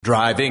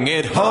Driving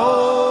it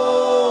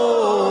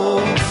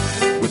home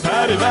with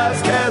Patty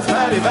Vasquez,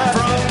 Patty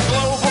Vasquez. From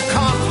global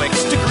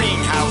conflicts to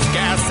greenhouse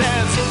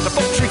gases, the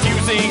folks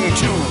refusing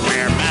to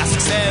wear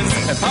masks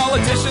says, and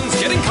politicians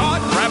getting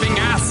caught grabbing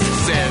asses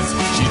says,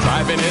 she's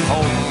driving it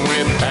home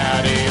with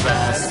Patty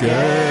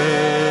Vasquez.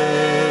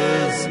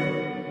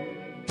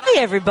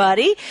 Hi,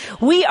 everybody.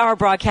 We are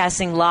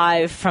broadcasting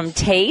live from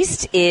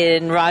Taste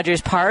in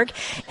Rogers Park,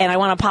 and I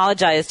want to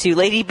apologize to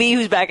Lady B,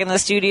 who's back in the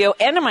studio,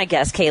 and to my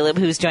guest, Caleb,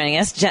 who's joining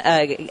us.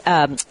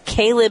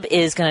 Caleb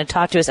is going to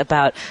talk to us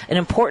about an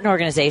important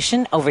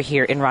organization over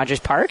here in Rogers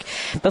Park.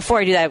 Before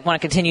I do that, I want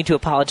to continue to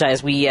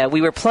apologize. We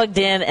were plugged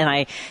in, and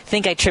I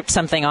think I tripped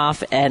something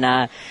off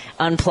and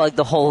unplugged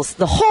the whole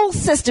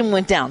system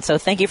went down. So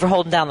thank you for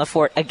holding down the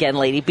fort again,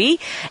 Lady B.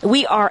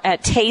 We are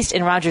at Taste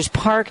in Rogers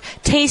Park.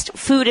 Taste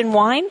Food and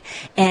Wine.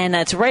 And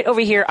it's right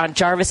over here on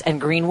Jarvis and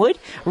Greenwood,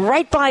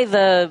 right by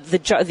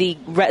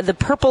the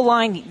purple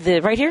line,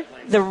 right here,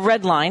 the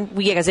red line.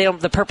 Because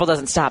the purple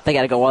doesn't stop; they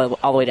got to go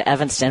all the way to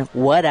Evanston,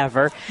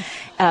 whatever.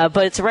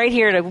 But it's right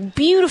here in a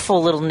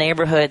beautiful little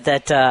neighborhood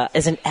that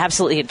is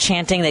absolutely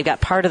enchanting. They've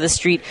got part of the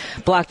street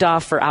blocked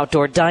off for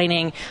outdoor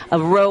dining, a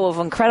row of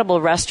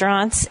incredible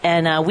restaurants,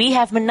 and we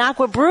have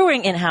Minocqua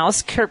Brewing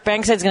in-house. Kirk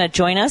Bankstead is going to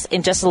join us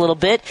in just a little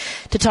bit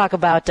to talk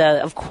about,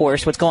 of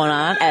course, what's going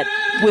on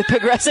with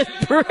Progressive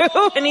Brew,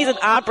 and he's an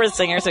opera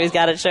singer, so he's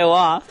got to show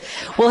off.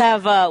 We'll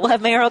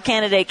have mayoral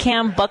candidate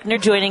Cam Buckner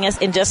joining us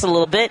in just a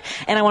little bit,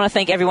 and I want to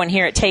thank everyone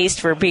here at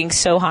Taste for being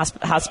so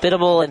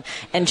hospitable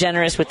and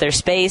generous with their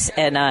space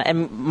and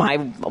my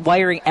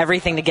wiring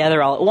everything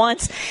together all at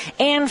once.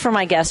 And for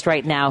my guest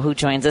right now who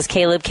joins us,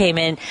 Caleb came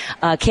in.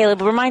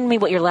 Caleb, remind me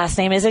what your last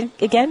name is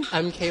again?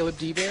 I'm Caleb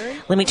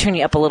DeBerry. Let me turn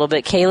you up a little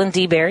bit. Caleb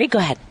DeBerry, go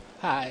ahead.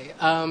 Hi.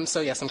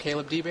 Yes, I'm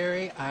Caleb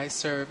DeBerry. I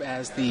serve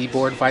as the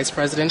board vice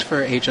president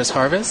for HS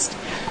Harvest.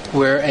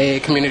 We're a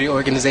community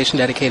organization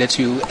dedicated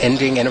to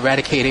ending and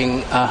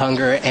eradicating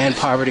hunger and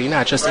poverty,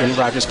 not just in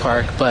Rogers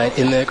Park, but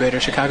in the greater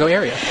Chicago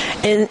area.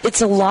 And it's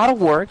a lot of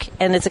work,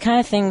 and it's the kind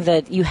of thing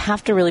that you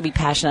have to really be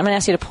passionate. I'm going to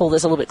ask you to pull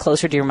this a little bit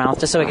closer to your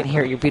mouth just so I can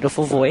hear your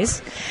beautiful voice.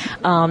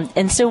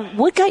 And so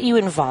what got you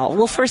involved?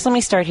 Well, first, let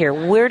me start here.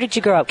 Where did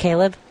you grow up,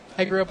 Caleb?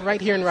 I grew up right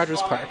here in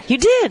Rogers Park. You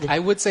did? I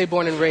would say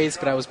born and raised,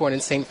 but I was born in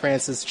St.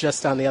 Francis,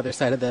 just on the other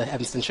side of the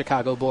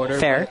Evanston-Chicago border.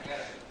 Fair.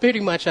 But pretty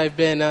much I've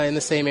been in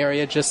the same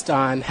area just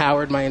on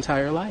Howard my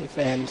entire life.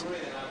 And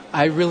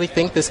I really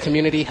think this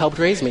community helped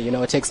raise me. You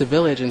know, it takes a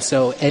village, and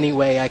so any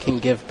way I can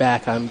give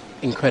back, I'm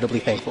incredibly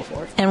thankful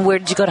for it. And where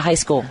did you go to high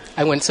school?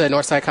 I went to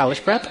Northside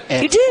College Prep.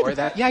 And you did? Before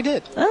that, yeah, I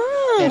did. Oh.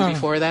 And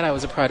before that, I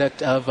was a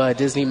product of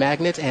Disney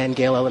Magnet and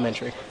Gale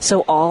Elementary.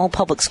 So all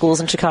public schools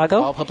in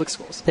Chicago? All public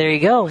schools. There you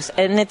go.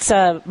 And it's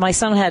my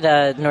son had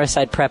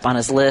Northside Prep on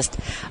his list.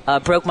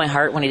 Broke my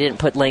heart when he didn't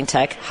put Lane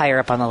Tech higher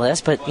up on the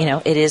list, but, you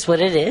know, it is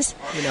what it is.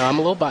 You know, I'm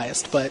a little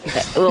biased, but...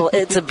 Well,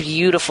 it's a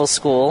beautiful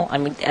school. I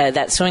mean,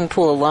 that swimming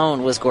pool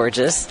alone was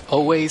gorgeous.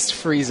 Always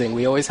freezing.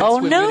 We always have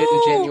swim in it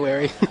in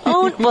January.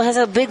 Well, it has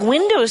a big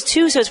windows,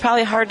 too, so it's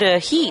probably hard to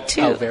heat,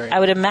 too. Oh, very. I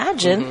would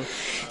imagine.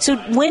 Mm-hmm. So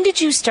when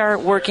did you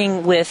start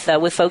working with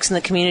folks in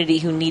the community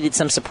who needed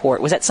some support?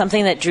 Was that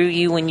something that drew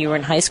you when you were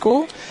in high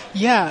school?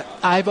 Yeah,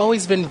 I've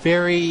always been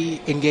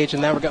very engaged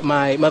in that regard.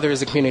 My mother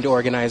is a community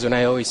organizer, and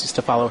I always used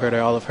to follow her to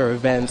all of her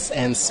events.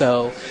 And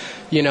so,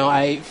 you know,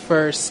 I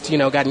first,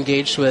 got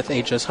engaged with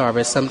HS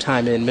Harvest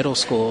sometime in middle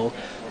school.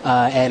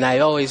 And I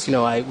always,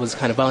 I was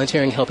kind of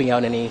volunteering, helping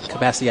out in any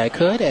capacity I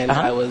could. And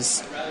I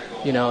was,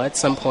 at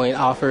some point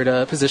offered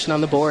a position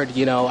on the board.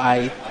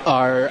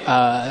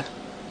 Our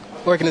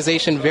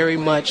organization very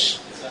much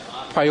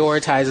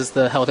prioritizes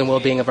the health and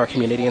well-being of our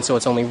community, and so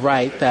it's only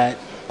right that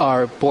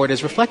our board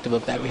is reflective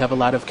of that. We have a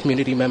lot of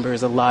community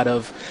members, a lot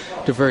of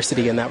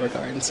diversity in that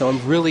regard, and so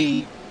I'm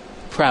really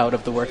proud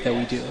of the work that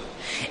we do.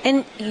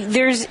 And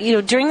there's,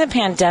 during the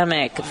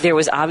pandemic, there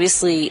was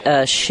obviously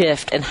a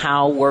shift in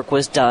how work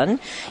was done,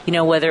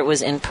 whether it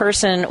was in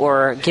person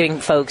or giving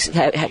folks,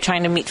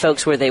 trying to meet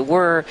folks where they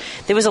were.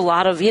 There was a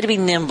lot of, you had to be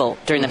nimble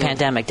during the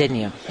pandemic, didn't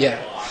you?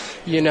 Yeah.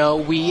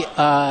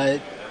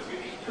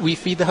 We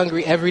feed the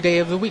hungry every day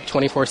of the week,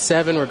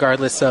 24/7,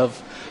 regardless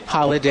of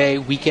holiday,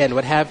 weekend,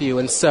 what have you.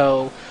 And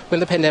so when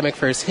the pandemic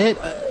first hit,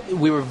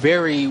 we were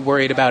very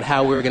worried about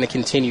how we were going to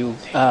continue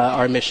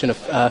our mission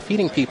of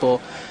feeding people.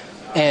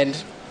 And,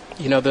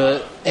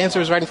 the answer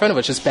was right in front of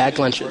us, just bagged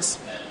lunches.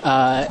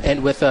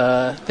 And with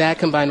that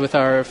combined with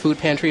our food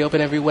pantry open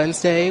every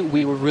Wednesday,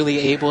 we were really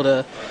able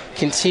to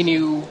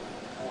continue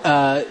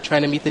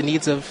trying to meet the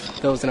needs of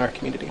those in our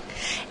community.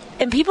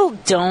 And people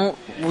don't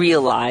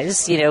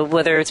realize,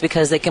 whether it's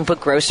because they can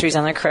put groceries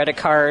on their credit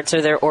cards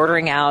or they're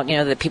ordering out,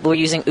 that people are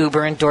using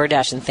Uber and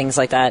DoorDash and things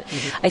like that.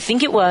 Mm-hmm. I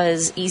think it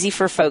was easy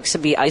for folks to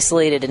be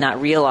isolated and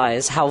not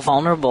realize how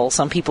vulnerable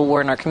some people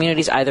were in our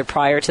communities, either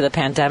prior to the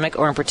pandemic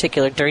or in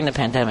particular during the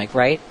pandemic,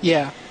 right?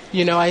 Yeah.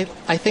 I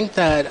think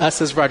that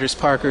us as Rogers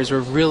Parkers were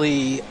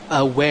really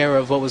aware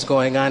of what was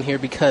going on here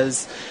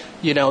because,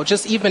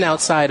 just even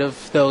outside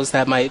of those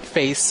that might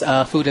face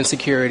food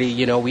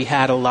insecurity, we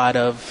had a lot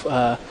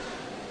of...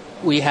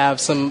 we have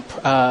some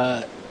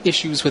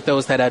issues with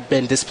those that have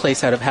been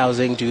displaced out of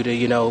housing due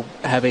to,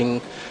 having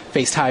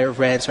faced higher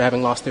rents or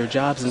having lost their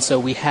jobs. And so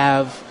we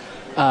have,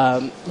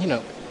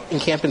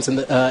 encampments in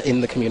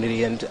the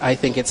community, and I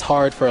think it's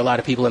hard for a lot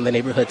of people in the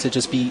neighborhood to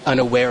just be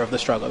unaware of the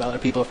struggle that other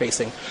people are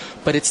facing.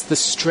 But it's the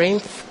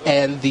strength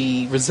and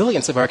the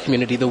resilience of our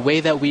community, the way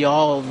that we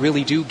all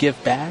really do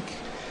give back,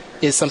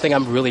 is something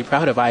I'm really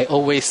proud of. I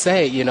always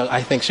say,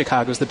 I think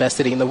Chicago is the best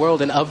city in the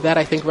world, and of that,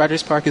 I think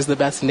Rogers Park is the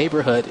best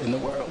neighborhood in the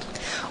world.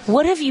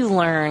 What have you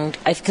learned?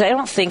 Because I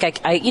don't think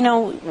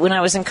when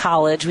I was in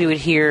college, we would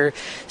hear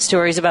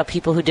stories about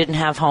people who didn't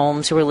have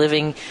homes, who were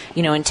living,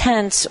 in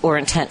tents or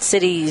in tent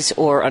cities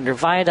or under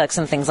viaducts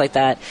and things like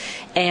that.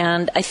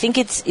 And I think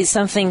it's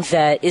something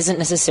that isn't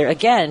necessary.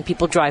 Again,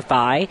 people drive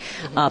by,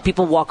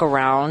 people walk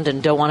around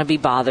and don't want to be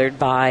bothered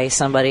by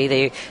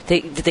somebody.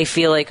 They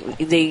feel like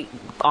they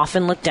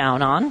often look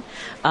down on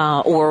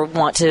or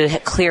want to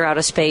clear out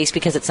a space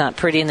because it's not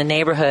pretty in the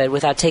neighborhood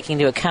without taking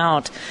into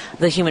account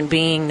the human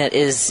being that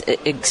is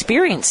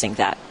experiencing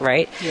that,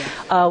 right?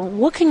 Yeah.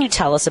 What can you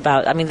tell us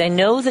about, I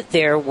know that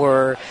there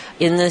were,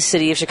 in the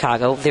city of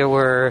Chicago, there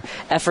were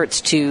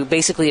efforts to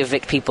basically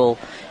evict people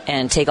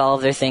and take all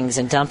of their things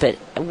and dump it.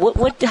 What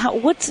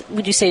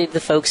would you say to the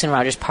folks in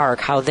Rogers Park,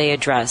 how they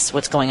address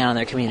what's going on in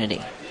their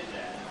community?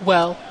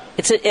 Well,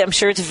 I'm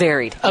sure it's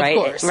varied, right?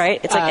 Of course. Right?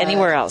 It's like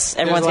anywhere else.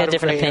 Everyone's got a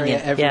different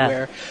opinion.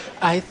 Everywhere. Yeah.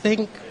 I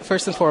think,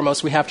 first and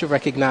foremost, we have to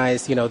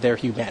recognize, their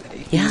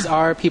humanity. Yeah. These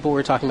are people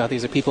we're talking about.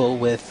 These are people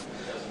with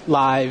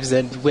lives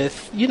and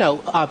with,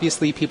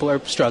 obviously people are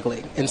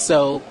struggling. And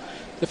so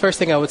the first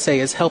thing I would say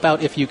is help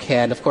out if you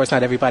can. Of course,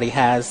 not everybody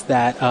has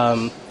that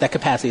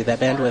capacity, that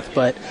bandwidth.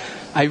 But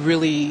I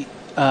really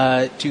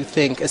do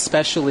think,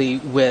 especially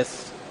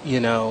with,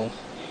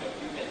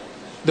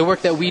 the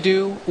work that we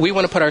do, we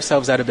want to put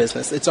ourselves out of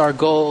business. It's our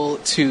goal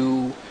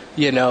to,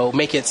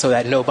 make it so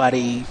that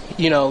nobody,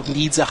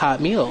 needs a hot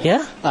meal.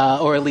 Yeah.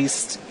 Or at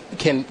least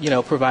can,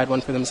 provide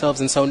one for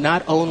themselves. And so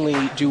not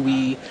only do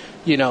we,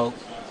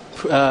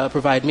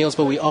 provide meals,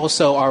 but we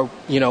also are,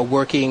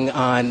 working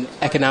on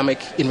economic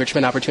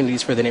enrichment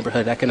opportunities for the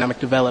neighborhood, economic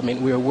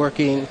development. We are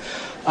working,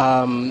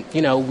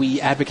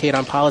 we advocate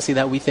on policy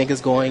that we think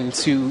is going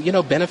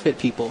to, benefit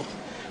people.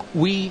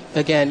 We,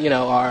 again,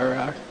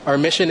 our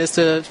mission is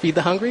to feed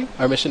the hungry.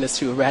 Our mission is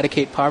to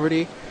eradicate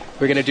poverty.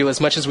 We're going to do as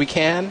much as we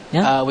can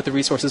with the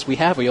resources we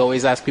have. We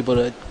always ask people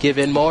to give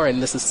in more,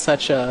 and this is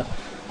such a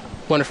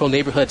wonderful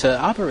neighborhood to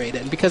operate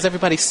in because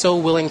everybody's so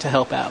willing to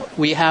help out.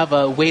 We have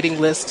a waiting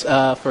list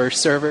for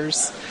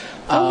servers.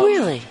 Oh,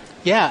 really?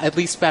 Yeah, at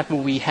least back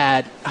when we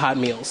had hot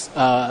meals,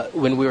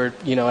 when we were,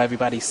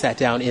 everybody sat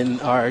down in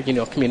our,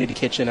 community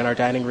kitchen and our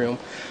dining room.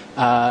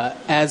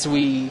 As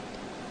we,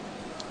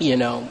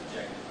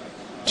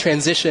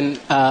 transition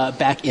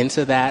back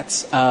into that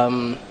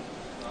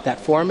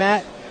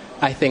format,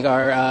 I think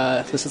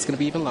our list is going to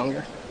be even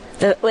longer.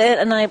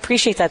 And I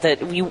appreciate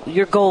that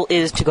your goal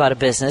is to go out of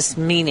business,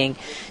 meaning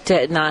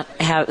to not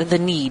have the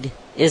need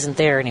isn't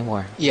there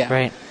anymore. Yeah.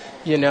 Right.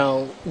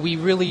 We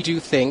really do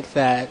think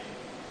that,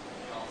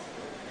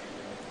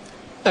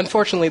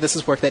 unfortunately, this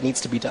is work that needs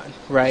to be done,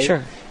 right?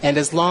 Sure. And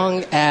as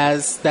long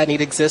as that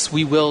need exists,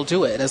 we will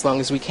do it as long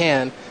as we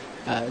can.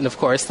 And of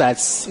course,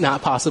 that's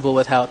not possible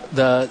without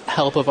the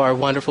help of our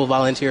wonderful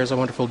volunteers, our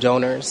wonderful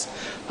donors.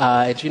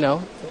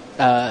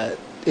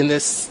 In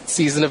this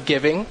season of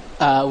giving,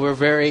 we're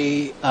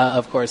very,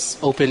 of course,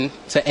 open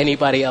to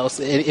anybody else.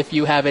 If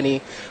you have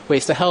any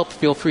ways to help,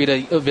 feel free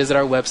to visit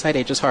our website,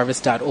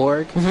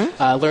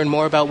 hsharvest.org, learn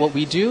more about what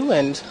we do,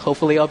 and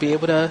hopefully I'll be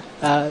able to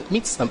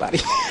meet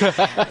somebody.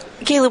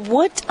 Caleb,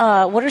 what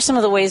are some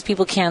of the ways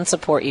people can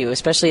support you,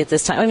 especially at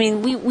this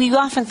time? We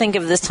often think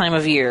of this time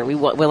of year.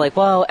 We're like,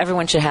 well,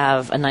 everyone should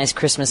have a nice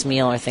Christmas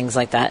meal or things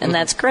like that, and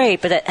that's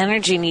great, but that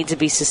energy needs to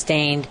be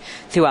sustained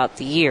throughout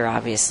the year,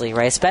 obviously,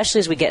 right? Especially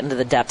as we get into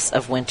the depths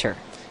of winter.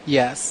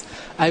 Yes.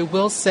 I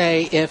will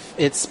say, if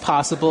it's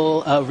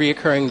possible,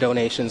 reoccurring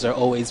donations are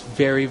always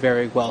very,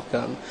 very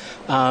welcome.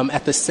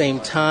 At the same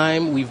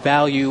time, we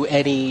value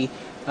any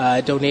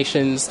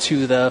donations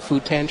to the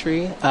food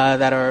pantry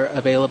that are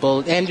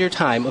available, and your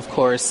time, of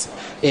course,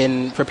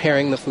 in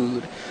preparing the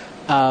food.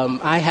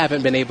 I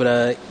haven't been able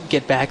to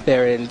get back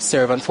there and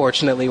serve.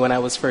 Unfortunately, when I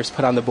was first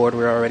put on the board,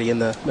 we were already in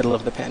the middle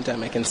of the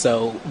pandemic, and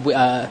so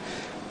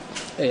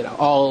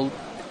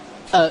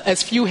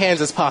as few hands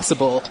as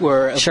possible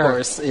were, of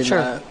course, in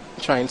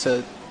trying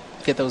to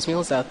get those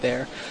meals out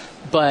there.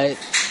 But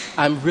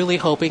I'm really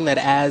hoping that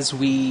as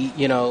we,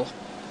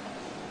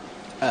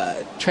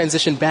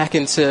 transition back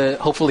into,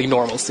 hopefully,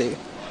 normalcy,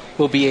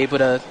 we'll be able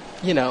to,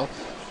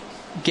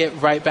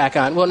 get right back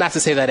on. Well, not to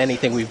say that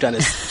anything we've done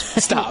is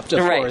stopped,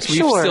 of course. We've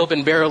still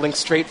been barreling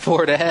straight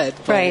forward ahead.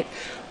 But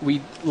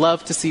we'd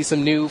love to see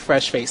some new,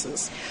 fresh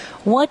faces.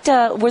 What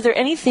were there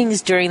any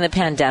things during the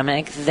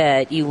pandemic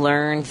that you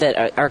learned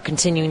that are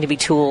continuing to be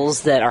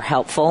tools that are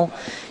helpful?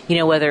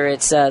 Whether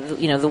it's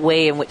the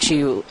way in which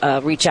you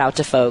reach out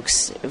to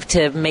folks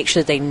to make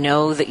sure that they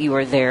know that you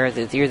are there,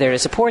 that you're there to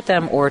support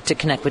them, or to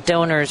connect with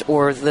donors,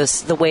 or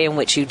the way in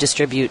which you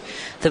distribute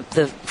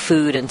the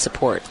food and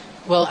support.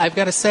 Well, I've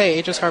got to say,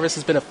 Aegis Harvest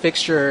has been a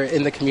fixture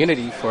in the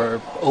community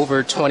for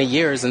over 20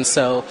 years, and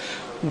so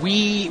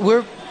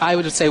we're, I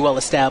would say, well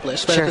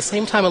established. But Sure. at the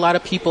same time, a lot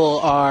of people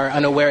are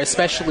unaware,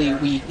 especially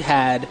we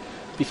had,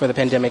 before the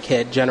pandemic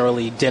hit,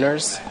 generally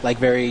dinners, like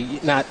very,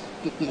 not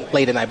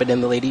late at night, but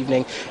in the late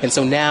evening. And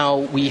so now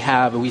we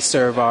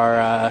serve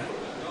our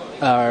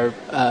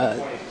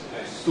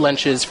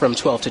lunches from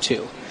 12 to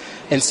 2.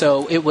 And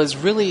so it was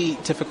really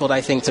difficult,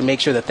 I think, to make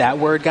sure that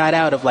word got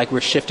out of, like,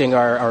 we're shifting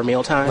our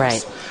meal times.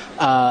 Right.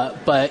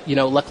 But,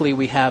 luckily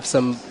we have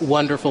some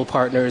wonderful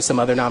partners, some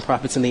other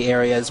nonprofits in the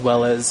area, as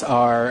well as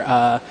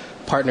our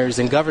partners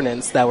in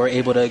governance that were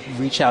able to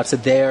reach out to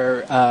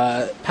their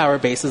power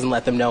bases and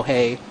let them know,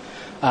 hey,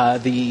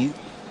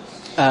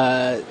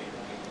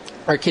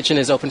 our kitchen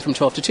is open from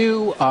 12 to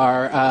 2.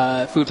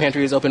 Our food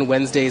pantry is open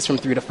Wednesdays from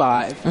 3 to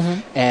 5.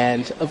 Mm-hmm.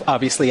 And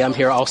obviously I'm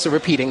here also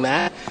repeating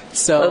that.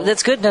 So Oh,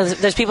 that's good. No,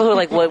 there's people who are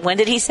like, when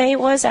did he say it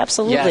was?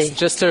 Absolutely. yes,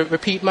 just to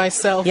repeat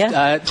myself,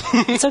 Yeah.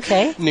 It's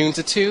okay. noon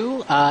to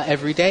 2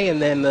 every day,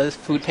 and then the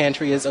food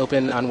pantry is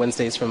open on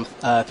Wednesdays from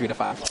 3 to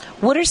 5.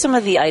 What are some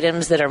of the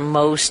items that are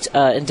most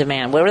in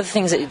demand? What are the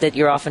things that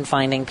you're often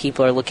finding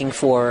people are looking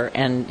for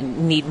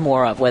and need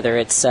more of, whether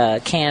it's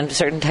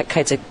certain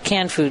kinds of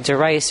canned foods or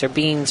rice or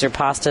beans or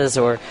pastas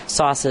or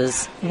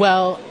sauces?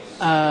 Well,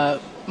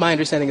 my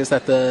understanding is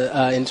that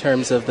in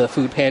terms of the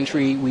food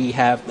pantry, we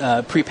have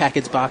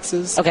prepackaged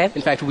boxes. Okay.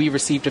 In fact, we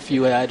received a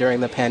few during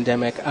the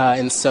pandemic,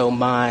 and so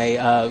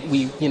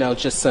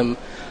just some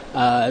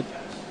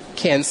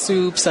canned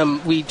soup.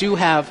 We do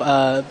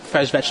have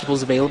fresh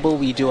vegetables available.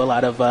 We do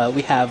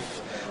we have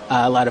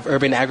a lot of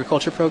urban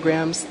agriculture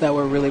programs that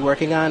we're really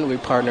working on. We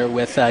partner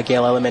with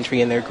Gale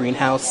Elementary in their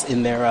greenhouse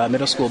in their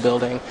middle school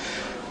building.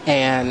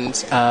 And,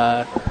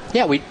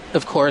 we,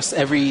 of course,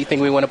 everything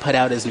we want to put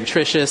out is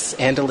nutritious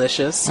and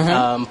delicious.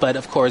 Mm-hmm. But,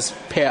 of course,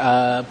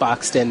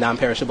 boxed and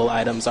non-perishable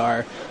items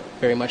are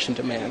very much in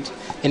demand.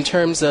 In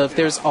terms of,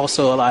 there's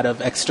also a lot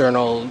of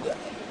external,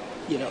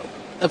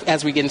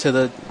 as we get into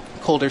the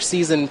colder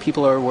season,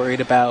 people are worried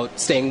about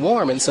staying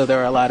warm. And so there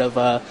are a lot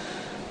of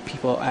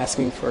people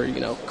asking for,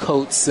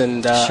 coats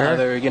and Sure.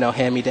 other,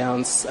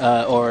 hand-me-downs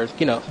or,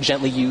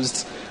 gently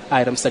used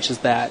items such as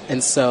that.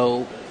 And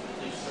so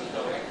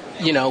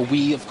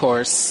we, of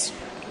course,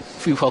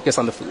 we focus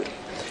on the food.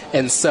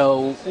 And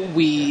so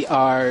we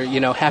are,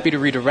 happy to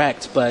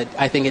redirect, but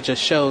I think it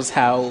just shows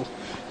how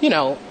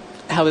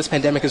this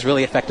pandemic has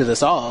really affected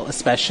us all,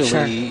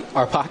 especially Sure.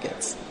 our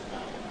pockets.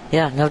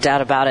 Yeah, no doubt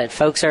about it.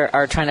 Folks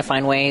are trying to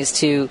find ways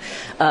to,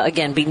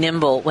 again, be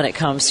nimble when it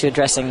comes to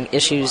addressing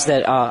issues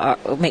that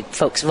make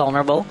folks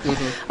vulnerable.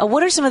 Mm-hmm.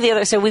 What are some of the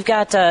other? So we've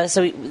got,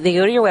 so they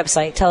go to your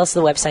website. Tell us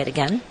the website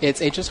again. It's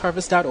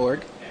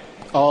aegisharvest.org.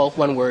 All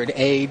one word,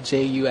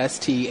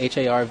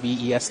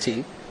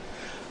 AJUSTHARVEST.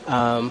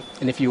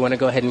 And if you want to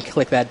go ahead and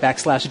click that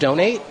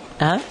 /donate,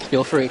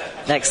 feel free.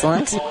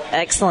 Excellent.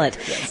 Excellent.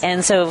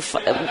 And so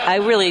I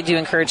really do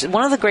encourage,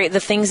 one of the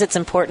things that's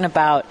important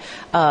about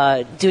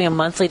doing a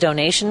monthly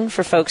donation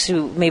for folks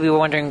who maybe were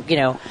wondering,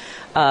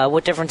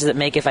 what difference does it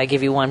make if I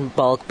give you one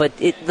bulk? But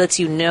it lets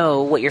you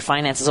know what your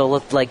finances will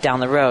look like down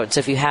the road. So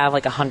if you have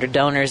like 100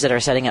 donors that are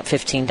setting up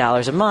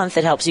 $15 a month,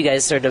 it helps you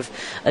guys sort of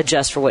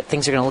adjust for what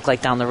things are going to look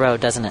like down the road,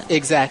 doesn't it?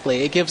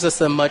 Exactly. It gives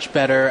us a much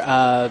better,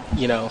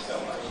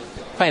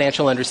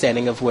 financial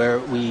understanding of where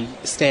we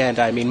stand.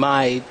 I mean,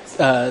 my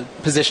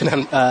position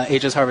on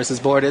Aegis Harvest's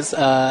board is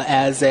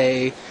as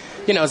a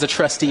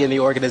trustee in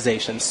the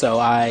organization. So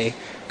I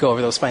go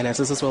over those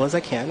finances as well as I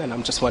can, and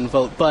I'm just one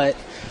vote. But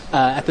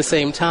at the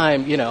same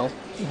time,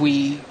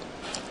 we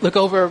look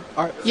over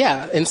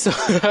and so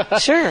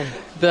Sure.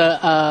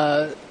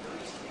 The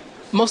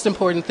most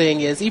important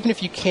thing is, even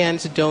if you can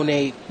to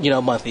donate,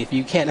 monthly, if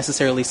you can't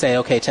necessarily say,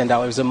 okay,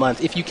 $10 a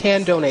month, if you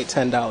can donate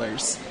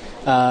 $10,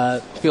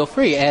 feel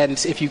free. And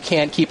if you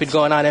can't keep it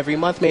going on every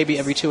month, maybe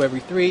every 2, every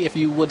 3, if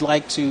you would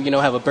like to,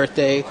 have a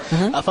birthday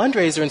a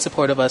fundraiser in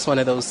support of us, one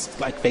of those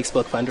like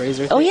Facebook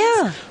fundraiser things, Oh,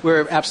 yeah.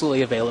 we're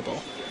absolutely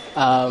available.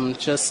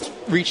 Just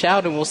reach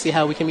out and we'll see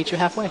how we can meet you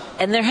halfway.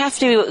 And there have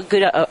to be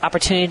good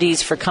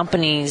opportunities for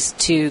companies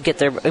to get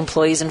their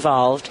employees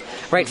involved,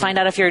 right? Find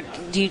out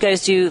do you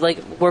guys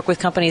work with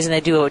companies and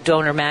they do a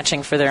donor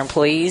matching for their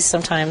employees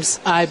sometimes?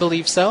 I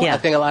believe so. Yeah. I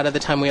think a lot of the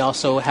time we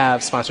also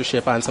have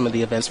sponsorship on some of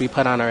the events we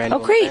put on our annual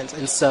great. events.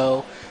 And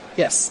so,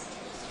 yes.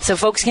 So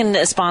folks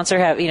can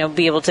sponsor,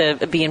 be able to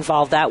be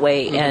involved that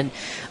way, and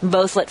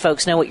both let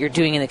folks know what you're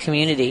doing in the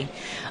community.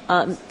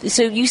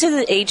 So you said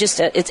that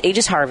it's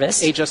Aegis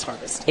Harvest. Aegis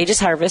Harvest. Aegis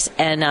Harvest,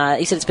 and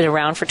you said it's been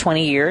around for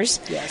 20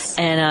 years. Yes.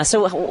 And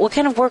so what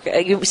kind of work,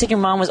 you said your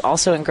mom was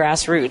also in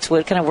grassroots.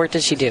 What kind of work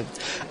did she do?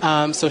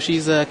 So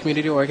she's a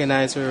community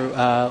organizer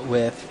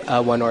with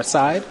One North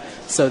Side.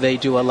 So they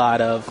do a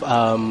lot of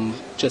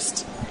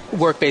just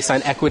work based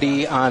on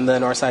equity on the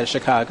north side of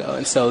Chicago.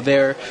 And so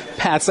their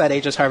paths at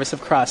Aegis Harvest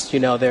have crossed,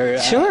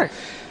 Sure.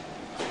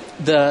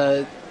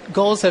 The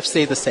goals have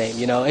stayed the same.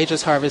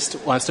 Aegis Harvest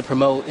wants to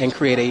promote and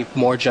create a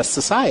more just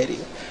society.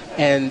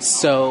 And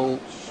so,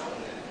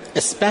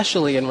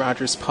 especially in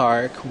Rogers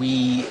Park,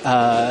 we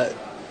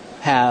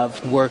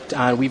have worked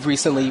on. We've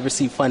recently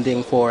received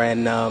funding for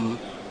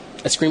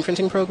a screen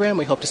printing program.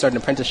 We hope to start an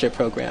apprenticeship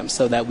program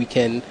so that we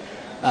can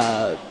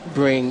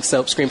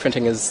so screen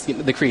printing is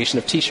the creation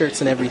of T-shirts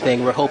and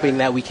everything. We're hoping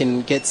that we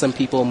can get some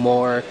people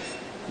more,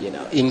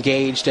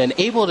 engaged and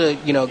able to,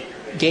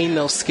 gain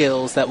those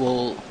skills that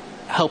will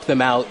help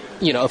them out,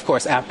 of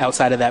course,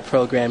 outside of that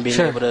program, being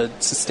able to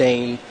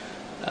sustain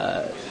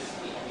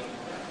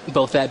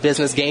both that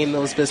business, gain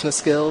those business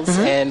skills,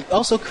 and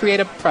also create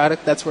a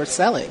product that's worth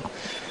selling.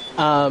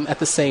 At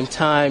the same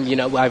time,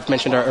 I've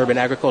mentioned our urban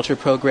agriculture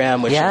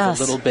program, which is a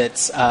little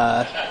bit,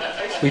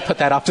 we put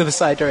that off to the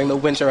side during the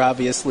winter,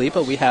 obviously,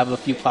 but we have a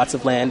few plots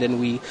of land and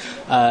we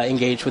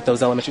engage with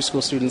those elementary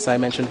school students I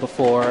mentioned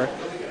before.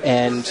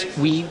 And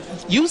we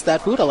use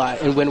that food a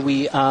lot, and when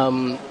we,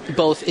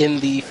 both in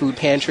the food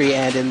pantry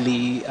and in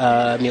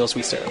the meals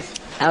we serve.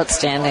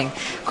 Outstanding.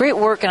 Great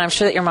work, and I'm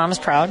sure that your mom is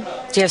proud.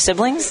 Do you have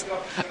siblings?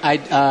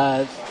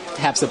 I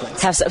have siblings.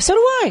 So do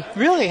I.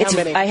 Really? How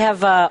many? I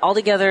have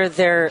altogether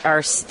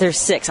there's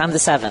 6. I'm the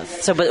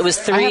 7th. So, but it was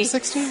 3. I have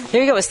 16.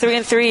 There you go. It was 3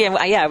 and 3, and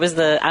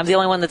I'm the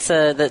only one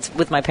that's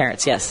with my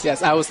parents. Yes.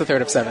 Yes, I was the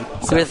third of 7.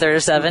 So. You're the third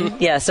of 7.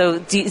 Yeah. So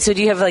do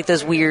you have like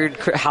those weird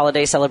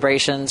holiday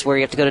celebrations where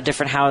you have to go to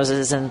different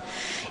houses, and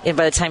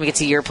by the time you get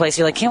to your place,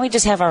 you're like, can't we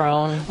just have our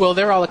own? Well,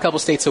 they're all a couple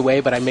states away,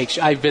 but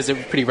I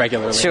visit pretty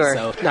regularly. Sure.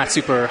 So not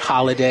super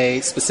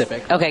holiday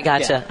specific. Okay,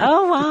 gotcha. Yeah.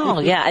 Oh wow,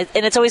 yeah.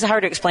 And it's always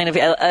hard to explain.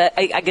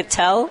 I could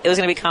tell it was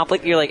going to be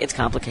complicated. You're like, it's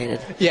complicated.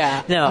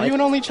 Yeah. No. Are you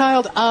an only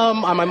child?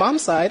 On my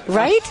mom's side.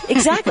 Right?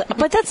 Exactly.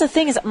 But that's the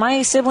thing is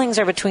my siblings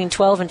are between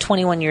 12 and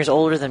 21 years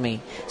older than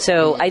me.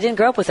 So I didn't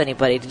grow up with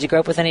anybody. Did you grow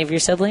up with any of your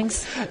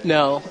siblings?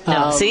 No.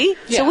 No. See?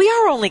 Yeah. So we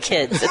are only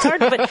kids. It's hard,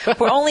 but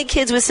we're only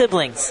kids with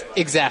siblings.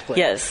 Exactly.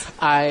 Yes.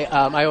 I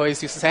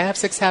always used to say I have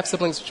 6 half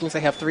siblings, which means I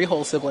have 3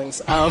 whole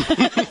siblings.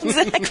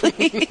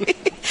 Exactly.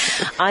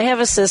 I have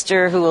a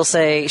sister who will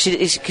say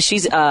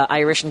she's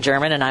Irish and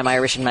German, and I'm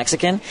Irish and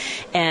Mexican,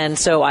 and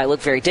so I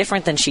look very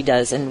different than she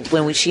does. And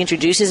when she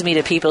introduces me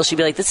to people, she'll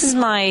be like, "This is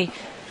my."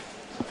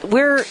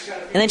 And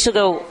then she'll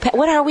go,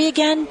 "What are we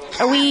again?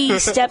 Are we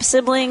step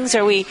siblings?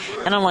 Are we?"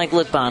 And I'm like,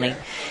 "Look, Bonnie,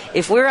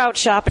 if we're out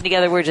shopping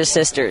together, we're just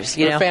sisters.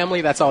 We're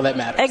family. That's all that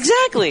matters."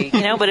 Exactly.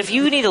 But if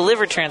you need a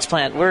liver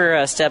transplant,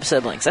 we're step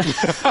siblings.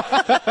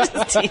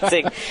 Just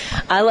teasing.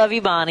 I love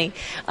you, Bonnie.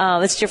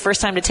 This is your first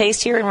time to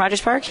taste here in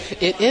Rogers Park?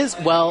 It is.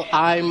 Well,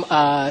 I'm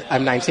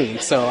 19,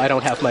 so I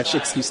don't have much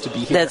excuse to be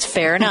here. That's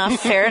fair enough.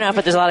 Fair enough.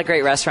 But there's a lot of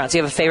great restaurants. Do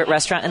you have a favorite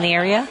restaurant in the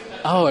area?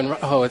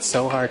 It's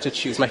so hard to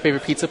choose. My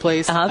favorite pizza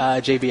place,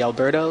 JB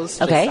Alberto's,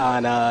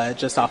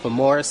 just off of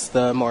Morris,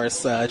 the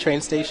Morris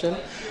train station.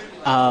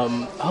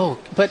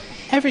 But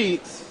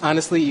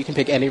honestly, you can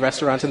pick any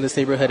restaurant in this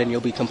neighborhood and you'll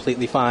be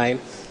completely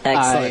fine.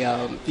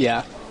 Excellent.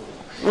 Yeah.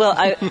 Well,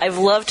 I've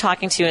loved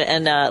talking to you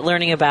and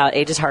learning about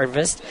Aegis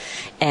Harvest,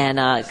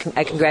 and I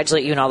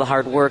congratulate you on all the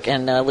hard work,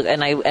 and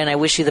I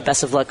wish you the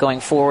best of luck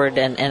going forward.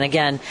 And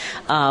again,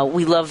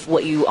 we love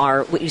what you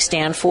are, what you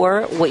stand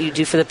for, what you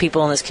do for the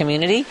people in this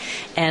community,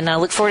 and I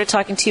look forward to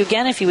talking to you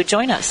again if you would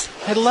join us.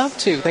 I'd love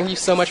to. Thank you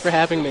so much for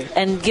having me.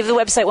 And give the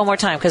website one more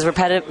time because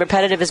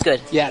repetitive is good.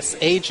 Yes,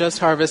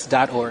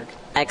 aegusharvest.org.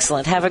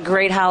 Excellent. Have a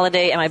great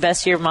holiday, and my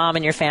best to your mom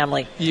and your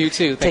family. You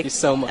too. Thank you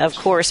so much. Of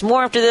course.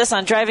 More after this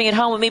on Driving It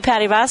Home with me,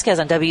 Patty Vasquez,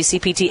 on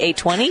WCPT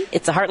 820.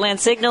 It's the Heartland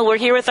Signal. We're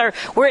here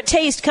we're at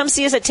Taste. Come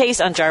see us at Taste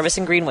on Jarvis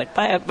and Greenwood.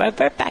 Bye.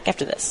 Back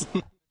after this.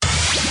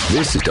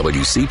 This is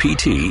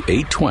WCPT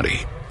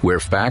 820, where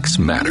facts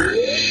matter.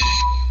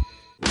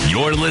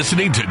 You're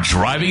listening to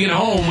Driving It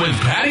Home with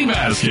Patty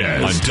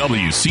Vasquez on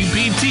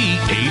WCPT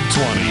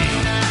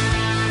 820.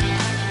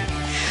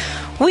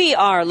 We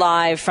are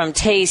live from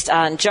Taste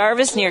on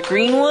Jarvis near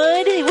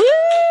Greenwood. Woo!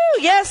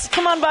 Yes,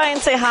 come on by and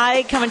say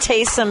hi. Come and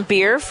taste some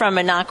beer from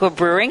Minocqua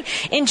Brewing.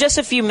 In just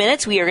a few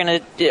minutes, we're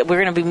gonna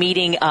be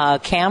meeting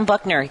Cam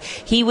Buckner.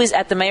 He was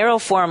at the Mayoral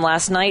Forum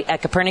last night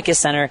at Copernicus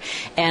Center,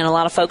 and a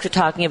lot of folks are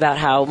talking about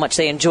how much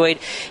they enjoyed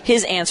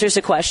his answers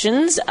to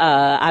questions.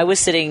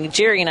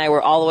 Jerry and I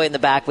were all the way in the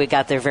back. We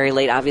got there very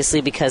late,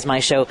 obviously, because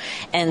my show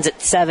ends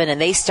at 7 and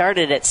they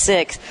started at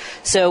 6.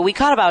 So we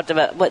caught about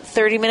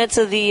 30 minutes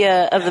of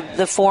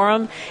the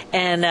forum,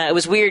 and it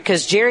was weird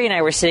because Jerry and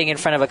I were sitting in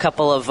front of a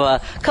couple of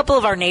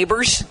our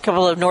neighbors, a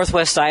couple of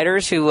Northwest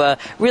Siders who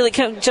really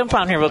jump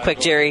on here real quick,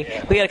 Jerry.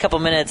 We got a couple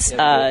minutes.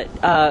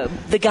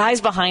 The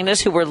guys behind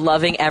us who were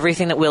loving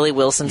everything that Willie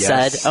Wilson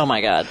said. Oh my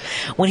God!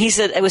 When he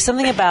said it was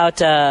something about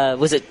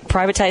was it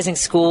privatizing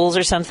schools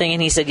or something, and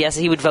he said yes,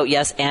 he would vote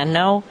yes and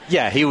no.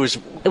 Yeah, it was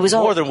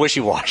more than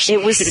wishy-washy.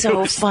 It was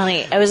so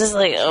funny. I was just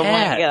like, oh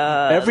my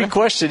God! Every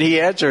question he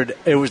answered,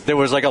 there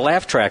was like a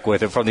laugh track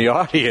with it from the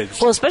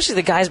audience. Well, especially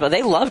the guys, but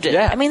they loved it.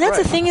 Yeah, I mean, that's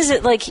the thing is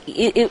that like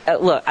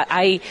look,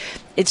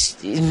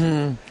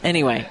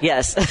 anyway,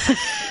 yes.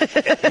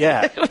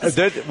 Yeah.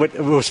 It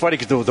was funny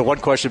because the one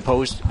question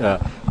posed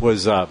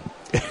was,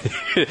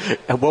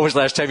 what was the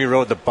last time you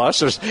rode the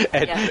bus?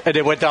 And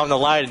they went down the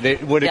line.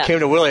 And when it came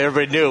to Willie,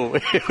 everybody knew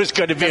it was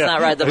going to be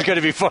it was going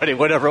to be funny,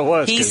 whatever it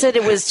was. He said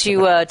it was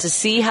to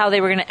see how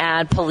they were going to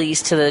add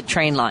police to the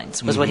train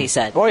lines. Was what he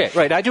said. Oh yeah,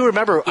 right. I do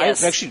remember.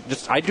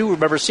 Yes. I do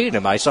remember seeing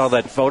him. I saw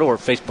that photo or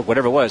Facebook,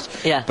 whatever it was.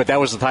 Yeah. But that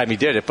was the time he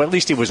did it. But at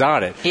least he was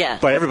on it. Yeah.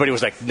 But everybody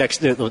was like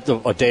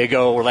a day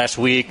ago or last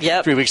week,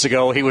 3 weeks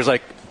ago. He was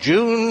like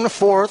June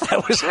 4th.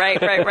 That was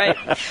right.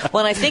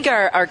 Well, and I think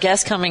our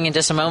guest coming in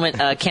just a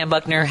moment, Cam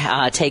Buckner,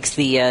 takes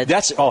the.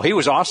 He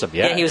was awesome.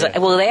 Yeah. He was.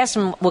 Well, they asked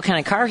him what kind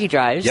of car he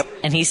drives. Yep.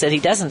 And he said he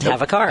doesn't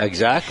have a car.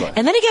 Exactly.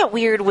 And then he got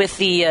weird with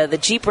the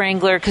Jeep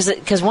Wrangler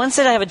because one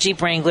said I have a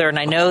Jeep Wrangler and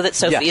I know that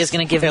Sophie is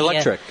going to give me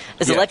electric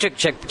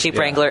Jeep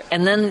Wrangler,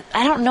 and then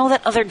I don't know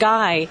that other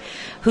guy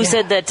who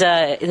said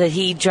that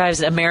he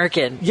drives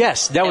American.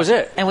 Yes, that was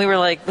it. And we were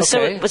like,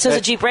 so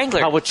a Jeep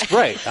Wrangler. How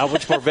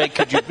much more vague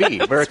could you be?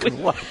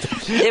 American what?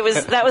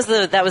 That was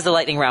the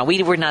lightning round.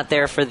 We were not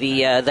there for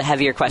the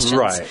heavier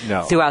questions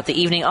throughout the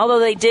evening. Although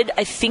they did,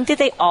 I think that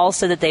they all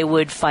said that they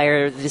would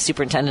fire the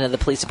superintendent of the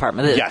police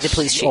department, the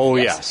police chief. Oh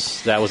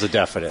yes, that was a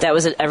definite. That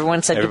was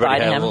everyone said goodbye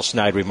to him. Everybody had a little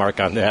snide remark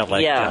on that.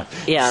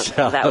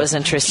 So that was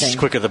interesting.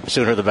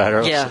 Sooner the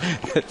better. Yeah,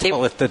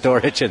 don't let the door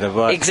hit you in the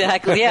butt.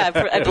 Exactly. Yeah,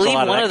 I believe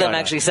one of them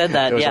actually said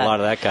that. There was a lot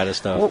of that kind of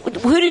stuff.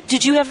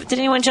 Did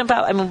anyone jump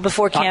out? I mean,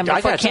 before Cam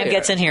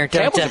gets in here.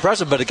 Cam was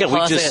impressive, but again,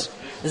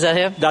 is that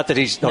him? Not that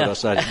he's no,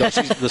 it's not. No,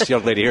 this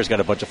young lady here's got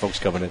a bunch of folks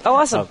coming in. Oh,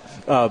 awesome.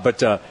 But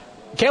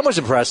Cam was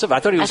impressive. I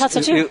thought he was. I thought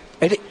so too.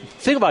 And the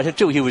thing about him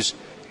too, he was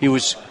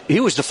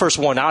the first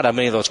one out on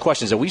many of those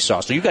questions that we saw.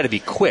 So you got to be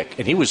quick,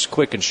 and he was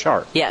quick and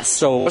sharp. Yes.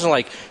 So it wasn't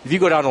like if you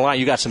go down the line,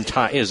 you got some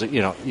time. You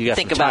got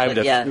think some time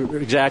about it. to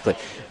exactly.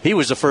 He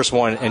was the first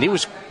one, and he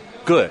was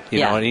good. You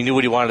know, and he knew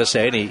what he wanted to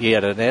say, and he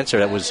had an answer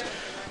that was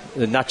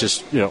not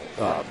just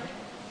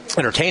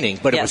entertaining,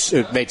 but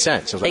it made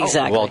sense. It was like,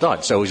 exactly. Well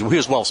done. So he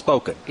was well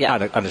spoken on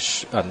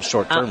the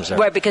short terms there.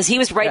 Right, because he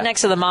was right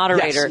next to the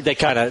moderator. Yes, they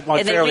kind of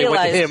unfairly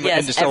went to him.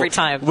 Yes, and so every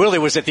time. Willie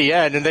was at the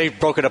end, and they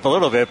broke it up a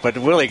little bit, but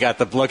Willie got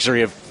the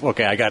luxury of,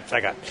 I got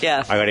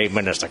 8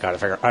 minutes. I got to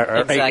figure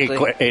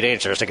eight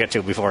answers to get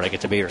to before I get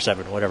to me, or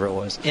 7, whatever it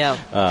was. Yeah.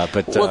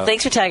 Well,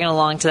 thanks for tagging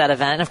along to that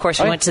event. And of course,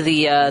 we went to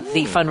the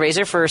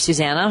fundraiser for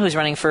Susanna, who's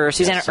running for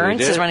Susanna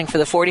Ernst is running for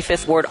the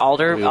 45th Ward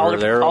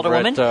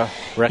Alderwoman. At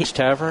Rex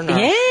Tavern.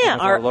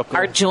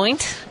 Our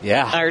joint.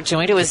 Yeah. Our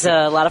joint. It was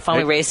a lot of fun.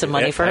 We raised some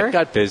money for her. It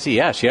got busy.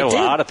 Yeah, she had a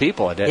lot of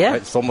people.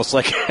 It's almost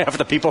like half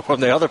the people from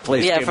the other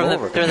place came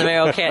over. From the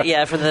mayoral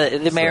from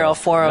the mayoral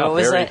forum.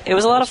 It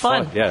was a lot of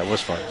fun. Yeah, it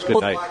was fun. It was a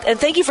good night. And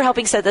thank you for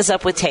helping set this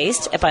up with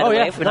Taste, by the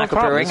way, for Minocqua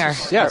Brewing.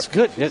 It's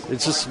good.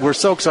 It's just we're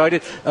so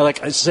excited.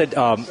 Like I said,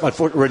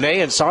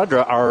 Renee and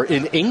Sandra are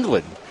in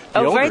England.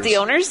 The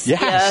owners?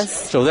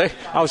 Yes. So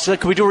I was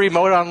like, can we do a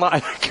remote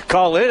online?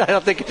 Call in? I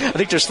think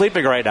they're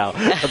sleeping right now.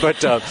 But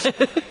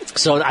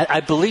so I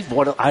believe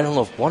I don't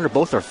know if one or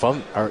both are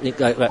from.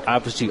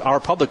 Obviously, our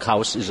public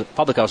house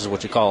is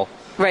what you call.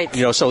 Right.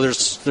 So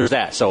there's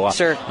that. So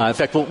sure. In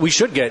fact, we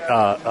should get.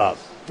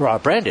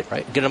 Brandon,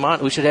 right? Get him on.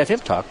 We should have him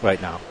talk right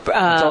now.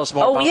 Tell us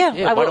more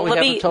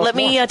about let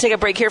me take a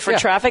break here for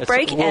traffic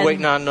break. We're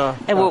waiting on.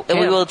 And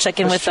we will check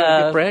in with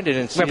Brandon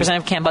and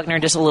Representative Cam Buckner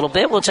in just a little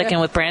bit. We'll check in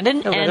with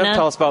Brandon and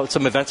tell us about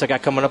some events I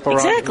got coming up around.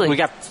 Exactly. We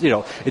got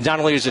it not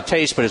only is a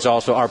Taste, but it's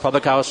also our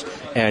public house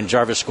and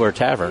Jarvis Square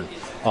Tavern.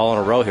 All in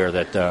a row here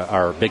that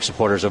are big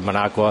supporters of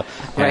Minocqua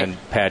and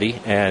Patty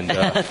and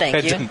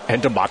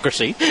and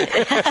democracy. We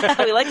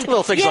like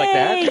little things like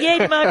that. Yay,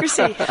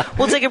 democracy.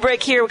 We'll take a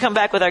break here. We'll come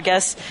back with our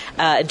guests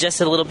in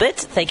just a little bit.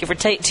 Thank you for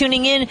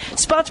tuning in.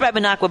 Sponsored by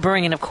Minocqua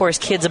Brewing and, of course,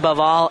 Kids Above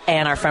All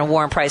and our friend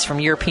Warren Price from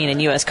European and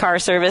U.S. Car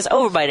Service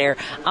over by there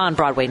on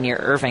Broadway near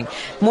Irving.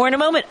 More in a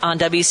moment on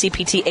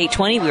WCPT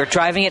 820. We are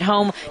driving it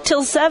home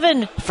till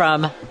 7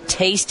 from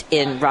Taste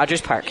in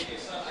Rogers Park.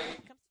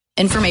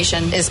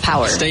 Information is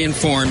power. Stay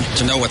informed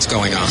to know what's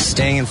going on.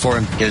 Staying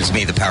informed gives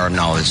me the power of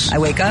knowledge. I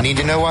wake up. Need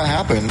to know what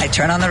happened. I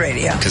turn on the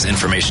radio. Because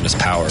information is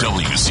power.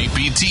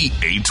 WCPT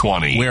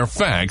 820, where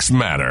facts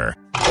matter.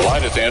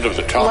 Light at the end of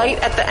the tunnel. Light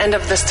at the end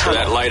of this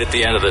tunnel. That light at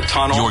the end of the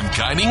tunnel. Your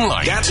guiding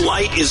light. That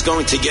light is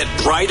going to get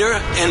brighter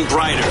and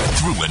brighter.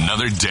 Through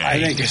another day. I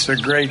think it's a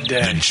great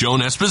day. The Joan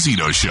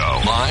Esposito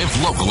Show.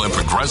 Live, local, and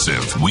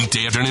progressive.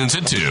 Weekday afternoons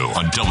at 2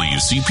 on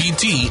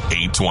WCPT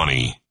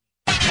 820.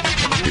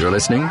 You're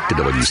listening to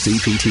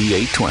WCPT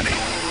 820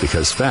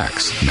 because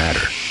facts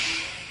matter.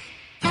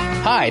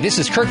 Hi, this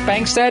is Kirk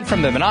Bankstead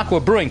from the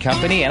Minocqua Brewing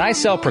Company, and I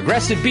sell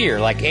progressive beer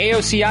like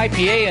AOC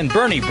IPA and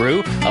Bernie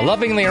Brew, a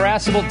lovingly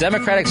irascible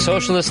Democratic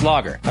Socialist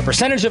lager. A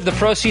percentage of the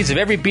proceeds of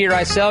every beer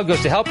I sell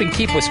goes to helping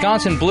keep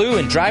Wisconsin blue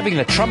and driving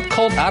the Trump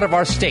cult out of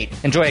our state.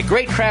 Enjoy a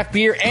great craft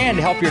beer and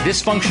help your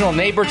dysfunctional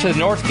neighbor to the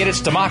north get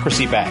its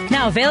democracy back.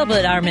 Now available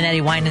at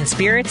Arminetti Wine and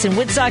Spirits in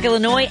Woodstock,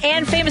 Illinois,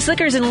 and Famous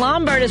Liquors in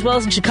Lombard, as well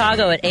as in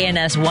Chicago at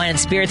A&S Wine and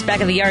Spirits,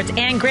 Back of the Arts,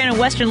 and Grand and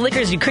Western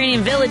Liquors,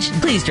 Ukrainian Village.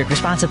 Please drink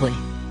responsibly.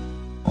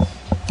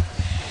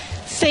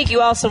 Thank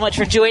you all so much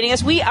for joining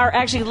us. We are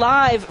actually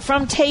live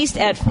from Taste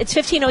it's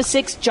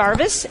 1506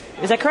 Jarvis.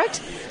 Is that correct?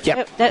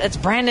 Yep. That's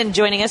Brandon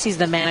joining us. He's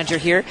the manager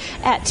here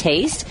at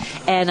Taste.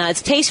 And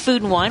it's Taste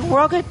Food and Wine. We're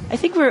all good. I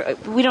think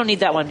we don't need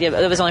that one. Yeah,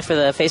 it was only for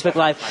the Facebook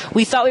Live.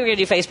 We thought we were going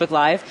to do Facebook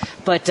Live,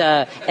 but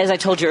as I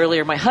told you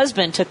earlier, my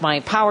husband took my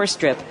power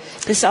strip.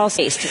 This is all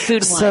Taste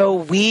Food and Wine. So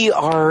we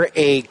are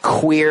a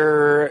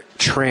queer,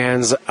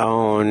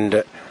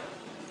 trans-owned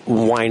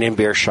wine and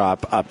beer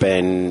shop up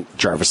in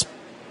Jarvis.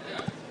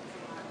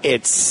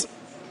 So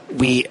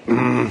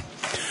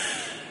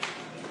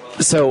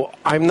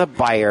I'm the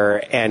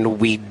buyer, and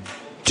we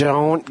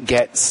don't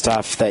get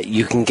stuff that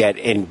you can get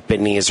in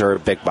Benny's or a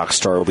big box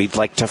store. We'd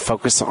like to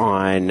focus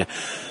on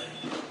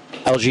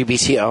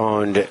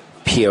LGBT-owned,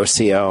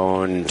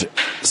 POC-owned,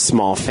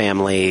 small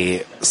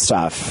family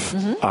stuff,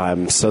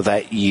 so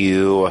that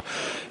you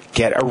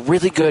get a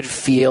really good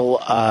feel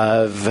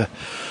of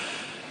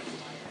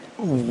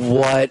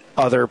what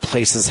other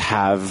places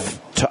have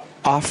to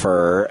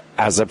offer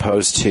as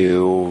opposed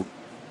to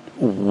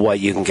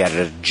what you can get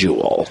at a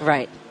Jewel.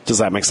 Right. Does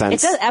that make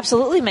sense? It does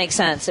absolutely make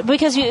sense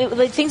because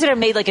things that are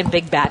made like in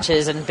big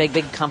batches and big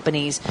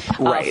companies.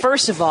 Right.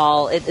 First of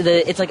all,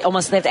 it's like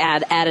almost they have to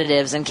add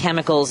additives and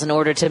chemicals in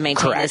order to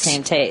maintain Correct. the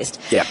same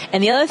taste. Yep.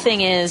 And the other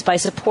thing is by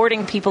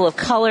supporting people of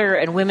color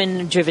and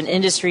women-driven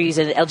industries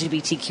and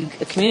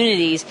LGBTQ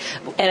communities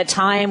at a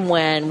time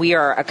when we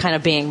are kind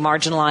of being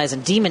marginalized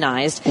and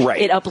demonized,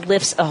 right. It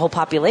uplifts a whole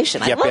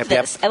population. I love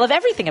this. I love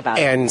everything about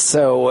it. And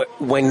so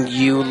when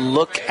you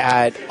look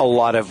at a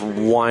lot of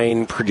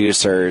wine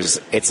producers,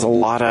 it's a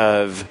lot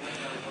of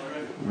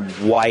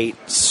white,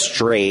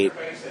 straight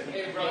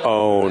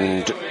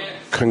owned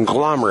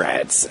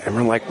conglomerates. And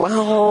we're like,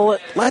 well,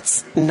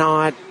 let's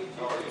not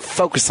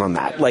focus on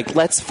that. Like,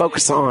 let's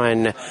focus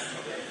on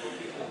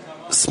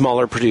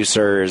smaller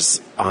producers,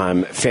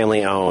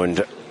 family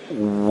owned,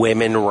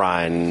 women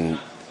run,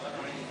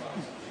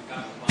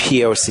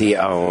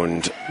 POC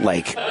owned.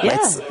 Like,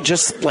 let's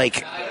just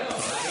like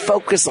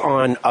focus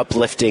on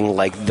uplifting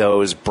like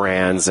those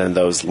brands and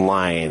those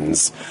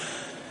lines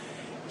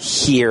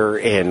here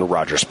in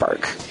Rogers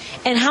Park.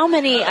 And how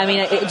many, I mean,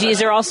 is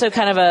there also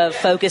kind of a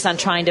focus on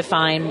trying to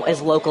find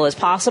as local as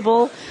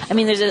possible? I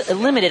mean, there's a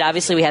limited,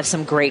 obviously we have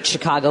some great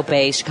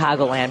Chicago-based,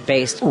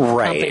 Chicagoland-based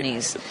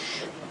companies.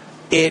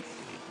 It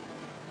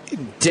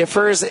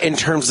differs in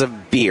terms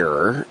of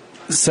beer.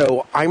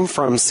 So I'm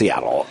from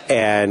Seattle,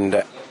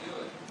 and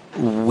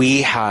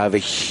we have a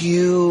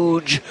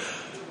huge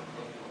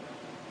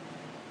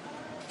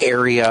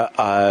area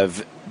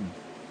of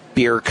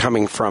beer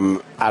coming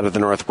from out of the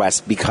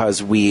Northwest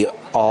because they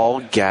all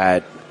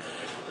get,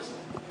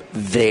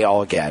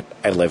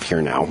 I live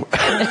here now.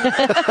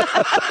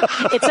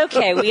 It's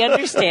okay. We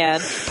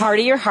understand. Part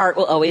of your heart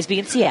will always be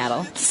in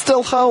Seattle.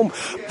 Still home.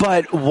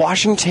 But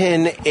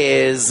Washington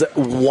is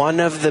one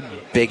of the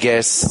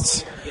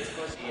biggest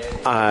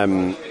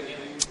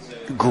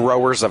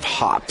growers of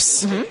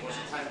hops. Mm-hmm.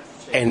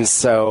 And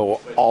so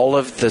all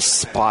of the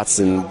spots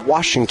in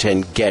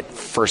Washington get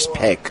first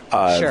pick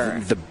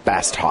of the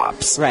best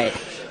hops. Right.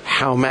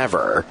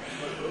 However,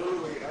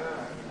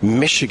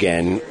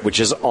 Michigan, which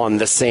is on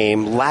the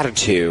same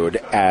latitude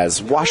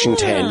as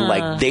Washington,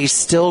 like they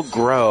still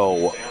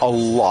grow a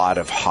lot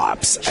of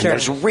hops. And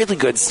there's really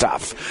good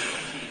stuff.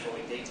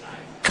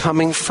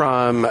 Coming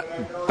from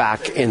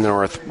back in the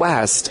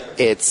Northwest,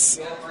 it's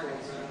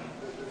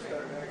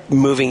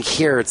moving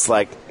here, it's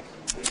like,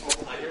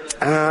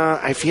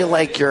 I feel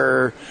like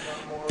your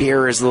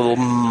beer is a little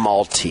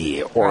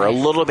malty or a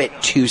little bit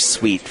too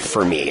sweet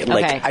for me.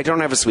 Like, I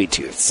don't have a sweet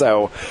tooth.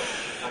 So,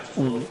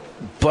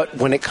 but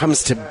when it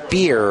comes to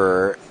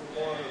beer,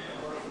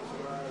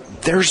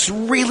 there's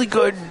really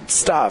good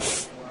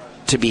stuff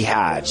to be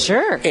had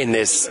in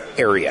this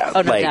area.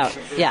 Oh, no doubt.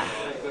 Yeah.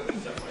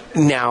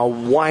 Now,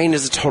 wine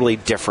is a totally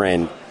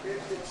different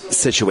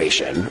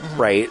situation,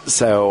 right?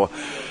 So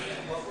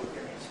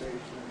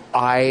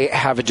I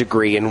have a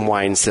degree in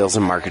wine sales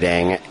and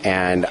marketing,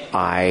 and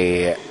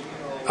I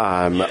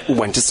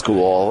went to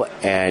school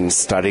and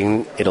studied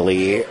in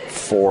Italy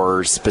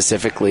for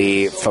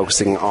specifically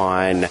focusing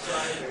on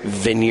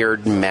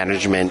vineyard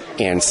management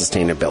and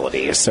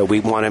sustainability. So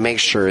we want to make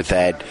sure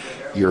that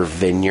your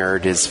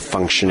vineyard is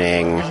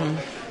functioning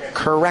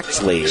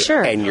correctly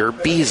and your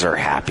bees are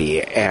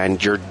happy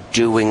and you're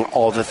doing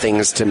all the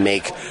things to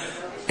make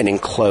an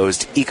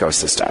enclosed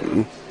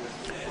ecosystem.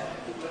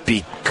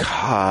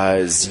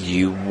 Because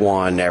you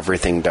want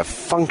everything to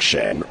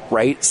function,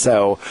 right?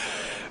 So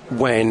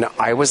when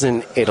I was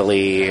in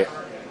Italy,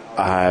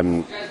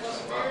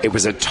 it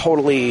was a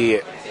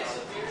totally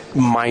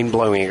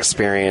mind-blowing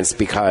experience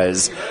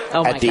because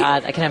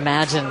I can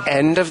imagine.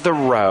 End of the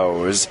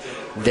rose,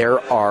 there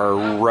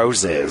are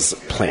roses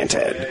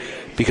planted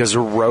because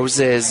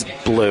roses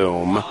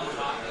bloom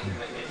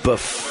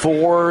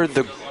before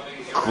the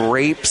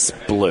grapes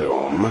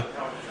bloom.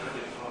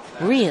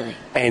 Really?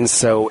 And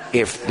so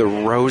if the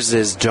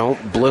roses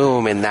don't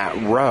bloom in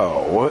that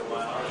row,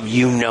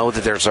 you know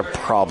that there's a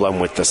problem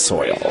with the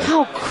soil.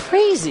 How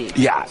crazy.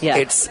 Yeah.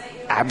 It's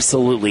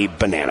absolutely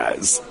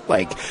bananas.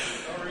 Like,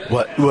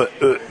 What?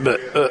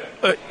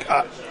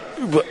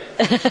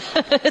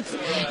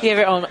 You have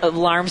your own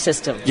alarm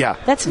system. Yeah,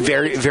 that's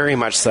very, very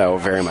much so.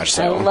 Very much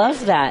so. I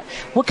love that.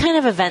 What kind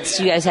of events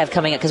do you guys have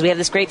coming up? Because we have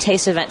this great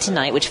taste event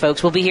tonight, which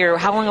folks will be here.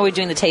 How long are we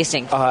doing the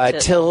tasting?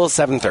 Till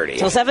 7:30.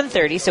 Till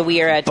 7:30. So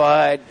we are at.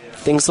 But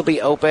things will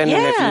be open,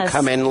 and if you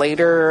come in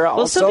later,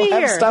 we'll also be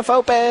have here. stuff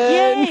open.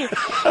 Yay!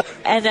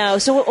 And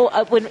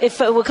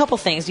a couple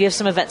things. Do you have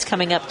some events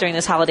coming up during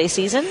this holiday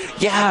season?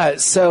 Yeah,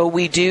 so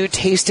we do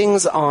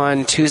tastings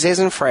on Tuesdays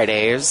and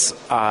Fridays,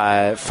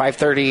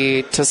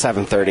 5:30 to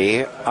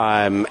 7:30,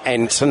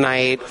 and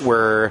tonight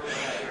we're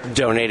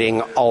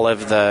donating all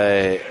of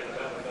the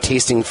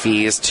tasting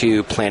fees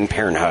to Planned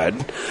Parenthood.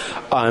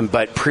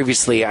 But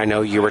previously, I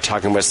know you were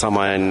talking with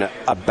someone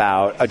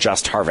about a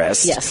Just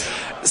Harvest. Yes.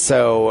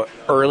 So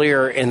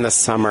earlier in the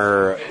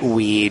summer,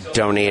 we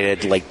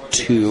donated like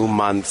 2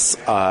 months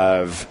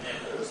of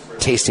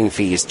tasting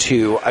fees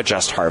to a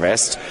Just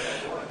Harvest.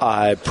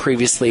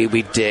 Previously,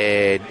 we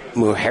did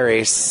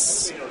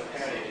Mujeres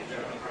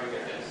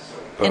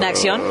In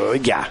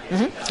Acción? Yeah.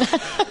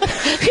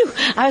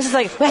 Mm-hmm. I was just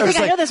like, I think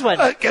I know this one.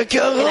 I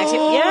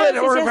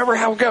don't remember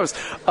how it goes.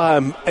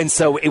 And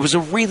so it was a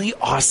really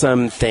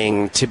awesome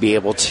thing to be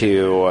able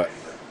to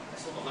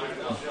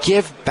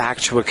give back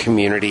to a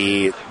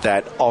community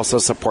that also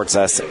supports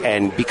us.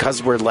 And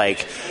because we're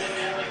like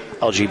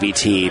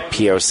LGBT,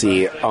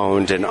 POC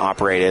owned and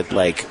operated,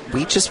 like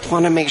we just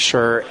want to make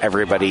sure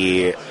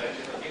everybody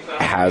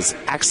has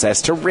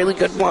access to really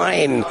good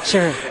wine.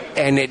 Sure.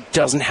 And it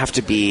doesn't have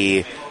to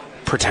be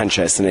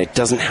pretentious, and it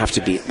doesn't have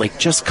to be like,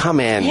 just come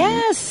in.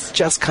 Yes.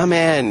 Just come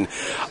in.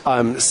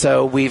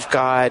 So we've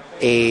got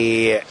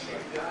a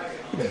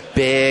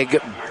big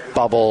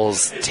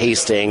bubbles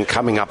tasting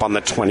coming up on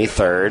the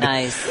 23rd.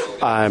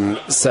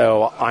 Nice.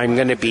 So I'm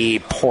going to be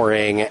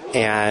pouring,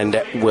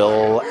 and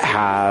we'll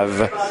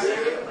have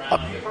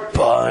a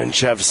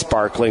bunch of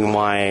sparkling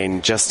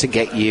wine just to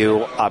get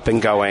you up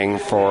and going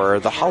for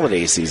the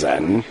holiday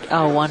season.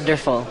 Oh,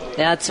 wonderful.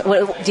 Do you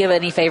have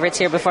any favorites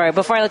here before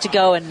I let you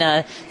go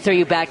and throw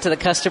you back to the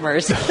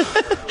customers?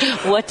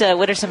 What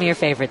are some of your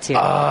favorites here?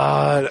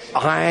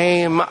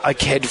 I'm a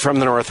kid from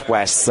the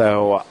Northwest,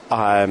 so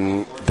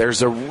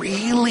there's a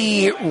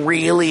really,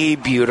 really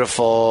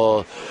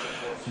beautiful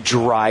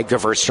dry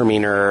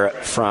Gewürztraminer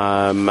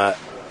from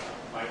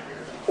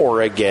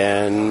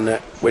Oregon,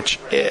 which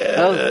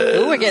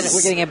is... we're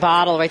getting a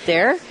bottle right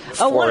there.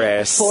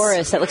 Forest.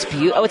 Forest. That looks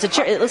beautiful.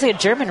 It looks like a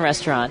German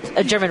restaurant.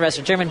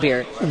 German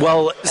beer.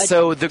 Well,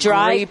 so the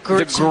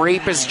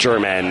grape is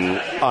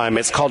German.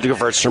 It's called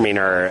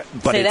Gewürztraminer.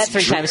 But Say it's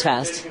that 3 times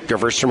fast.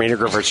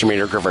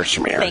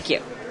 Gewürztraminer. Thank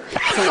you.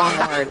 It's a long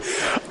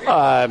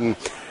word.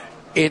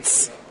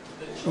 It's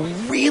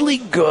really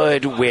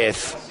good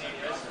with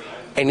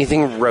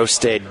anything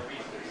roasted,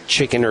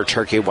 chicken or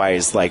turkey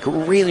wise, like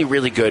really,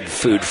 really good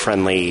food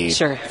friendly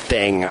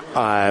thing.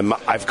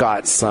 I've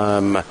got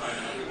some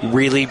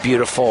really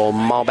beautiful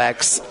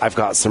Malbecs. I've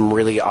got some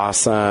really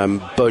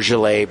awesome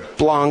Beaujolais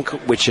Blanc,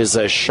 which is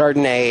a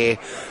Chardonnay,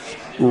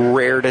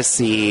 rare to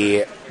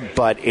see,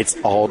 but it's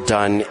all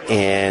done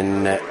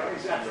in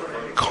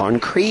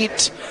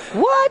concrete.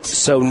 What?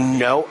 So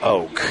no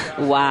oak.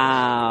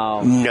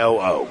 Wow. No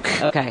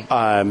oak. Okay.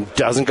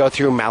 Doesn't go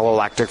through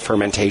malolactic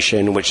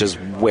fermentation, which is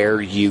where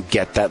you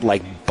get that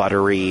like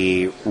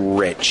buttery,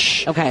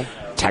 rich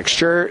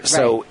texture. Right.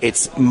 So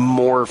it's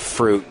more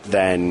fruit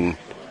than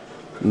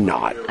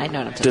not. I know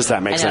what I'm taking. Does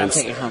that make sense?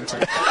 I'm taking home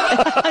tonight.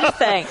 I'm just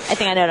saying. I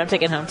think I know what I'm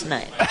taking home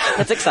tonight.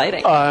 That's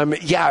exciting.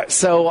 Yeah.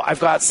 So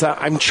I've got some.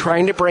 I'm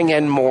trying to bring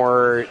in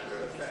more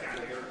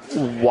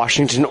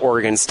Washington,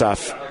 Oregon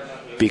stuff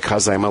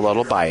because I'm a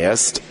little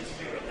biased,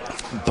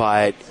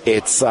 but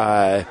it's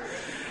I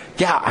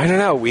don't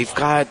know. We've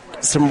got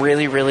some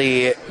really,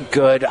 really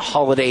good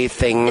holiday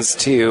things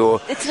to.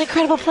 It's an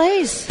incredible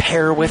place.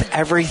 Pair with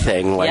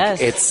everything. Like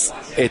yes.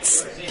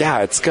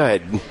 it's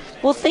good.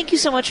 Well, thank you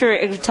so much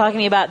for telling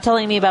me about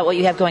what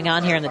you have going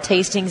on here in the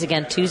tastings.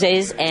 Again,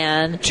 Tuesdays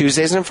and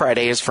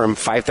Fridays from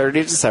 5:30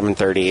 to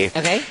 7:30.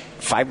 Okay.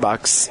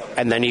 $5,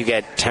 and then you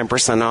get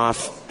 10%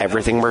 off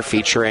everything we're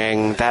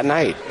featuring that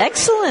night.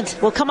 Excellent.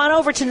 Well, come on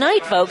over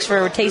tonight, folks,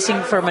 for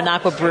tasting for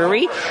Minocqua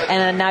Brewery.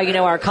 And now you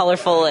know our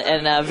colorful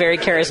and very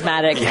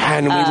charismatic. Yeah,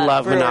 and we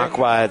love brewer.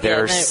 Minocqua.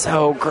 They're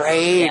so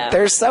great. Yeah.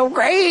 They're so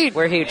great.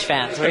 We're huge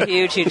fans. We're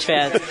huge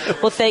fans.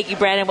 Well, thank you,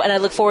 Brandon. And I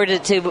look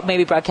forward to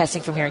maybe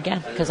broadcasting from here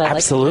again because I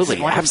absolutely.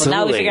 Like it. Absolutely.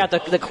 Now we figure out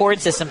the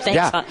chord system.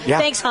 Thanks, hon. Yeah.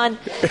 Thanks, hon.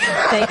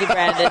 Thank you,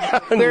 Brandon.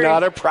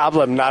 Not a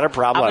problem. I'm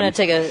going to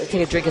take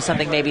a drink of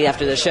something maybe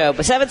after the show.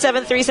 But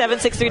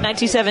 773-763-9278.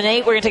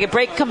 We're going to take a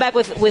break. Come back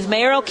with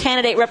mayoral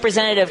candidate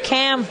Representative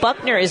Cam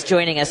Buckner is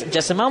joining us in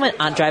just a moment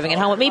on Driving It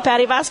Home with me,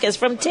 Patty Vasquez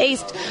from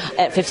Taste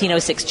at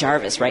 1506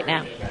 Jarvis right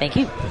now. Thank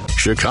you.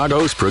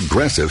 Chicago's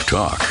Progressive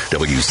Talk,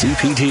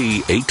 WCPT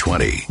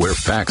 820, where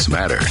facts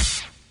matter.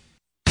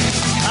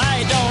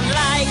 I don't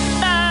like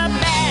the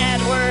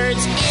bad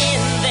words in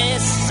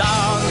this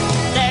song.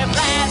 They're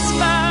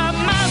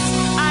blasphemous.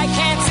 I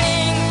can't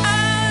sing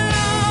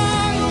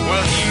along.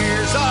 Well,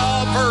 here's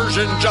a version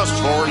version just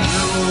for you.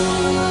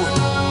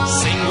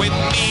 Sing with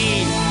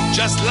me,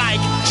 just like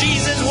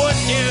Jesus would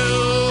do.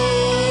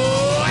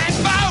 And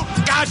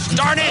vote! Gosh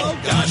darn it! Oh,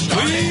 gosh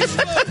darn it!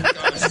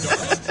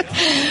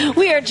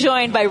 We are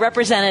joined by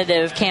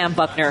Representative Cam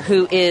Buckner,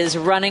 who is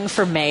running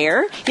for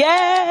mayor.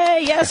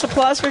 Yay! Yes,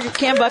 applause for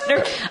Cam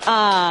Buckner.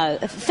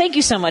 Thank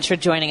you so much for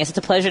joining us. It's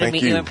a pleasure to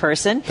meet you in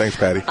person. Thanks,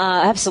 Patty.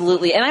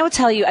 Absolutely. And I will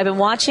tell you, I've been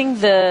watching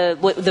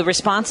the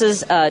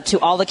responses to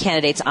all the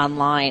candidates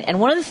online, and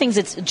one of the things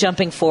that's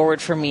jumping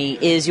forward for me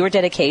is your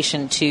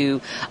dedication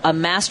to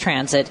mass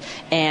transit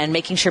and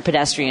making sure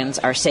pedestrians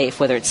are safe,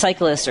 whether it's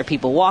cyclists or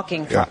people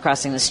walking,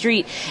 crossing the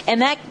street.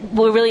 And that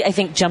really, I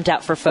think, jumped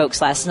out for folks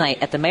last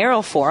night at the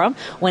mayoral forum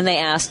when they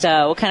asked,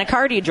 what kind of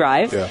car do you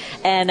drive? Yeah.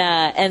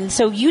 And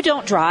so you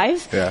don't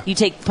drive. Yeah. You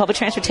take public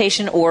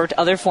transportation or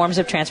other forms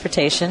of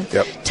transportation.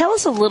 Yep. Tell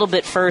us a little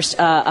bit first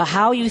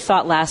how you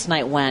thought last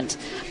night went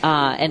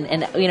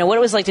and what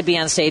it was like to be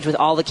on stage with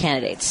all the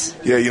candidates.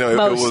 Yeah,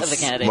 most it was of the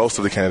candidates. Most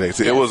of the candidates.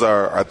 Yeah. It was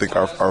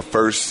our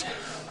first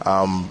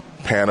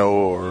panel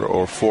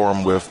or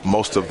forum with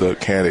most of the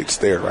candidates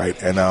there,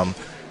 right? And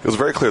it was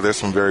very clear there's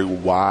some very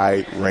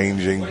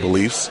wide-ranging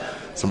beliefs,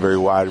 some very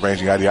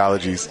wide-ranging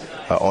ideologies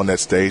on that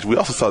stage. We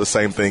also saw the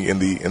same thing in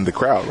the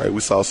crowd, right?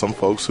 We saw some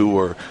folks who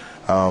were,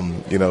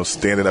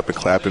 standing up and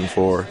clapping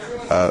for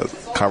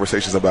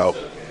conversations about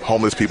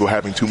homeless people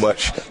having too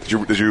much.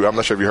 I'm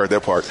not sure if you heard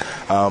that part.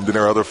 Then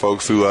there are other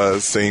folks who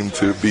seem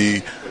to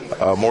be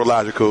more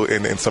logical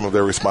in some of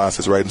their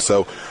responses, right? And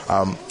so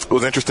it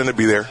was interesting to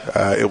be there.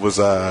 It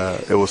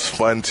was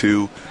fun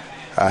to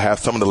have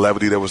some of the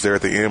levity that was there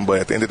at the end, but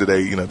at the end of the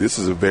day, this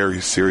is a very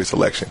serious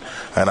election,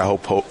 and I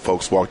hope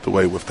folks walked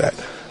away with that.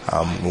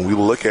 When we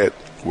look at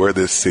where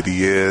this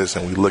city is,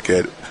 and we look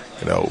at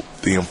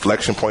the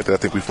inflection point that I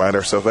think we find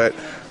ourselves at,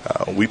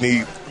 we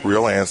need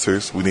real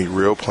answers, we need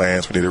real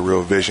plans, we need a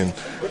real vision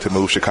to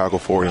move Chicago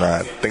forward, and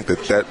I think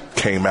that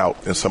came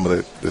out in some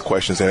of the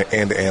questions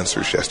and the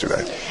answers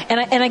yesterday.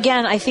 And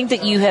again, I think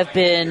that you have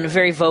been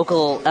very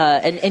vocal,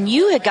 and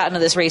you had gotten to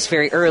this race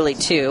very early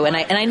too. And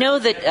I know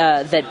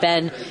that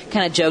Ben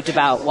kind of joked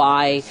about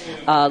why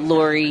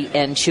Lori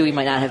and Chewy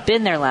might not have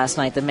been there last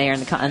night, the mayor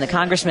and the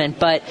congressman.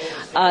 But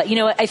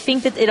I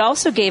think that it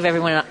also gave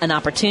everyone an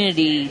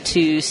opportunity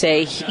to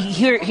say,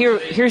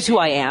 here's who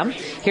I am,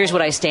 here's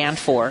what I stand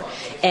for.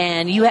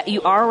 And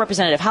you are a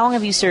representative. How long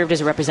have you served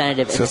as a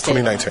representative? Since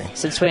 2019.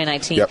 Since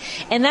 2019. Yep.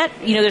 And that,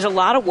 there's a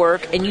lot of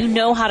work, and you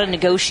know how to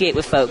negotiate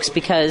with folks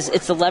because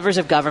it's the levers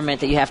of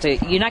government that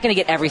you're not going to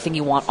get everything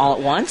you want all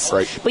at once.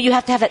 Right. But you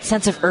have to have that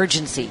sense of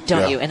urgency,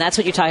 don't you? And that's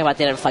what you're talking about,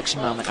 that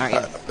inflection moment, aren't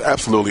you?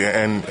 Absolutely.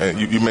 And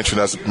you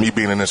mentioned me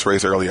being in this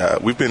race earlier.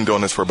 We've been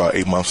doing this for about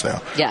 8 months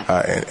now.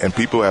 Yeah. And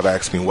people have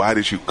asked me, why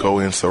did you go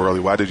in so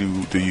early? Why do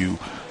you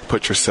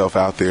put yourself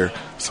out there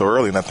so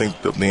early? And I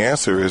think the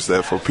answer is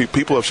that for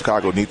people of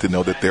Chicago need to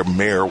know that their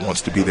mayor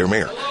wants to be their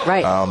mayor.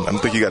 Right. I don't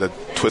think you got to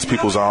twist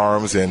people's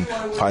arms and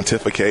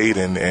pontificate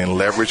and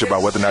leverage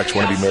about whether or not you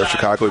want to be mayor of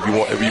Chicago. If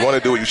you want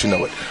to do it, you should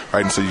know it,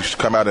 right? And so you should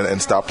come out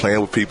and stop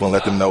playing with people and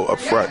let them know up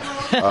front.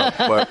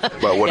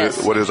 But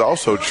what is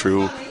also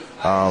true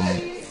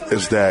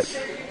is that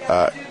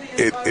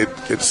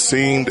it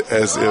seemed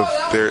as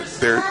if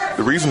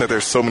the reason that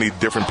there's so many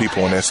different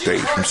people on that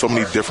stage from so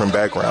many different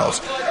backgrounds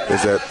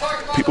is that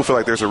people feel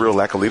like there's a real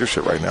lack of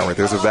leadership right now, right?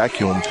 There's a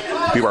vacuum.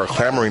 People are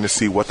clamoring to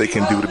see what they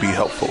can do to be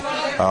helpful.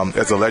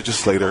 As a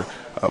legislator,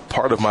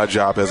 part of my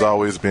job has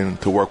always been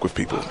to work with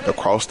people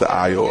across the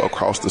aisle,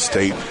 across the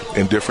state,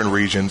 in different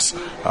regions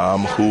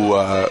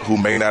who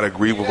may not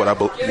agree with what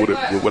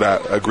I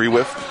agree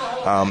with.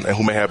 And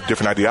who may have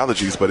different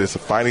ideologies, but it's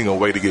finding a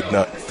way to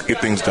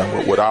get things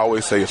done. What I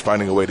always say is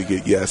finding a way to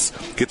get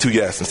to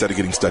yes instead of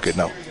getting stuck at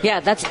no. Yeah,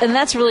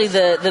 that's really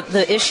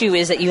the issue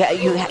is that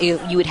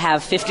you would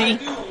have 50.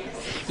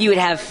 You would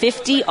have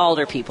 50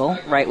 alder people,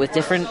 right, with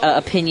different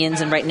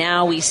opinions, and right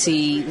now we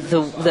see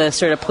the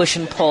sort of push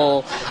and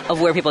pull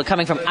of where people are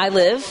coming from. I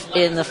live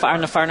on the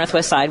far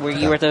northwest side, where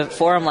you were at the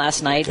forum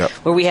last night,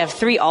 where we have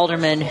 3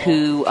 aldermen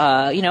who,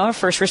 are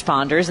first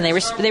responders,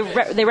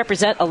 and they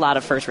represent a lot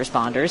of first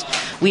responders.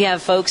 We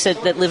have folks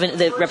that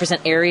that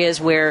represent areas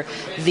where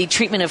the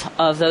treatment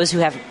of those who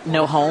have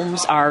no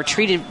homes are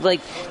treated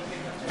like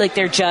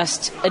they're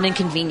just an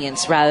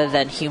inconvenience rather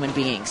than human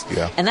beings.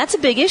 Yeah. And that's a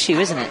big issue,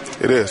 isn't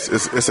it? It is.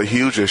 It's a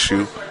huge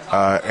issue.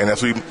 And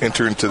as we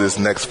enter into this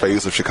next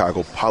phase of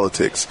Chicago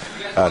politics,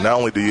 not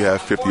only do you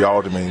have 50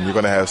 aldermen, you're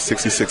going to have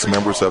 66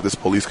 members of this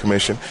police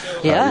commission.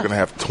 Yeah. You're going to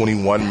have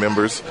 21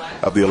 members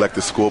of the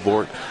elected school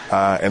board.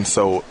 And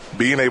so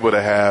being able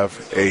to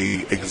have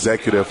a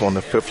executive on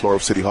the 5th floor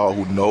of City Hall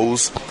who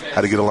knows how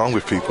to get along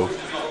with people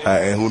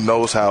and who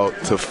knows how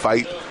to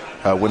fight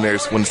when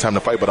it's time to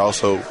fight, but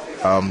also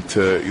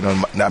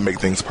to not make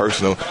things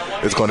personal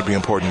is going to be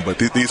important. But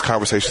these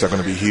conversations are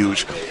going to be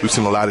huge. We've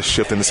seen a lot of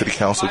shift in the city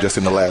council just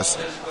in the last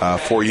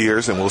 4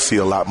 years, and we'll see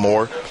a lot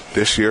more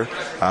this year.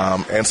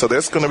 And so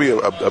there's going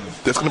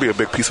to be a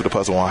big piece of the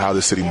puzzle on how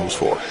the city moves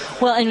forward.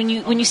 Well,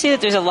 and when you say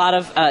that there's a lot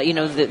of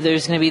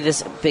there's going to be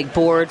this big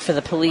board for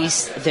the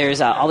police.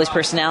 There's all these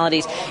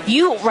personalities.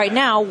 You right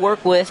now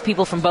work with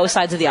people from both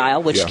sides of the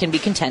aisle, which can be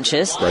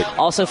contentious. Right.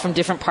 Also from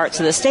different parts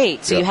of the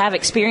state. So you have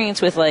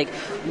experience with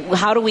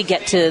how do we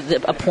get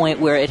to a point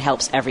where it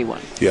helps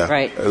everyone? Yeah.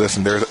 Right.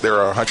 Listen, there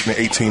are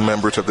 118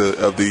 members of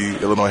the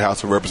Illinois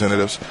House of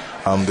Representatives.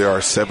 There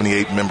are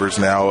 78 members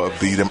now of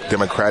the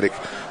Democratic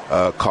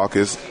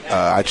caucus.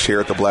 I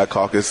chaired the Black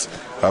Caucus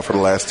for the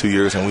last 2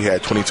 years, and we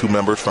had 22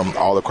 members from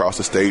all across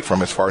the state,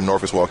 from as far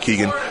north as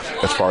Waukegan,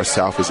 as far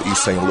south as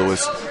East St.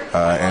 Louis,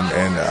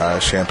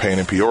 and Champaign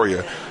and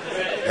Peoria.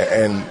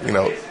 And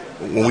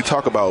when we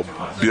talk about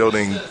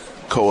building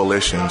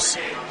coalitions,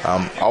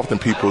 often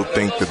people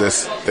think that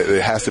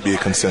it has to be a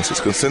consensus.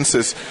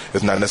 Consensus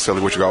is not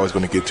necessarily what you're always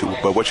going to get to,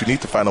 but what you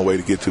need to find a way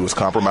to get to is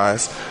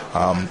compromise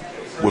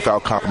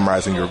without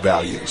compromising your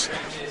values.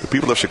 The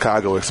people of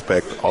Chicago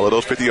expect all of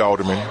those 50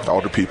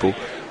 alderpeople,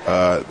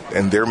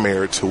 and their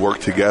mayor to work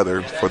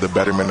together for the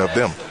betterment of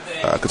them.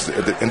 Because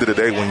at the end of the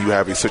day, when you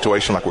have a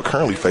situation like we're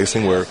currently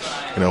facing, where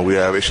we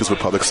have issues with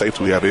public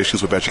safety, we have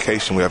issues with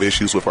education, we have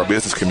issues with our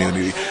business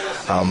community,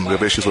 we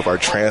have issues with our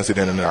transit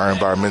and our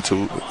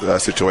environmental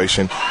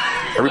situation,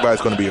 everybody's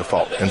going to be at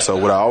fault. And so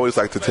what I always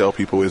like to tell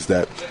people is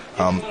that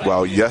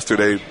while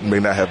yesterday may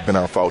not have been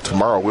our fault,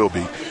 tomorrow will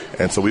be.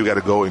 And so we've got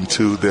to go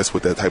into this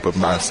with that type of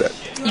mindset.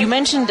 You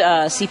mentioned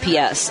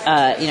CPS,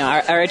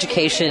 our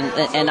education,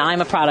 and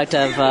I'm a product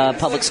of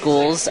public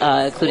schools,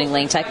 including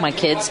Lane Tech. My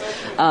kids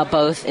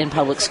both in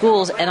public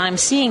schools, and I'm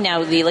seeing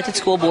now the elected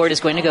school board is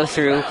going to go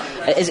through.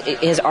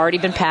 It has already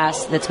been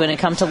passed. That's going to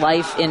come to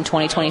life in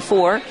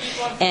 2024.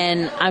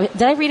 And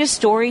did I read a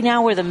story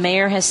now where the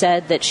mayor has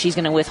said that she's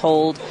going to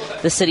withhold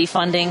the city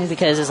funding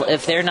because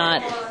if they're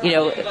not,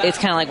 it's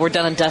kind of like we're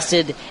done and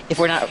dusted. If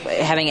we're not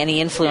having any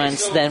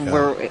influence, then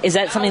Is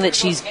that something that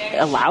she's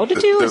allowed to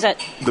do?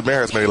 The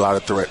mayor has made a lot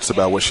of threats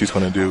about what she's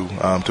going to do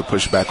to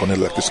push back on the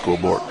elected school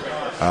board.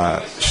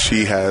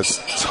 She has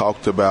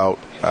talked about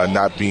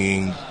not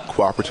being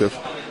cooperative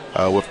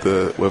with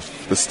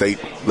the state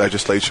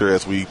legislature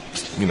as we,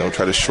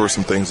 try to shore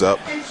some things up.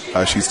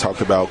 She's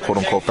talked about quote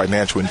unquote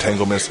financial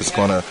entanglements that's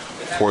going to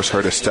force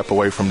her to step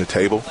away from the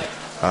table.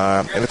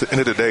 And at the end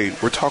of the day,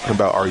 we're talking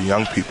about our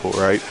young people,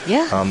 right?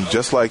 Yeah.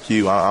 Just like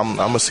you, I'm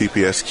a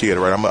CPS kid,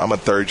 right? I'm a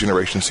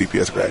third-generation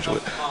CPS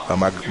graduate.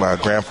 My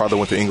grandfather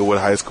went to Inglewood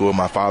High School.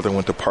 My father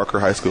went to Parker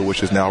High School,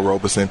 which is now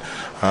Robeson.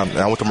 And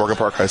I went to Morgan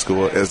Park High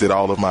School, as did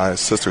all of my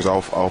sisters,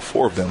 all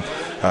four of them.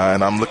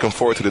 And I'm looking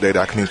forward to the day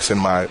that I can send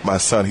my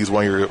son. He's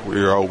 1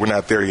 year old. We're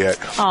not there yet,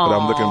 but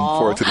I'm looking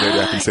forward to the day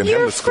that I can send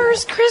him to school. Your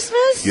first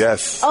Christmas?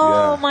 Yes.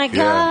 Oh, my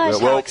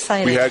gosh. Well, how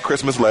exciting. We had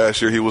Christmas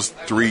last year. He was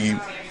 3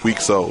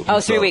 weeks old.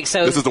 Oh, 3 weeks.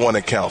 So this is the one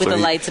that counts. With so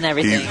the lights and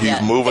everything.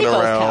 He's moving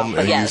around,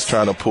 and he's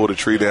trying to pull the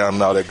tree down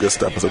and all that good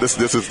stuff. And so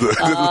this is the one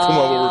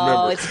we'll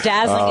remember. Oh, it's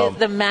dazzling.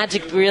 The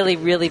magic really,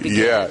 really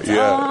begins. Yeah.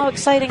 Oh, how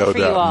exciting for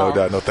you all. No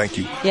doubt. No, thank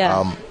you.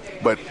 Yeah.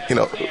 But,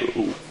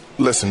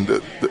 listen,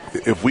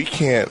 if we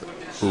can't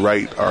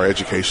right our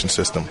education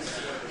system,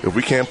 if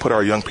we can't put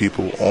our young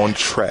people on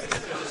track,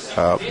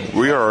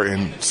 we are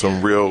in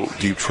some real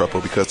deep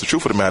trouble, because the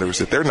truth of the matter is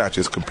that they're not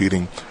just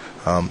competing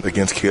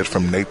against kids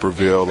from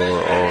Naperville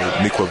or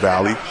Neuqua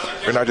Valley.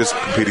 They're not just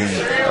competing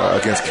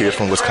against kids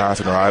from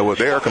Wisconsin or Iowa.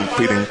 They are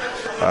competing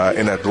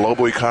in a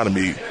global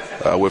economy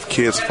with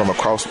kids from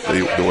across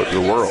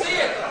the world.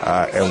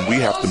 And we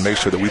have to make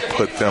sure that we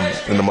put them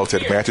in the most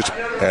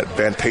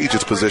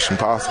advantageous position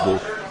possible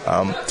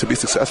to be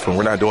successful.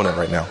 We're not doing it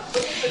right now.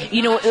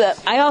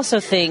 I also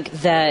think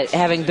that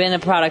having been a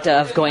product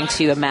of going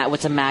to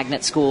what's a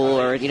magnet school,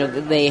 or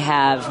they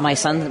have, my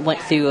son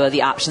went through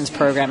the options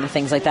program and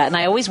things like that, and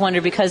I always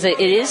wonder, because it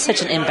is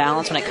such an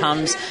imbalance when it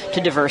comes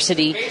to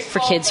diversity for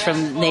kids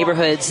from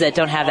neighborhoods that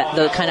don't have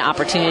the kind of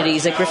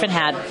opportunities that Griffin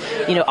had,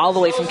 all the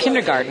way from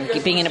kindergarten,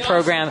 being in a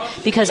program,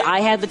 because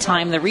I had the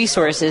time, the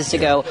resources to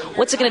go,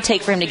 what's it going to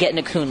take for him to get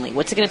into Coonley?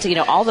 What's it going to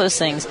take, all those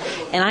things.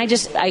 And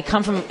I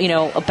come from,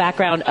 a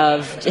background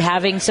of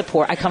having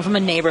support. I come from a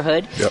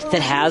neighborhood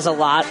that has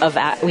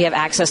we have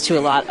access to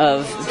a lot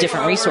of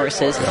different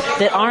resources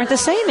that aren't the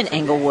same in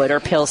Englewood or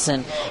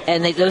Pilsen,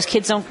 and those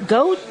kids don't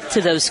go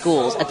to those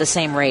schools at the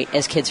same rate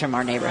as kids from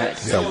our neighborhood.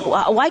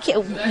 Why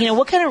can't,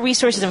 what kind of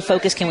resources and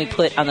focus can we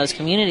put on those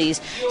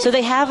communities so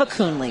they have a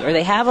Coonley, or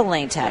they have a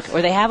Lane Tech,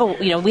 or they have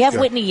we have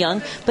Whitney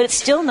Young, but it's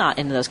still not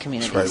in those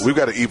communities. That's right. We've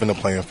got to even the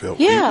playing field.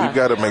 Yeah. We've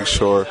got to make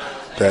sure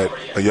that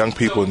young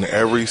people in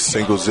every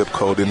single zip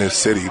code in this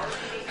city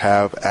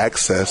have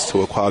access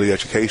to a quality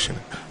education.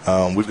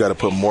 We've got to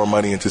put more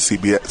money into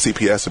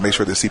CPS to make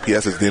sure that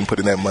CPS is then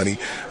putting that money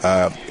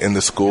in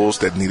the schools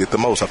that need it the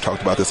most. I've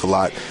talked about this a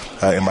lot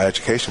in my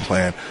education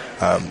plan.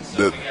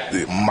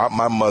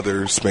 My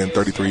mother spent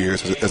 33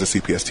 years as a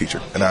CPS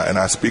teacher, and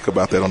I speak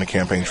about that on the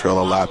campaign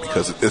trail a lot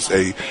because it's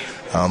a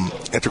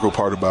integral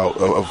part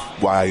of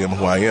why I am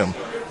who I am.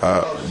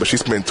 But she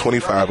spent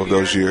 27 of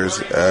those years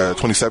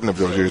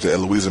at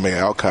Louisa May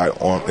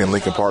Alcott in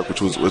Lincoln Park, which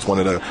was one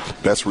of the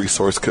best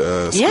resource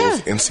schools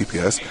in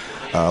CPS,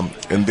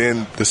 and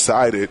then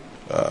decided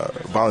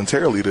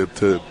voluntarily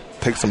to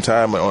take some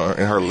time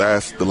in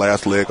the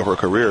last leg of her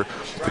career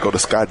to go to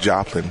Scott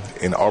Joplin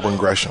in Auburn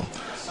Gresham,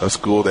 a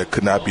school that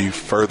could not be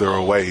further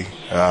away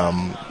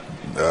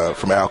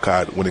from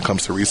Alcott when it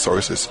comes to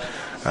resources.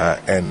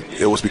 And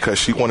it was because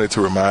she wanted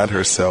to remind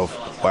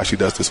herself why she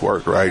does this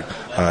work, right?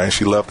 And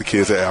she loved the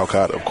kids at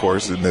Alcott, of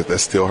course, and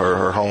that's still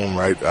her home,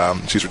 right?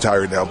 She's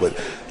retired now, but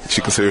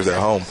she considers that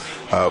home.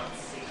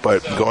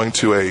 But going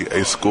to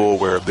a school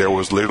where there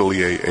was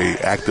literally a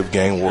active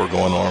gang war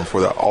going on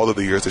for all of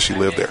the years that she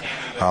lived there.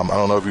 I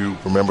don't know if you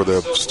remember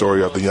the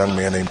story of the young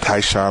man named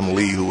Tyshawn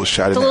Lee who was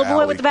shot in the little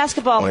alley boy with the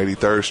basketball on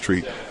 83rd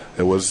Street.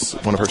 It was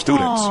one of her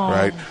students,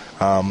 right?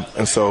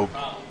 And so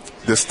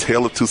this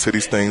Tale of Two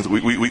Cities things,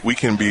 we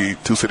can be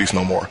two cities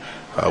no more.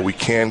 We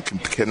cannot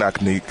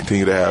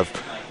continue to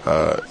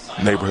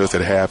have neighborhoods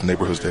that have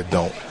neighborhoods that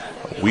don't.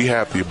 We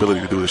have the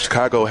ability to do this.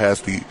 Chicago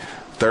has the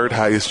third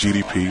highest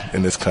GDP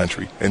in this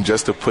country. And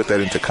just to put that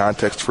into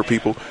context for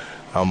people,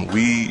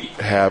 we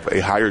have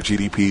a higher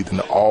GDP than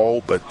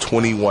all but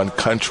 21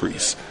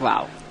 countries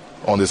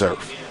on this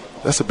earth.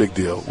 That's a big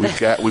deal. We've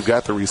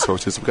got the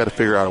resources. We've got to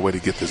figure out a way to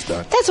get this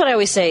done. That's what I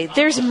always say.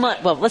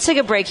 Well, let's take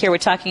a break here. We're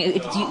talking.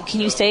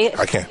 Can you say it?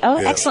 I can. Oh,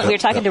 yeah, excellent. We're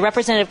talking to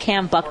Representative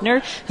Cam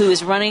Buckner, who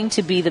is running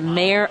to be the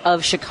mayor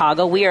of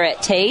Chicago. We are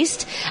at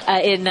Taste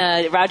in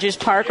Rogers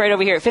Park, right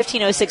over here at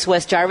 1506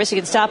 West Jarvis. You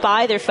can stop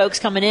by. There are folks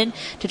coming in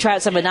to try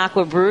out some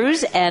Minocqua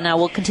brews, and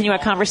we'll continue our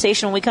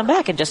conversation when we come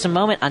back in just a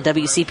moment on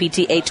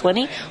WCPT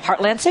 820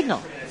 Heartland Signal.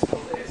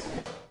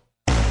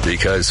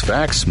 Because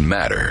facts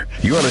matter.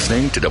 You're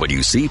listening to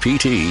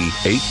WCPT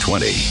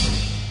 820.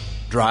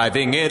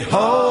 Driving it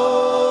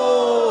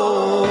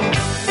home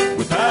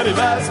with Patty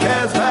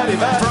Vasquez, Patty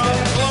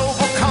Vasquez. From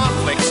global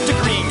conflicts to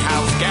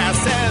greenhouse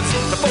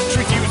gases, the folks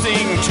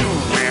refusing to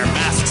wear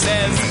masks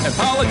says, and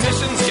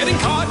politicians getting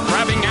caught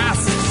grabbing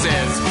asses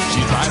says,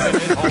 she's driving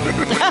it home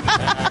with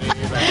Patty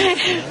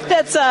Vasquez.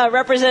 That's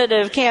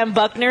Representative Cam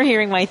Buckner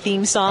hearing my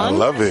theme song. I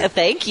love it.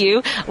 Thank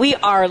you. We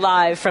are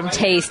live from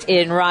Taste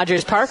in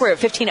Rogers Park. We're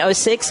at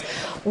 1506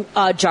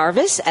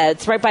 Jarvis.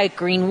 It's right by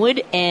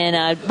Greenwood.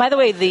 And by the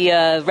way,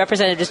 the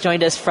representative just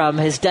joined us from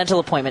his dental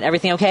appointment.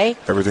 Everything okay?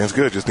 Everything's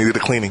good. Just needed a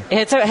cleaning.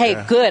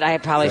 Hey, good. I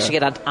probably should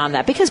get on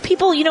that. Because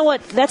people, you know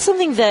what? That's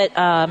something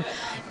that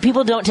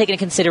people don't take into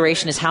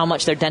consideration is how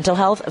much their dental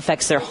health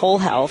affects their whole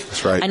health.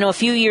 That's right. I know a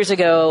few years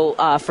ago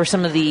for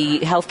some of the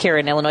health care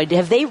in Illinois,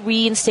 have they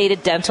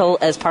reinstated dental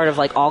as part of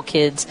like all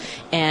kids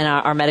and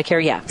our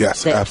Medicare? Yeah.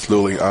 Yes,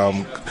 absolutely.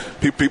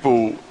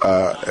 People,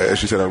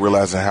 as you said, are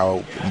realizing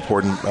how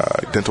important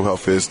dental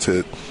health is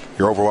to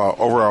your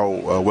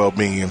overall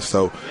well-being. And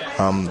so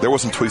there were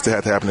some tweaks that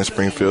had to happen in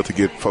Springfield to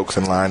get folks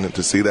in line and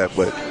to see that,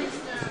 but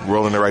we're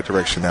all in the right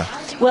direction now.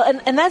 Well,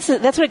 and that's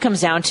what it comes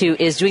down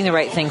to is doing the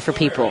right thing for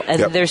people.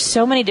 And there's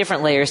so many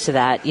different layers to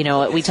that. You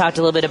know, we talked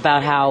a little bit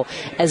about how,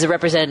 as a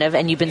representative,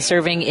 and you've been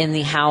serving in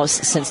the House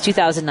since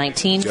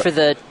 2019 for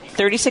the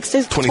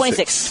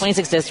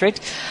 26th district.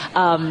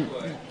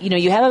 You know,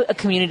 you have a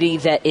community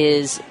that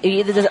is,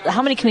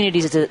 how many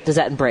communities does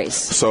that embrace?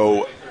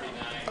 So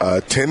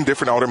 10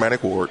 different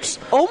aldermanic wards.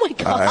 Oh, my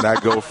God. And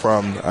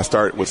I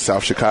start with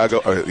South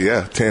Chicago.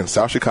 10.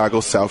 South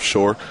Chicago, South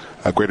Shore,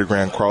 Greater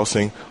Grand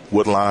Crossing,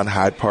 Woodlawn,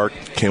 Hyde Park,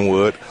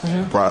 Kenwood,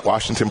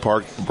 Washington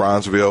Park,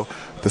 Bronzeville,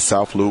 the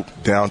South Loop,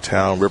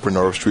 Downtown, River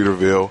North,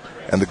 Streeterville,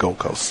 and the Gold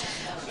Coast.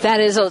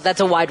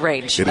 That's a wide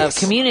range of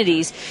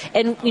communities.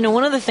 And, you know,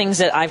 one of the things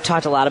that I've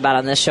talked a lot about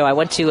on this show, I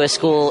went to a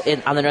school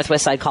on the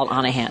Northwest Side called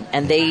Onahan,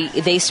 and it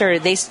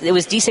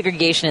was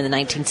desegregation in the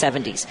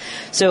 1970s.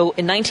 So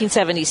in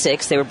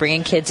 1976, they were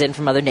bringing kids in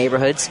from other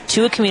neighborhoods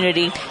to a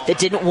community that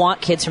didn't want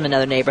kids from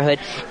another neighborhood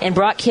and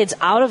brought kids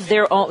out of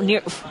their own,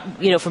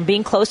 from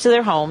being close to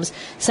their homes,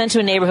 sent to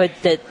a neighborhood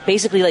that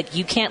basically, like,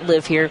 you can't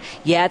live here.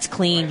 Yeah, it's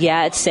clean.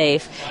 Yeah, it's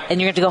safe. And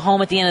you're going to go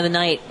home at the end of the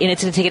night, and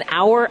it's going to take an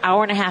hour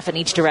and a half in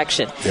each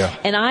direction. Yeah.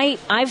 And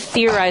I've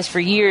theorized for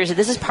years that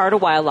this is part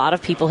of why a lot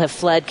of people have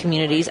fled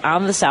communities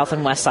on the south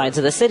and west sides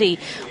of the city,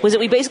 was that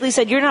we basically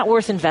said, you're not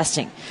worth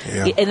investing.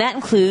 Yeah. And that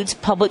includes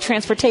public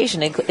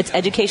transportation. It's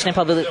education and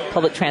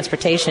public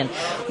transportation.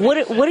 What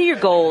are your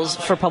goals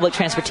for public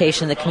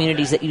transportation in the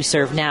communities that you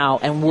serve now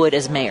and would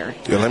as mayor?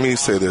 Yeah, let me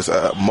say this.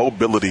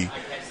 Mobility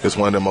is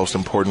one of the most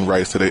important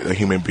rights that a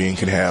human being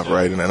can have,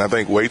 right? And I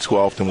think way too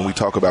often when we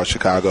talk about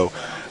Chicago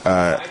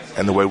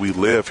and the way we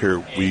live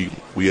here, we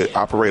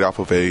operate off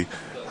of a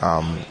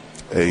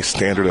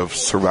standard of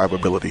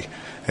survivability.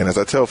 And as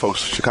I tell folks,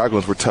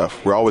 Chicagoans, we're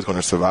tough. We're always going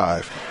to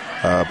survive.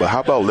 but how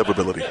about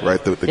livability,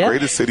 right? The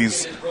greatest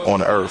cities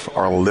on earth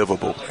are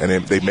livable, and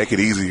they make it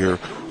easier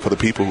for the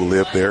people who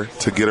live there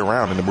to get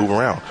around and to move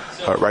around.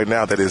 Right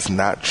now, that is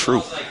not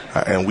true.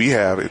 And we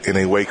have, in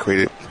a way,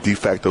 created de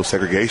facto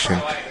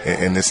segregation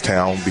in this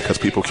town because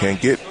people can't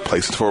get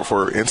places.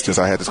 For instance,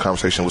 I had this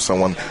conversation with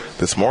someone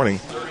this morning.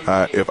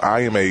 If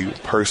I am a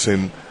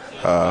person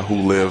who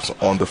lives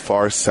on the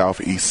far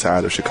southeast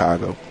side of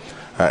Chicago,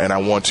 and I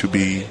want to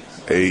be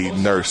a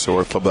nurse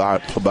or a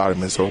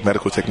phlebotomist or a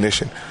medical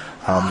technician,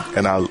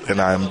 and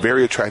I'm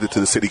very attracted to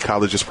the City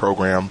Colleges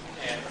program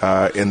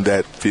in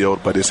that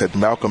field, but it's at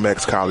Malcolm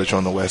X College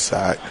on the west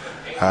side.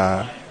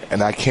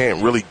 And I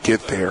can't really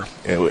get there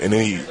in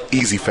any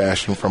easy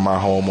fashion from my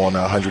home on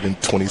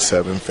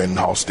 127th and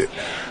Halsted.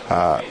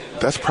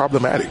 That's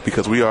problematic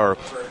because we are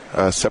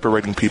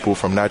separating people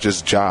from not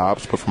just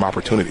jobs, but from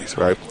opportunities,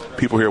 right?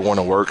 People here want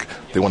to work.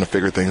 They want to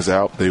figure things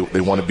out. They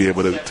want to be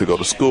able to go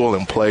to school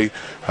and play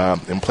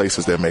in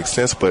places that make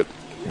sense, but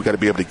we got to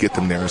be able to get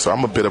them there. And so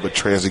I'm a bit of a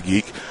transit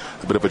geek,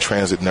 a bit of a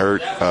transit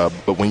nerd.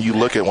 But when you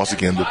look at, once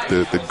again,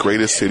 the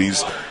greatest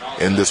cities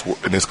in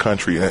this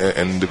country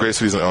and the greatest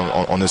cities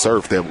on this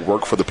earth that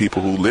work for the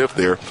people who live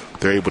there,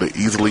 they're able to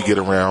easily get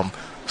around,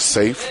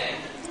 safe,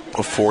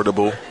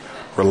 affordable,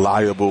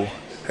 reliable,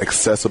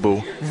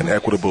 accessible, and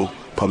equitable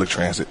public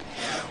transit.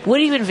 What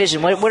do you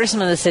envision? What are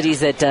some of the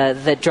cities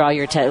that draw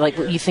your attention? Like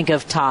you think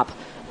of top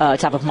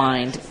of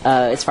mind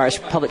as far as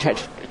public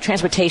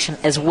transportation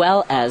as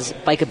well as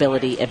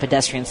bikeability and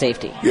pedestrian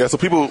safety? Yeah, so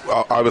people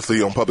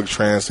obviously on public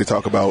transit, they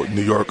talk about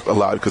New York a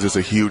lot because it's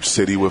a huge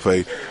city with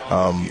a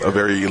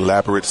very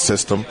elaborate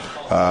system.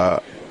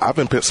 I've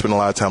been spending a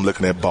lot of time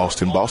looking at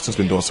Boston. Boston's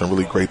been doing some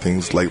really great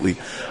things lately.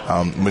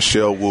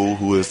 Michelle Wu,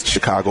 who is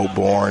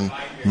Chicago-born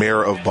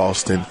mayor of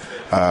Boston,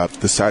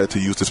 decided to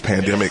use this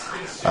pandemic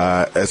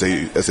as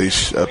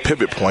a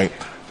pivot point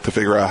to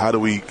figure out how do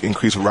we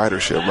increase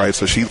ridership, right?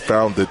 So she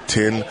found the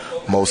 10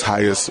 most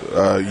highest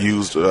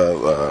used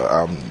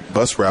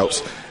bus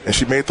routes, and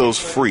she made those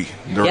free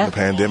during the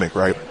pandemic,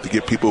 right? To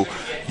get people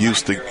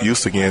used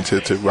again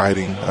to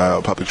riding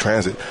public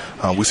transit.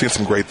 We've seen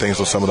some great things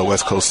on some of the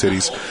West Coast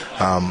cities.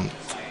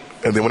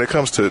 And then when it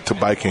comes to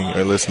biking,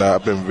 and listen,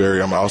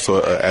 I'm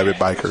also an avid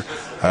biker,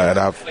 and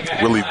I've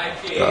really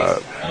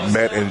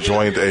met and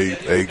joined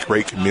a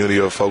great community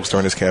of folks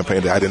during this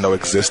campaign that I didn't know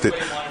existed.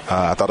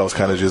 I thought I was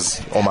kind of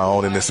just on my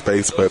own in this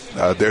space, but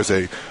there's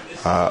a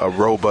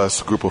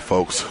robust group of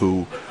folks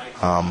who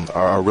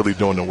are really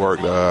doing the work.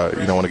 I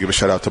want to give a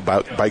shout out to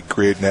Bike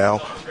Grid Now,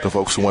 the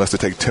folks who want us to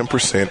take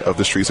 10% of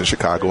the streets in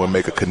Chicago and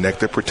make a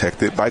connected,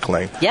 protected bike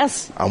lane.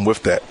 Yes. I'm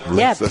with that.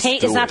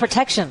 Paint is not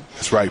protection.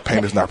 That's right.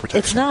 Paint is not protection.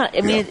 It's not.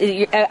 I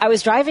mean, I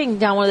was driving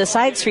down one of the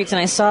side streets and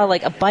I saw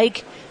like a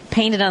bike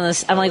painted on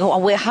this. I'm like, oh,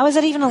 wait, how is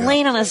that even a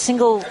lane on a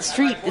single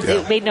street?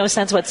 It made no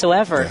sense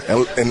whatsoever.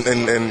 Yeah.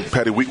 And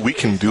Patty, we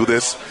can do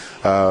this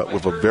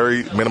with a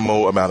very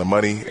minimal amount of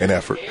money and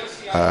effort.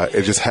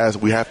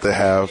 We have to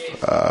have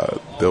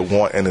the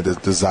want and the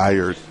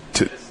desire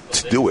to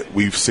do it.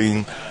 We've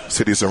seen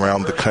cities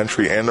around the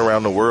country and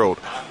around the world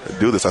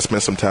do this. I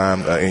spent some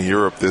time in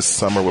Europe this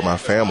summer with my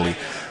family,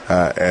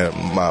 and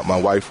my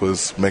wife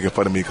was making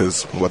fun of me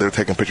because they're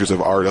taking pictures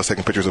of art, I was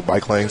taking pictures of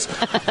bike lanes.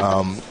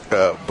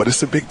 But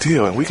it's a big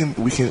deal, and we can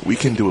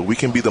do it. We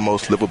can be the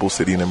most livable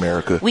city in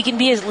America. We can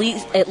be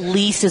at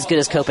least as good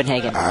as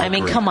Copenhagen. I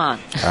mean, come on.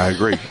 I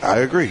agree.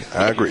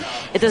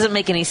 It doesn't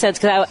make any sense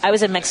because I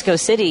was in Mexico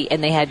City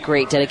and they had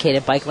great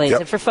dedicated bike lanes.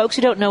 And for folks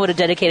who don't know what a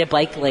dedicated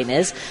bike lane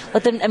is,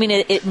 let them. I mean,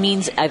 it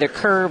means either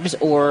curbs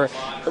or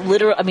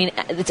literal. I mean,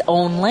 its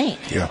own lane.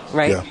 Yeah.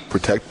 Right. Yeah.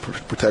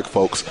 Protect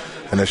folks.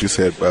 And as you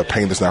said,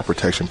 pain is not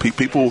protection.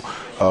 People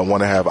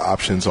want to have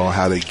options on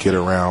how they get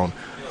around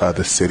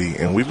the city,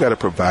 and we've got to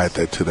provide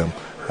that to them,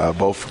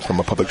 both from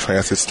a public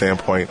transit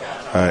standpoint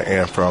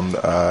and from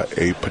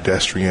a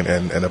pedestrian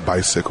and a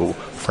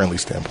bicycle-friendly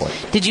standpoint.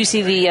 Did you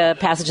see the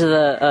passage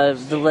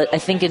of the I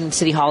think in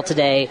City Hall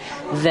today,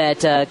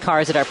 that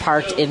cars that are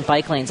parked in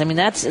bike lanes? I mean,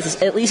 at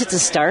least it's a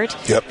start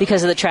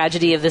because of the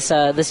tragedy of this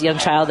young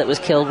child that was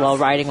killed while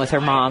riding with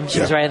her mom. She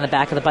was riding in the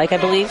back of the bike, I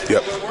believe,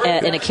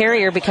 in a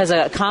carrier because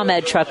a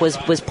ComEd truck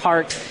was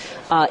parked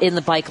in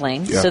the bike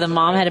lane. So the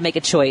mom had to make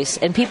a choice.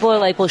 And people are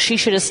like, well, she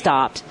should have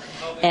stopped.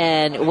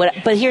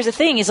 But here's the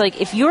thing: is like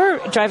if you're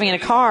driving in a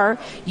car,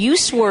 you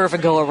swerve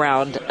and go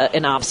around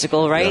an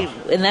obstacle, right?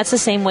 And that's the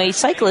same way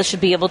cyclists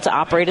should be able to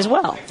operate as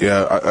well.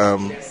 Yeah,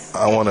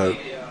 I want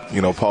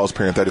to, pause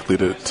parenthetically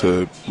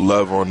to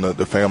love on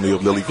the family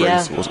of Lily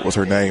Grace was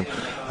her name,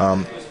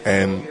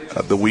 and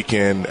the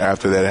weekend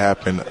after that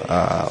happened,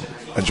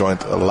 I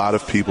joined a lot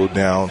of people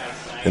down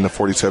in the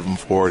 47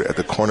 Ford at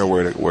the corner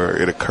where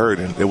it occurred,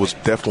 and it was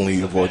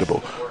definitely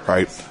avoidable,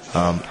 right?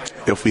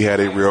 If we had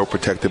a real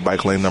protected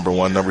bike lane, number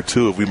one. Number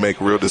two, if we make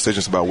real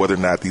decisions about whether or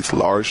not these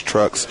large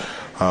trucks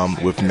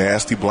with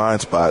nasty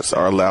blind spots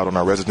are allowed on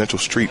our residential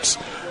streets,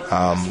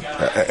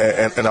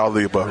 and all of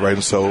the above, right?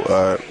 And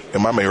so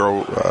in my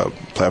mayoral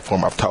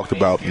platform, I've talked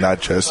about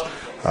not just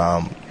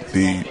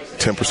the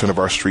 10% of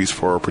our streets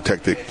for a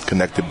protected,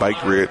 connected bike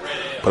grid.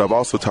 But I've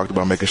also talked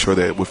about making sure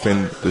that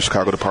within the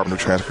Chicago Department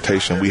of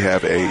Transportation, we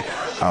have a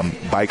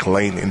bike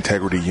lane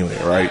integrity unit,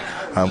 right?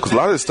 Because a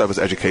lot of this stuff is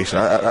education.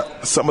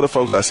 Some of the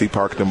folks I see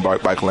parking in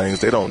bike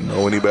lanes, they don't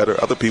know any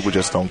better. Other people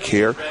just don't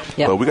care.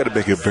 Yep. But we got to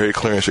make it very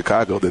clear in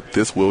Chicago that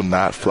this will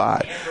not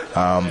fly.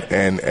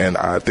 And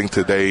I think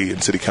today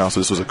in City Council,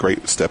 this was a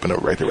great step in the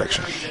right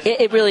direction.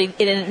 It really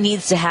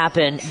needs to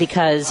happen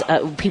because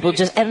people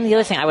just. And the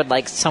other thing I would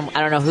like I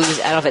don't know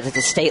if it's at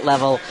the state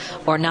level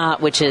or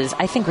not, which is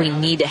I think we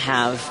need to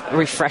have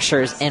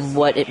refreshers in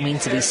what it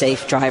means to be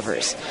safe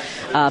drivers.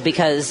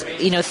 Because,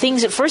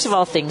 first of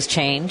all, things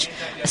change.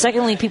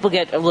 Secondly, people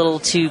get a little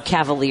too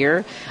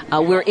cavalier.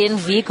 We're in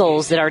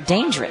vehicles that are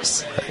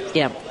dangerous.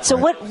 Yeah. So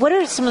what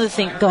are some of the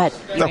things? Go ahead.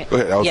 No, go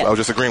ahead. I was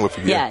just agreeing with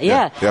you.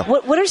 Yeah.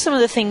 What are some of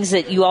the things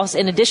that you also,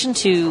 in addition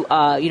to,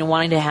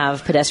 wanting to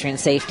have pedestrian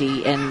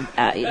safety and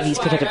these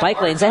protected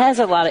bike lanes, that has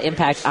a lot of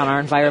impact on our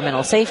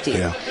environmental safety.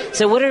 Yeah.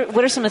 So what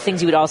are some of the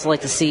things you would also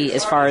like to see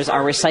as far as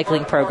our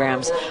recycling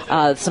programs,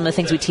 some of the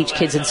things we teach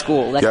kids in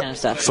school, that kind of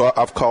stuff? So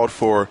I've called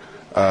for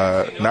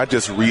not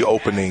just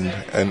reopening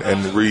and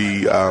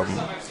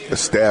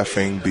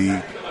staffing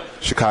the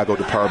Chicago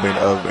Department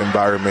of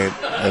Environment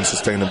and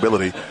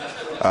Sustainability,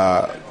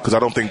 because I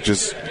don't think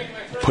just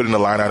putting a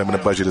line item in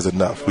the budget is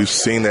enough. We've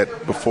seen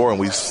that before and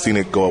we've seen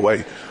it go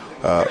away.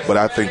 But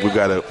I think we've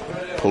got a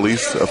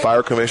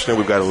fire commissioner,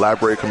 we've got a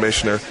library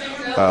commissioner.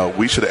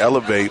 We should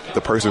elevate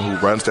the person who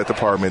runs that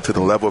department to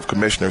the level of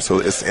commissioner so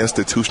it's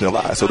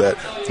institutionalized, so that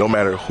no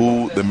matter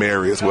who the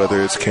mayor is,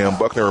 whether it's Cam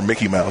Buckner or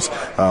Mickey Mouse,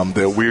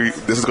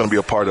 this is going to be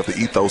a part of the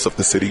ethos of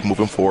the city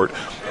moving forward.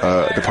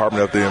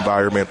 Department of the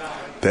Environment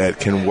that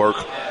can work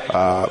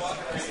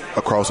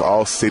across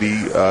all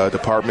city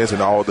departments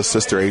and all the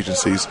sister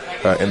agencies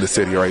in the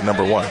city, right?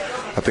 Number one.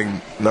 I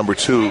think number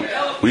two,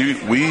 we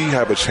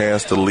have a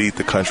chance to lead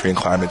the country in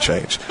climate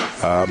change.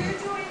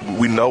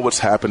 We know what's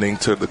happening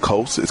to the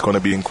coast. It's going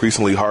to be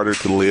increasingly harder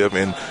to live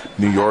in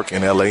New York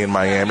and LA and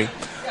Miami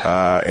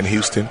and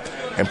Houston.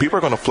 And people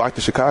are going to flock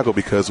to Chicago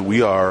because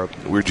we're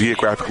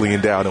geographically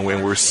endowed and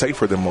we're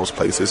safer than most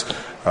places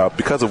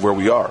because of where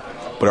we are.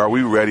 But are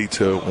we ready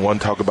to, one,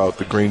 talk about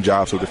the green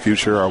jobs of the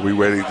future? Are we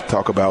ready to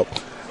talk about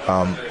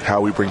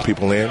how we bring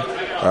people in?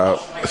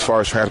 As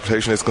far as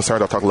transportation is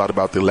concerned, I've talked a lot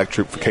about the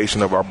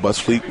electrification of our bus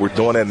fleet. We're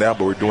doing that now,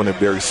 but we're doing it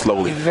very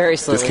slowly. Very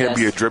slowly. This can't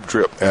be a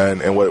drip.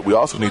 And what we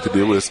also need to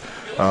do is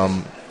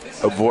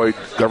avoid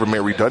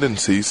government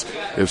redundancies.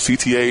 If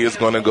CTA is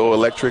going to go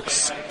electric,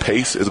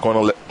 PACE is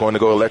going to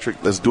go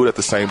electric, let's do it at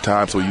the same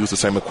time so we use the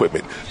same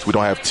equipment. So we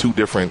don't have two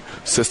different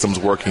systems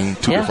working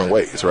two different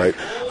ways, right?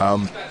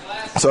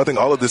 So I think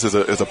all of this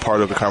is a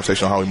part of the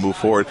conversation on how we move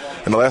forward.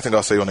 And the last thing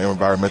I'll say on the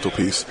environmental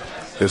piece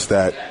is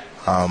that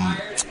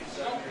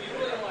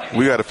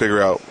we got to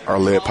figure out our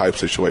lead pipe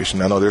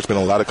situation. I know there's been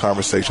a lot of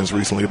conversations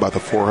recently about the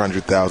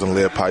 400,000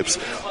 lead pipes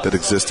that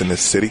exist in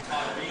this city,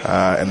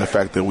 and the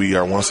fact that we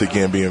are once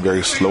again being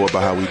very slow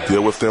about how we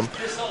deal with them.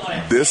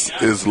 This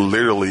is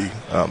literally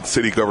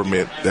city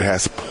government that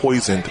has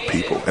poisoned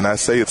people. And I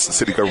say it's the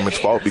city government's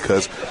fault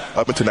because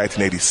up until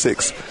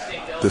 1986,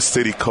 the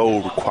city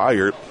code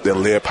required that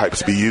lead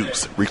pipes be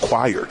used.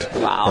 Required.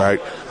 Wow.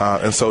 Right?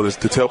 And so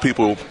to tell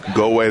people,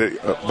 go at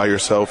it by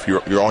yourself,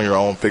 you're on your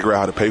own, figure out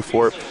how to pay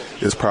for it,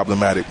 is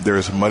problematic.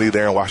 There's money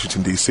there in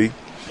Washington, D.C.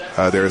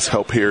 There's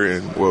help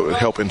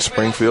help in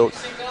Springfield.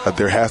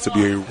 There has to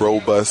be a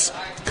robust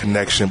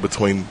connection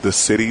between the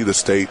city, the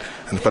state,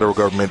 and the federal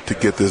government to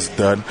get this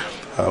done.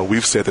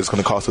 We've said that it's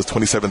going to cost us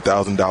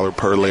 $27,000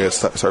 per lead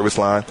service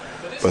line.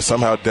 But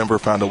somehow Denver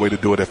found a way to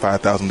do it at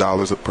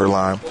 $5,000 per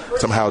line.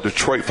 Somehow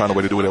Detroit found a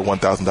way to do it at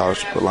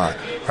 $1,000 per line.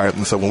 Right?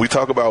 And so when we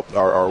talk about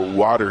our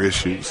water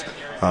issues,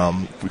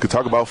 we could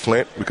talk about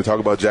Flint, we could talk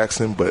about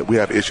Jackson, but we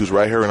have issues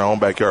right here in our own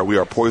backyard. We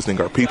are poisoning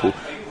our people.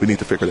 We need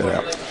to figure that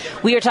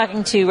out. We are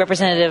talking to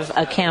Representative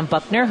Cam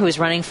Buckner, who is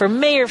running for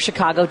mayor of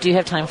Chicago. Do you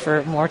have time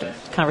for more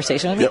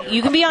conversation with me? Yep.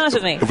 You can be honest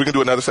with me. If we can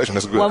do another session,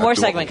 that's good. One more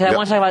segment, because I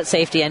want to talk about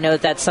safety. I know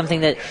that's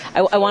something that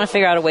I want to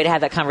figure out a way to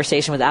have that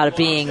conversation without it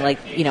being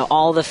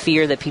all the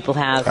fear that people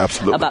have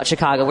about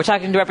Chicago. We're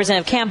talking to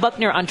Representative Cam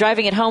Buckner on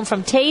Driving It Home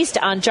from Taste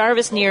on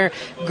Jarvis near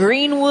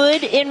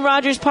Greenwood in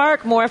Rogers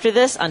Park. More after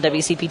this on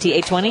WCPT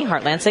 820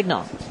 Heartland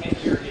Signal.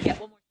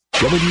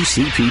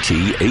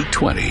 WCPT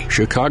 820,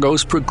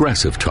 Chicago's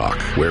Progressive Talk,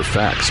 where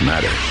facts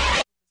matter.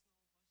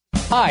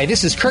 Hi,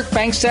 this is Kirk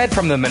Bankstead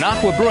from the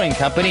Minocqua Brewing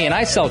Company, and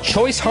I sell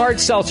Choice Hard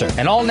Seltzer,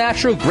 an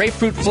all-natural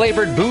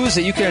grapefruit-flavored booze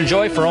that you can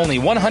enjoy for only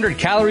 100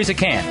 calories a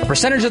can. A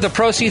percentage of the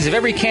proceeds of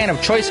every can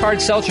of Choice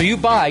Hard Seltzer you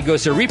buy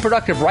goes to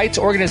reproductive rights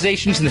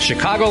organizations in the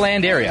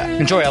Chicagoland area.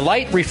 Enjoy a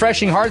light,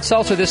 refreshing hard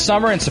seltzer this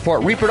summer and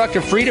support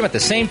reproductive freedom at the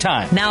same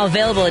time. Now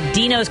available at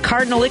Dino's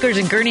Cardinal Liquors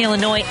in Gurnee,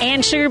 Illinois,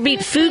 and Sugar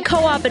Beet Food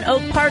Co-op in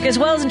Oak Park, as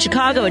well as in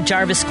Chicago at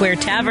Jarvis Square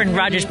Tavern,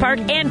 Rogers Park,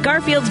 and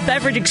Garfield's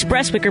Beverage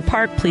Express, Wicker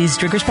Park. Please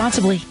drink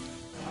responsibly.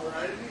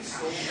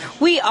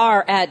 We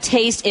are at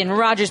Taste in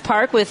Rogers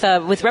Park with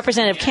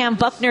Representative Cam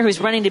Buckner,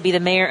 who's running to be the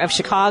mayor of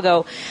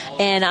Chicago.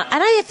 And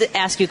I have to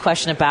ask you a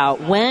question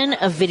about when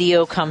a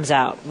video comes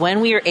out,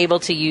 when we are able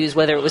to use,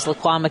 whether it was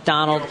Laquan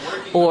McDonald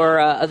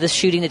or the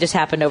shooting that just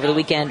happened over the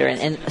weekend,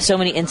 and so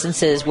many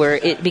instances where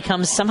it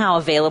becomes somehow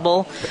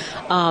available.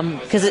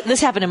 Because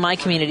this happened in my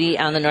community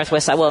on the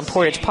Northwest side, in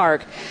Portage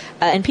Park,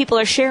 and people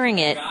are sharing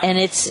it, and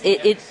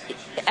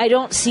I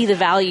don't see the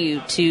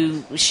value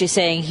to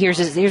saying, here's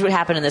what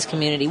happened in this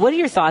community. What are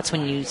your thoughts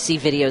when you see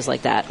videos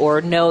like that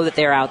or know that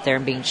they're out there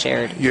and being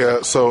shared?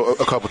 Yeah, so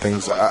a couple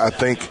things. I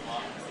think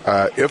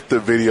if the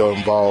video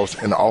involves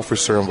an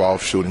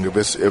officer-involved shooting, if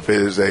it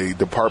is a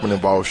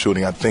department-involved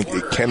shooting, I think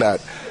it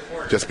cannot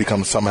just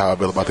become somehow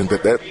available. I think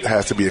that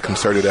has to be a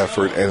concerted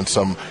effort and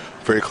some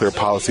very clear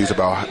policies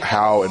about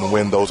how and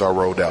when those are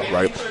rolled out,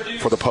 right,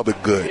 for the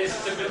public good.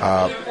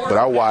 But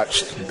I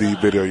watched the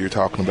video you're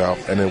talking about,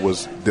 and it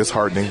was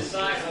disheartening.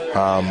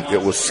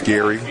 It was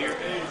scary,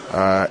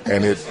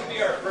 and it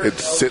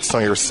sits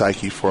on your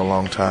psyche for a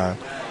long time.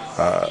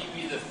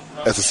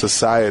 As a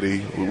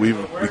society,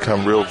 we've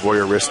become real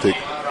voyeuristic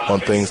on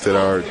things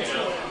that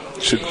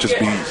should just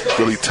be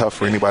really tough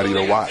for anybody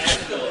to watch.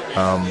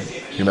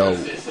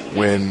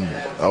 When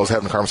I was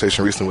having a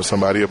conversation recently with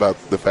somebody about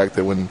the fact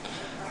that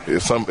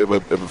if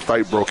a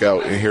fight broke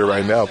out in here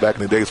right now, back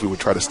in the days we would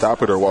try to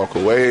stop it or walk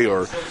away,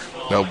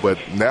 but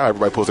now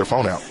everybody pulls their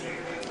phone out,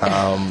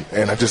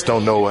 and I just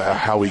don't know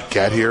how we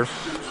got here,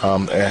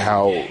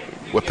 and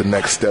what the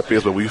next step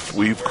is. But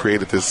we've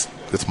created this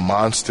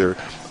monster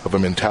of a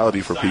mentality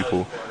for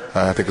people.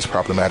 I think it's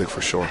problematic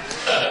for sure.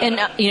 And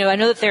I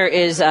know that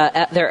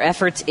there are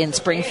efforts in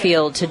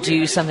Springfield to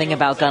do something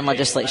about gun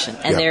legislation,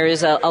 and there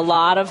is a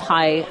lot of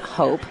high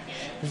hope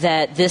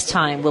that this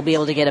time we'll be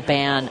able to get a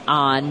ban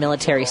on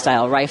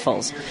military-style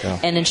rifles.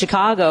 Yeah. And in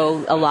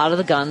Chicago, a lot of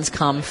the guns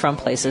come from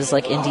places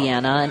like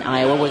Indiana and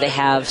Iowa where they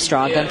have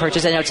straw gun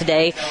purchase. I know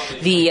today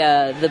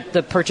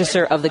the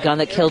purchaser of the gun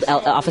that killed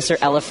Officer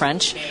Ella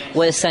French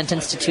was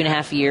sentenced to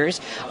 2.5 years.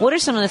 What are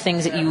some of the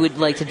things that you would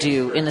like to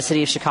do in the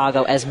city of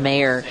Chicago as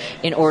mayor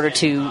in order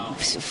to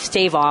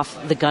stave off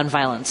the gun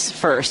violence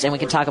first? And we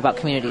can talk about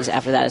communities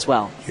after that as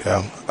well.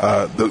 Yeah,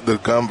 the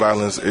gun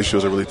violence issue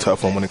is a really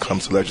tough one when it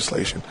comes to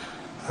legislation.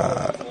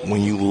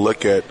 When you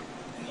look at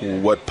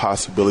what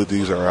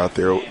possibilities are out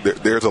there,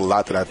 there's a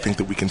lot that I think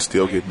that we can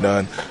still get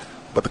done.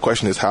 But the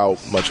question is, how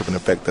much of an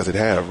effect does it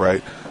have,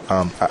 right?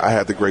 I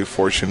had the great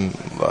fortune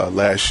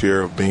last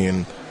year of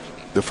being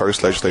the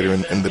first legislator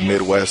in the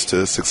Midwest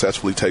to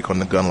successfully take on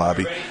the gun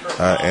lobby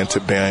and to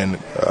ban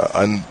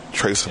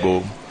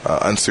untraceable,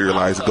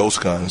 unserialized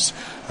ghost guns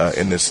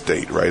in this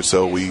state, right?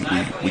 So we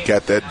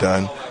got that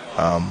done.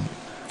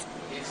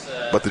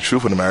 But the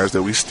truth of the matter is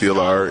that we still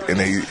are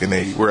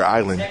we're an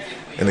island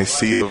in a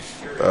sea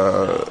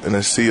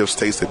of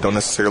states that don't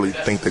necessarily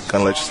think that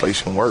gun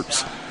legislation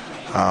works.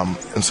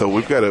 And so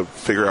we've got to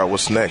figure out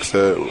what's next.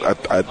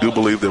 I do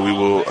believe that we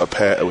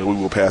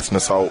will pass an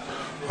assault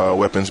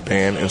weapons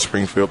ban in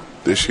Springfield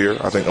this year.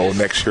 I think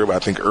next year, but I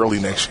think early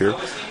next year.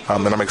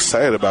 And I'm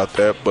excited about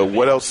that. But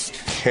what else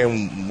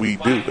can we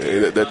do?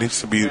 That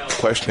needs to be the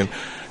question.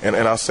 And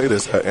I'll say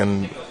this,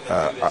 and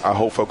I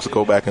hope folks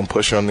go back and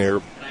push on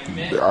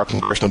our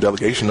congressional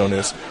delegation on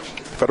this.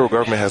 The federal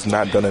government has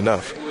not done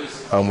enough.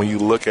 When you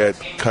look at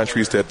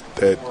countries that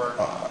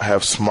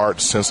have smart,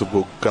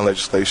 sensible gun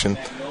legislation,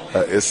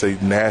 it's a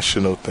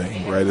national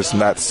thing, right? It's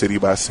not city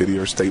by city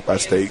or state by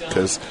state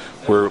because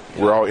we're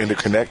all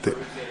interconnected.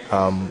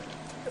 And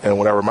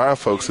what I remind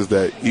folks is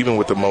that even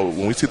with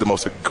when we see the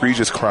most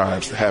egregious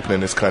crimes that happen in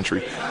this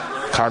country,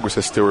 Congress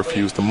has still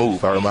refused to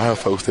move. I remind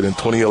folks that in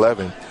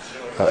 2011,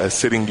 a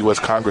sitting U.S.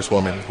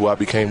 Congresswoman who I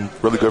became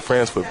really good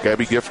friends with,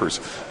 Gabby Giffords,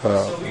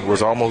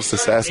 was almost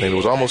assassinated,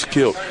 was almost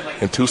killed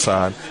in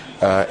Tucson,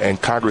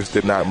 and Congress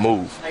did not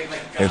move.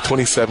 In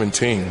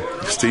 2017,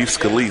 Steve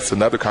Scalise,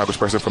 another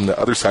congressperson from the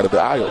other side of the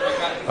aisle,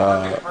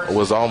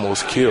 was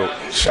almost killed,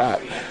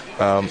 shot,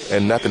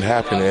 and nothing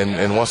happened.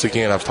 And once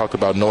again, I've talked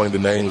about knowing the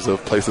names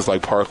of places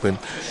like Parkland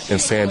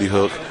and Sandy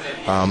Hook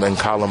and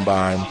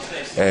Columbine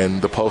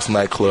and the Post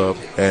nightclub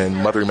and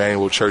Mother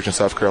Emanuel Church in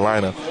South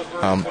Carolina,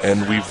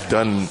 and we've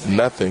done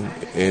nothing.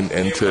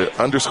 And to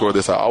underscore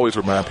this, I always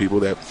remind people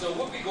that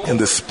in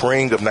the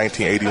spring of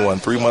 1981,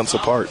 3 months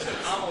apart,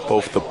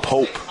 both the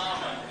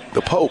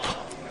Pope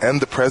and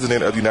the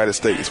President of the United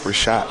States were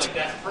shot.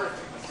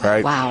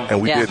 Right? Wow.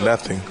 And we did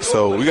nothing.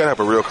 So we got to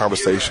have a real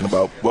conversation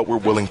about what we're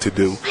willing to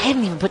do. I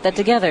hadn't even put that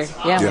together.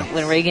 Yeah.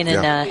 When Reagan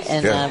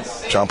and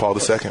John Paul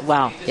II.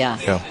 Wow.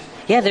 Yeah.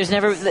 Yeah, there's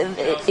never,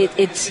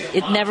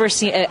 it never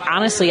seemed,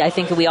 honestly, I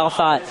think we all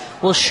thought,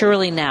 well,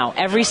 surely now.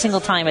 Every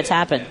single time it's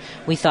happened,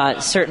 we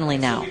thought, certainly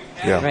now.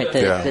 Yeah. Right,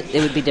 that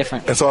it would be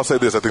different. And so I'll say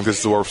this, I think this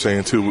is worth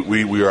saying, too.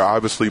 We are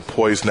obviously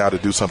poised now to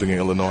do something in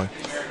Illinois.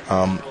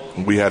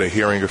 We had a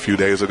hearing a few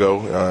days ago,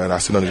 and I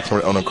sit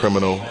on a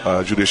criminal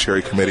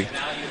judiciary committee.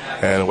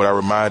 And what I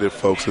reminded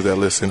folks is that,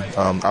 listen,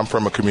 I'm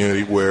from a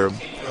community where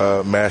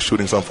mass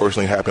shootings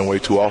unfortunately happen way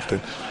too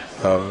often.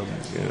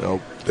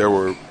 There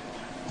were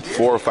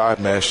 4 or 5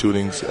 mass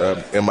shootings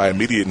in my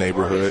immediate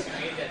neighborhood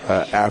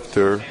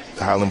after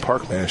the Highland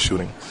Park mass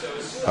shooting.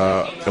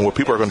 And what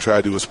people are going to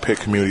try to do is pit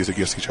communities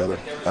against each other.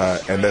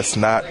 And that's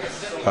not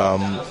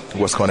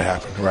what's going to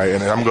happen, right?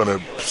 And I'm going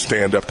to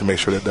stand up to make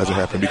sure that doesn't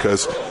happen,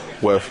 because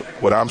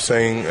what I'm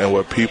saying and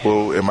what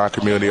people in my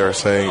community are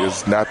saying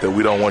is not that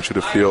we don't want you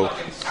to feel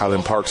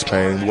Highland Park's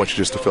pain. We want you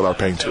just to feel our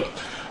pain too.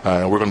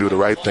 And we're going to do the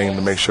right thing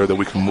to make sure that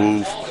we can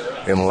move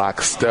in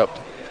lockstep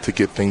to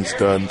get things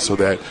done so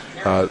that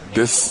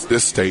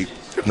this state,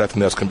 if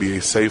nothing else, can be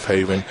a safe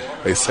haven,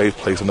 a safe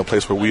place, and a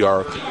place where we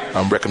are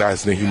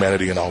recognizing the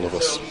humanity in all of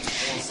us.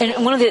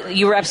 And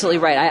you were absolutely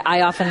right.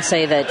 I often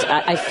say that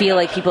I feel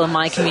like people in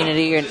my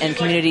community and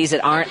communities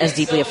that aren't as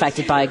deeply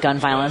affected by gun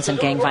violence and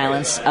gang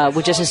violence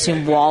would just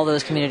assume wall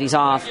those communities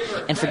off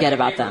and forget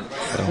about them.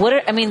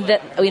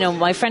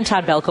 My friend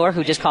Todd Belcourt,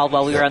 who just called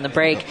while we were on the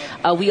break,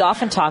 we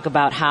often talk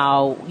about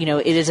how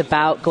it is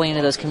about going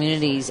into those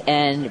communities,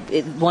 and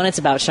it's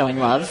about showing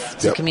love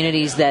to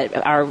communities that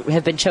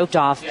have been choked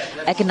off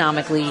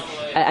economically.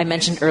 I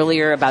mentioned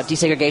earlier about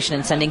desegregation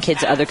and sending kids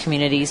to other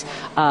communities.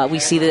 We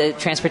see the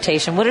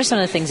transportation. What are some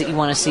of the things that you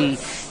want to see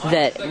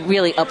that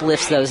really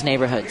uplifts those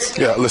neighborhoods?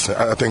 Yeah, listen,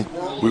 I think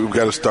we've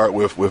got to start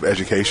with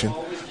education,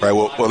 right?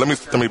 Well, let me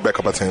back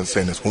up by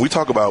saying this. When we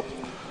talk about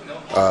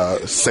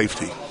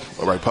safety,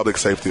 right, public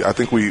safety, I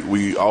think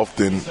we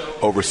often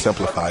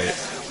oversimplify it.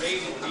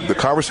 The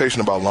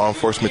conversation about law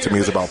enforcement to me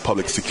is about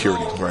public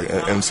security, right?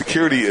 And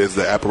security is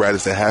the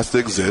apparatus that has to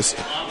exist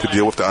to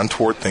deal with the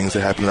untoward things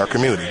that happen in our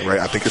community, right?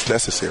 I think it's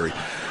necessary.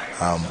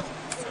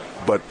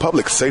 But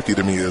public safety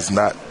to me is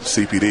not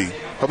CPD.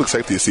 Public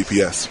safety is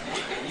CPS.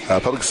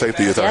 Public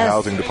safety is our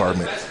housing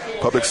department.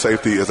 Public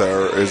safety is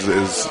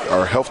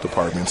our health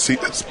department.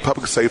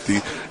 Public safety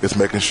is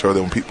making sure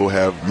that when people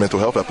have mental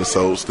health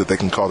episodes that they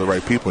can call the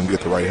right people and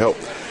get the right help.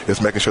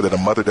 It's making sure that a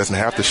mother doesn't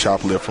have to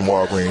shoplift from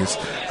Walgreens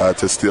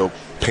to steal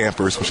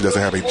Pampers when she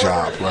doesn't have a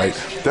job, right?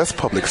 That's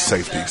public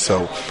safety.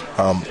 So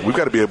we've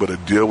got to be able to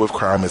deal with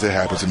crime as it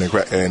happens and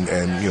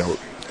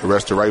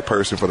arrest the right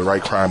person for the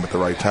right crime at the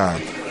right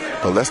time.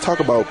 But let's talk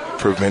about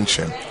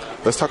prevention.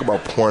 Let's talk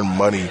about pouring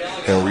money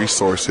and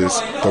resources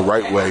the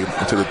right way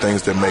into the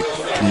things that make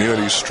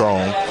communities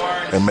strong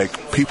and make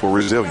people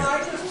resilient.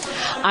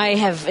 I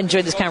have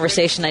enjoyed this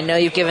conversation. I know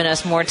you've given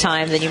us more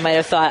time than you might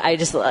have thought. I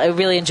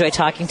really enjoy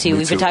talking to you.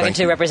 We've been talking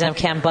to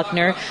Representative Cam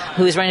Buckner,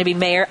 who is running to be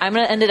mayor. I'm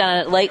going to end it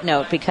on a light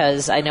note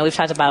because I know we've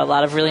talked about a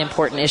lot of really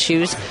important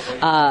issues.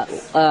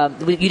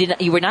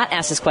 You were not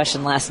asked this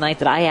question last night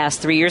that I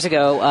asked 3 years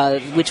ago,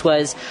 which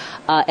was,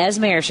 as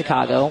mayor of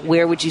Chicago,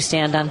 where would you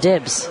stand on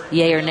dibs?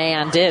 Yay or nay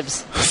on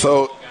dibs?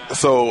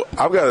 So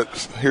I've got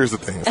to, here's the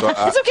thing. So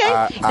it's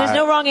okay. There's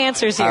no wrong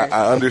answers here.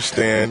 I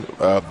understand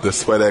the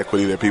sweat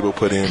equity that people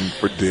put in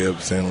for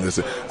dibs, and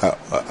listen,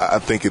 I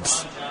think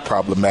it's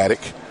problematic.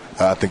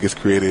 I think it's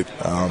created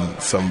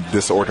some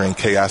disorder and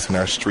chaos in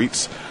our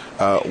streets.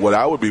 What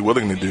I would be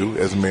willing to do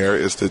as mayor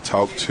is to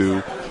talk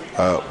to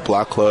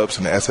block clubs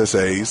and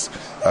SSAs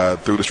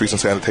through the Streets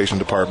and Sanitation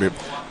Department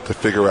to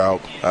figure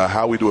out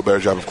how we do a better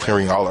job of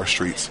clearing all our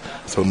streets.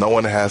 So no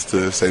one has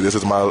to say, this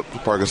is my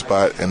parking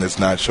spot and it's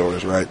not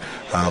yours, right?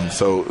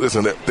 So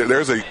listen,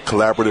 there's a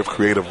collaborative,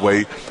 creative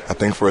way, I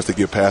think, for us to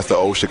get past the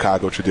old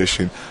Chicago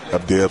tradition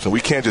of dibs. And we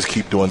can't just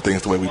keep doing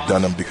things the way we've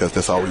done them because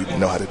that's all we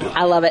know how to do.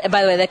 I love it. And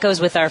by the way, that goes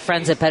with our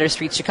friends at Better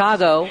Street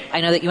Chicago. I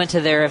know that you went to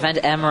their event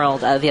at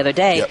Emerald the other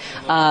day,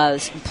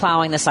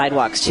 plowing the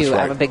sidewalks too.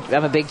 Right.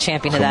 I'm a big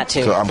champion of that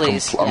too. So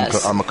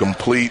I'm a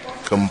complete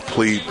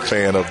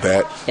fan of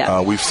that. Yeah.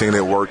 We've seen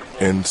it work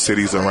in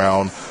cities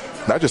around,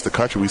 not just the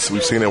country. We've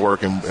seen it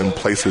work in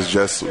places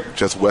just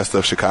west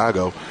of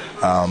Chicago.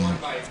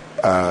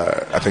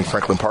 I think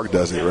Franklin Park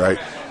does it, right?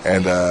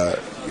 And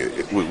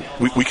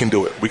we can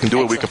do it. We can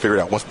do it. We can figure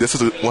it out. This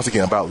is once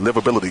again about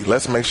livability.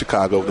 Let's make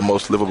Chicago the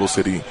most livable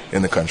city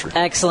in the country.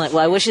 Excellent.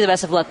 Well, I wish you the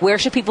best of luck. Where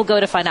should people go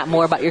to find out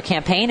more about your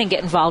campaign and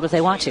get involved if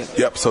they want to?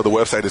 Yep. So the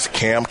website is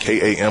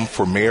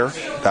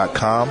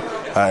KAM4mayor.com.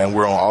 And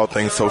we're on all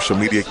things social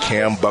media,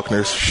 Cam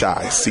Buckner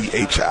Chi,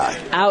 CHI.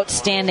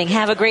 Outstanding.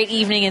 Have a great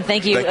evening, and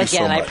thank you again.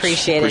 So I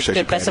appreciate it.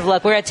 Good. Best of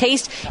luck. We're at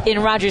Taste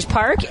in Rogers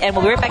Park, and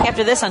we'll be right back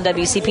after this on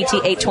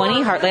WCPT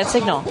 820 Heartland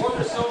Signal.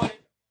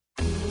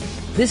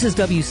 This is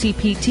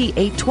WCPT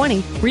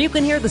 820, where you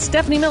can hear the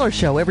Stephanie Miller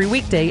Show every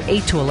weekday,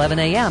 8 to 11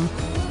 a.m.,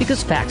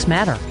 because facts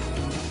matter.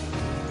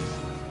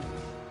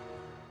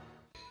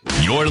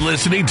 You're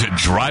listening to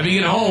Driving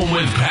It Home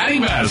with Patty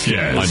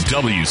Vasquez on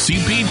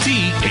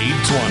WCPT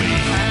 820.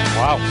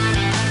 Wow.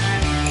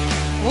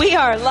 We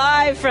are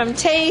live from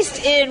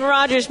Taste in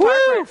Rogers Park.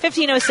 We're at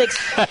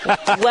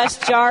 1506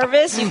 West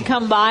Jarvis. You can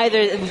come by.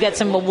 We've got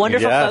some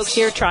wonderful folks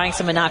here trying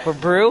some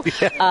Minocqua Brew.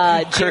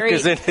 Jerry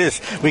is in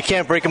his. We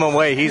can't break him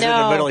away. He's in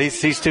the middle.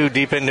 He's too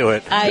deep into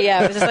it.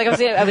 I was going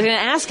to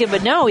ask him,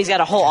 but no, he's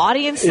got a whole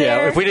audience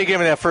there. Yeah, if we didn't give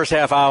him that first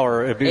half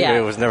hour, it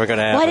was never going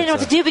to happen. Well, I didn't know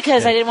what to do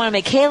because I didn't want to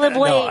make Caleb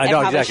wait. No, I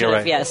know exactly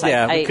right. Yes,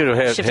 we could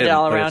have shifted it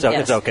all around.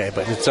 It's okay,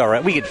 but it's all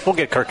right. We'll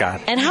get Kirk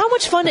on. And how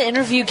much fun to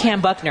interview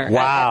Cam Buckner.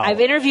 Wow. I've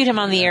interviewed him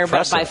on the air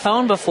but by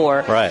phone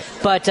before. Right.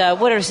 But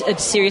what a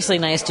seriously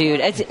nice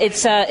dude.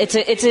 It's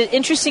an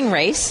interesting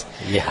race.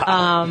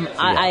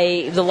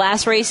 Yeah. The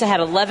last race I had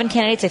 11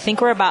 candidates. I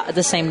think we're about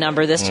the same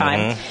number this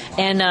time.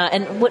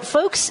 And what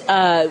folks,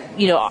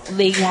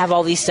 they have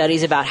all these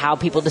studies about how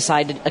people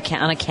decide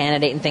on a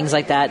candidate and things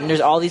like that. And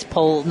there's all these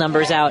poll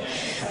numbers out.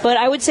 But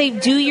I would say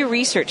do your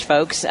research,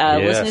 folks.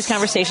 Listen to these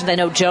conversations. I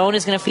know Joan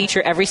is going to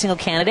feature every single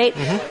candidate.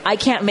 I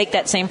can't make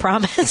that same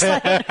promise. I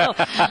don't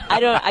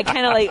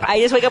know. I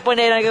just wake up one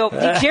day and I go,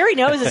 Jerry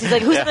knows this. He's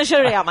like, who's on the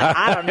show today? I'm like,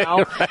 I don't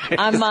know.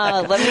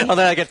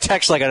 Then I get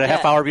text like a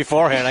half hour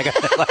beforehand. I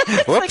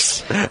got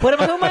whoops. Who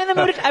am I in the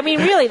mood? I mean,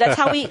 really, that's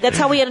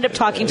how we ended up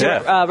talking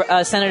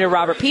to Senator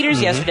Robert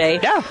Peters yesterday.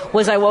 Yeah.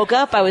 Was I woke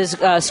up, I was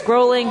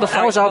scrolling before.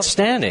 That was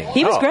outstanding.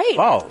 He was great.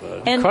 Wow,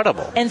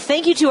 incredible. And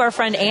thank you to our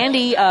friend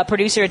Andy,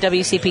 producer at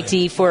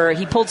WCPT,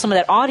 he pulled some of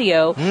that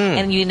audio,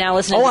 and you now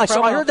listen to the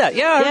promo. I heard that.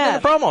 Yeah, I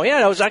heard the promo. Yeah,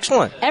 that was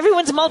excellent.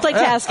 Everyone's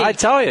multitasking. I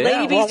tell you.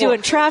 Lady B's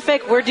doing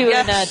traffic. We're doing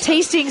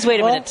tastings. Wait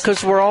a minute.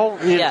 Because we're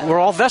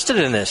all vested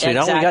in this. You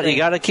know, you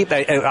got to keep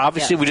that.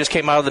 Obviously, we just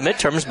came out of the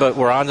midterms, but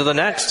we're on to the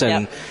next,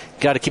 and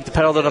got to keep the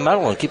pedal to the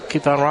metal and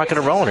keep on rocking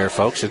and rolling here,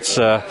 folks. It's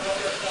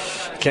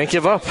can't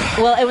give up.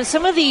 Well, it was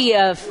some of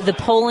the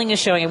polling is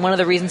showing, and one of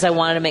the reasons I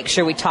wanted to make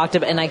sure we talked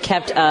about, and I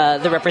kept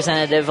the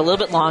representative a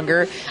little bit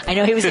longer. I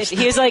know he was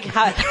like,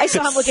 I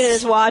saw him looking at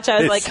his watch.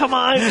 I was like, come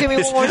on, give me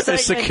one more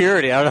segment.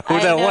 Security. I don't know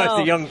who that was.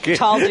 The young kid.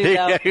 Tall dude,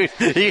 though.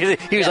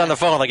 He was on the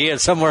phone like he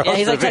had somewhere else.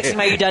 He's like texting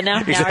me, are you done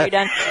now? Now are you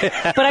done?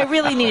 But I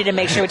really needed to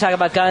make sure we talk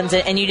about guns.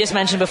 And you just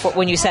mentioned before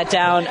when you sat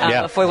down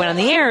before we went on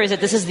the air is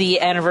that this is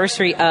the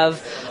anniversary of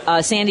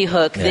Sandy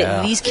Hook.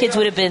 These kids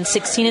would have been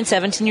 16 and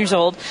 17 years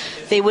old.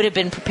 They would have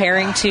been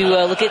preparing to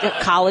look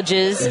at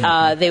colleges.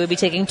 They would be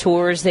taking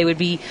tours. They would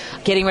be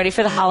getting ready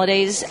for the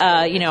holidays.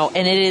 And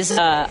it is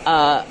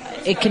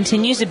it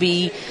continues to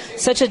be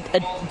such a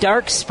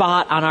dark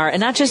spot on our,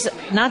 and not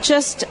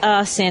just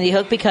Sandy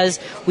Hook, because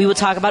we will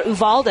talk about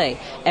Uvalde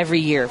every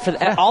year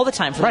all the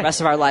time for the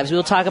rest of our lives. We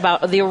will talk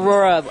about the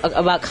Aurora,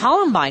 about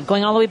Columbine,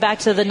 going all the way back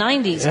to the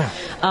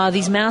 90s.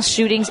 These mass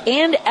shootings,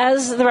 and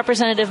as the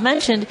representative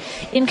mentioned,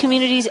 in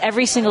communities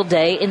every single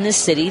day in this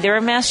city there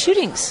are mass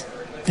shootings.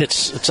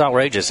 It's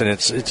outrageous, and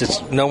it's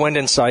just no end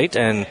in sight,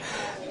 and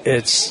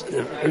it's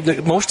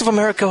most of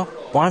America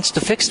wants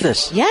to fix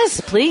this. Yes,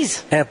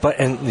 please.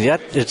 And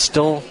yet it's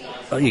still,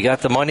 you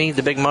got the money,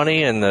 the big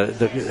money, and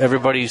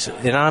everybody's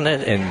in on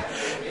it, and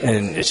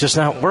it's just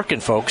not working,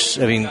 folks.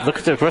 I mean, look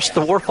at the rest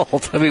of the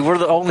world. I mean, we're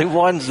the only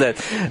ones that,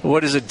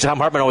 what is it, Tom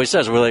Hartman always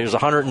says, there's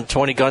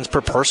 120 guns per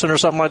person or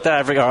something like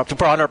that, up to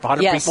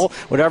 100 people,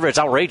 whatever. It's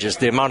outrageous,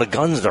 the amount of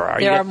guns there are.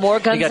 There are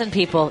more guns than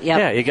people,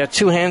 Yeah, you got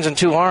 2 hands and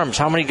 2 arms.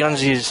 How many guns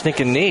do you think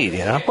you need, you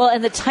know? Well,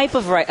 and the type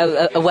of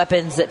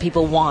weapons that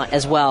people want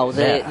as well,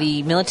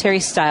 the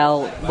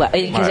military-style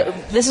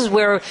weapons. This is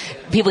where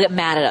people get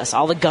mad at us,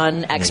 all the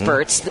gun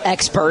experts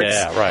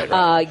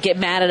get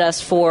mad at us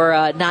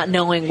for not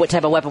knowing what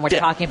type of weapon we're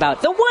talking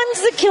about. The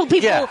ones that kill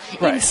people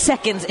in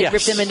seconds and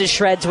rip them into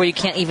shreds where you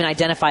can't even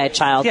identify a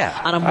child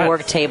on a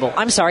morgue table.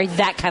 I'm sorry,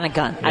 that kind of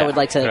gun. I would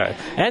like to. Right.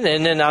 And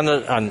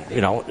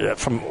then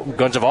from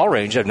guns of all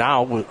range,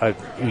 now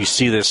you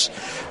see this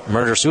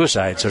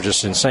murder-suicides are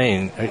just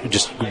insane,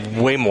 just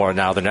way more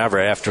now than ever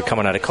after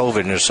coming out of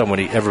COVID. And there's so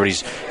many,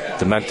 everybody's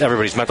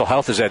mental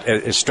health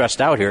is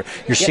stressed out here.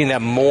 You're seeing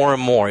that more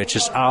and more. It's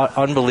just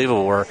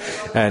unbelievable.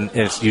 And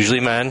it's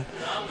usually men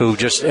who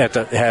just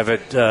have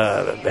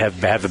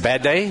a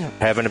bad day,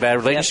 having a bad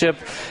relationship,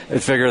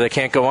 and figure they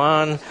can't go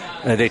on.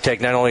 And they take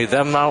not only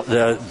them out,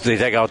 they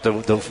take out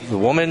the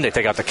woman, they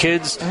take out the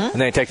kids, and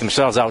they take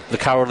themselves out the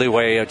cowardly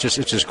way. It's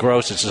just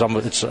gross. It's just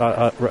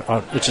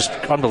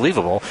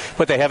unbelievable.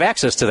 But they have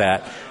access to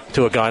that,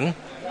 to a gun,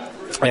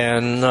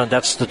 and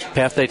that's the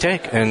path they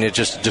take, and it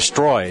just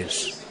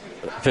destroys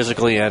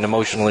physically and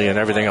emotionally and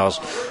everything else.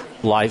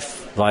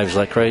 Lives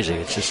like crazy.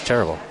 It's just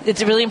terrible.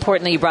 It's really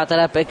important that you brought that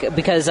up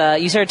because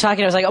you started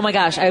talking. I was like, oh my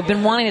gosh, I've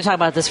been wanting to talk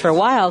about this for a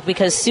while,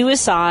 because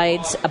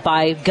suicides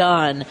by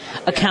gun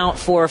account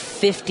for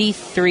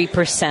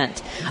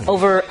 53%.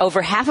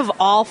 Over half of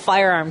all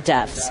firearm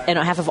deaths and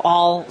half of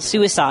all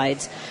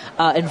suicides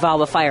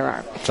involve a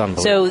firearm.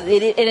 So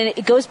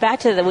it goes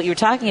back to what you were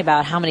talking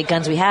about, how many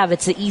guns we have.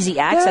 It's the easy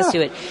access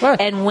to it. Right.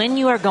 And when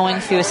you are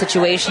going through a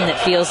situation that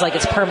feels like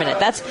it's permanent,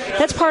 that's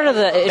part of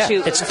the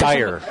issue. It's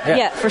dire.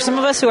 For some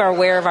of us who are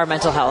aware of our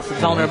mental health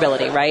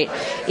vulnerability, right?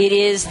 It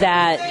is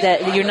that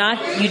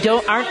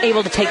aren't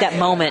able to take that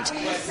moment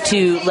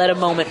to let a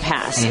moment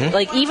pass.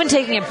 Like even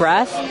taking a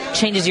breath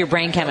changes your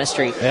brain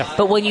chemistry.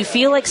 But when you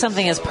feel like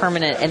something is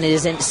permanent and it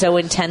isn't so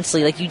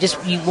intensely, like you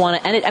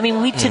want to end it. I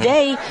mean,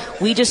 today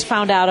we just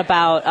found out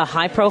about a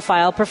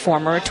high-profile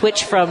performer,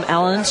 Twitch from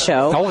Ellen's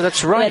show. Oh,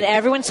 that's right. And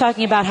everyone's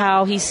talking about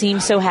how he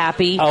seems so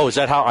happy. Oh, is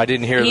that how? I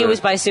didn't hear. He was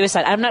by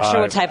suicide. I'm not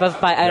sure what type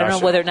of. I don't know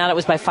whether or not it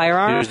was by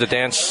firearm. He was the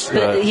dance.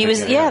 He He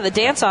was the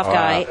dance-off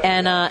guy,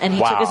 and he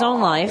took his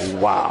own life.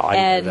 Wow, I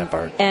didn't know that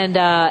part.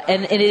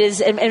 And it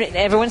is, and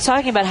everyone's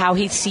talking about how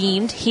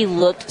he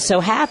looked so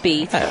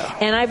happy. Yeah.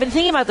 And I've been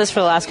thinking about this for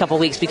the last couple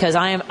of weeks because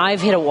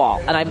I've hit a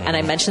wall, and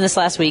I mentioned this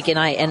last week,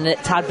 and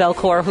Todd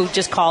Belcourt, who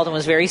just called and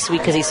was very sweet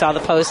because he saw the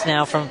post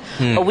now from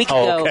a week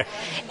ago, okay.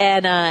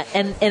 and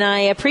I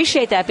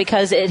appreciate that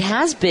because it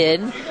has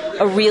been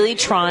a really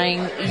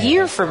trying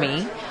year for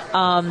me.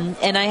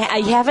 And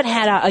I haven't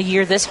had a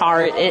year this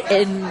hard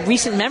in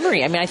recent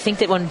memory. I mean, I think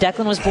that when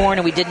Declan was born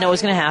and we didn't know what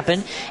was going to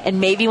happen,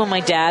 and maybe when my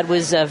dad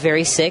was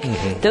very sick,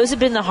 those have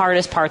been the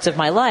hardest parts of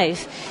my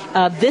life.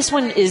 This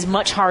one is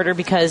much harder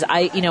because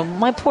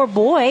my poor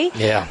boy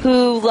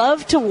who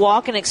loved to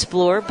walk and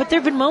explore, but there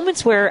have been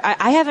moments where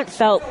I haven't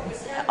felt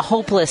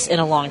hopeless in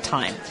a long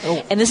time.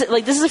 And this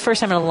is the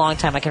first time in a long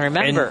time I can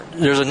remember.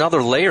 And there's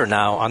another layer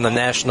now on the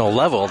national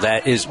level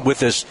that is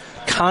with us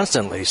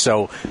constantly.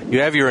 So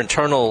you have your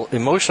internal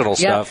emotional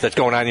stuff that's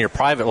going on in your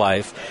private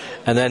life,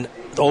 and then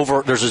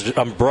there's this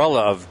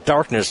umbrella of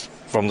darkness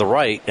from the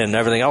right and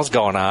everything else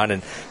going on,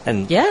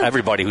 and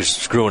everybody who's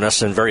screwing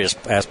us in various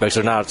aspects.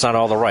 It's not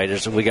all the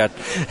right. We got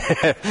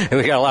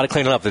we got a lot of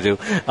cleaning up to do,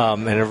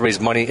 and everybody's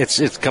money.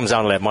 It comes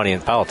down to that money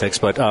in politics,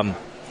 but.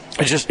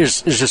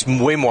 It's just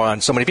way more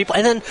on so many people.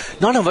 And then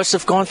none of us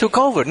have gone through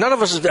COVID. None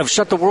of us have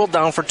shut the world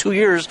down for 2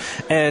 years.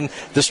 And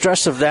the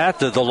stress of that,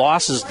 the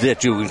losses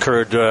that you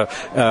incurred,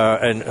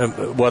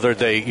 and whether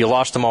you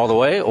lost them all the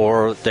way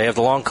or they have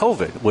the long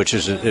COVID, which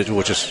is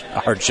a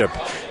hardship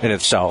in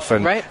itself.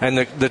 And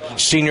the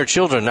senior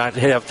children not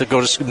be able to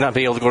go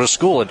to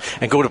school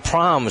and go to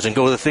proms and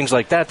go to things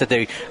like that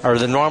they are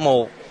the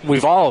normal.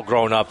 We've all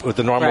grown up with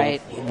the normal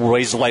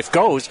ways life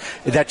goes.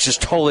 That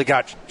just totally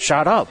got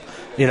shot up.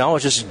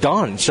 It's just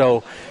done.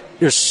 So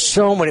there's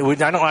so many.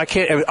 I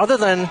can't. Other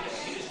than,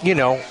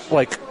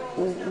 like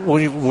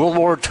World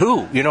War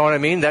II. You know what I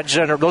mean?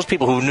 Those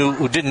people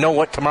who didn't know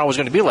what tomorrow was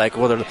going to be like,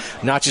 whether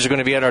Nazis are going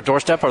to be at our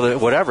doorstep or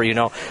whatever.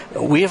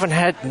 We haven't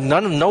had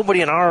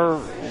nobody in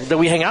that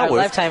we hang out with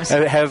lifetimes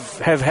have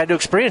had to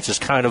experience this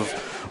kind of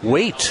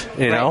weight.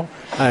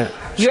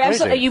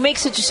 You make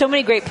so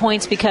many great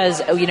points because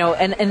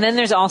and then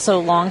there's also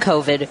long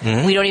COVID.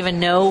 Mm-hmm. We don't even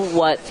know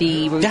what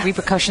the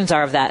repercussions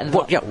are of that. And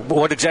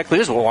what exactly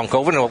is long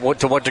COVID, and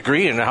to what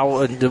degree, and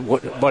how,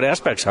 what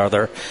aspects are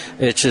there?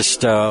 It's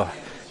just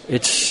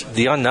it's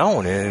the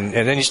unknown, and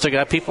then you still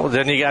got people.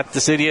 Then you got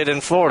this idiot in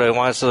Florida who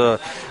wants to.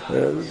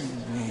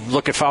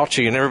 Look at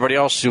Fauci and everybody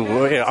else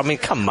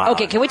come on.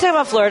 Okay, can we talk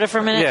about Florida for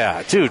a minute?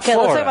 Yeah, dude, okay,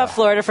 Florida. Let's talk about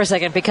Florida for a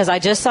second because I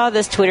just saw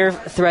this Twitter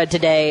thread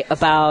today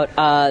about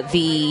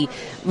the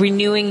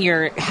renewing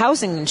your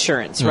housing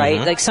insurance, right?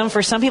 Mm-hmm. Like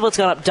for some people it's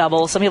gone up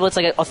double, some people it's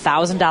like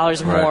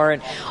 $1,000 more,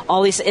 and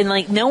all these, and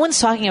like no one's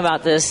talking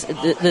about this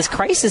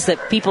crisis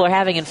that people are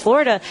having in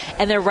Florida,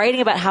 and they're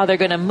writing about how they're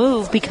going to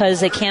move because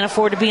they can't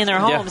afford to be in their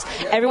homes.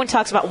 Yeah. Everyone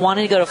talks about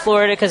wanting to go to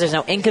Florida because there's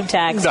no income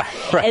tax,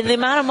 and the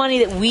amount of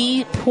money that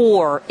we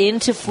pour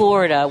into Florida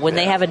when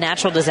they have a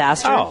natural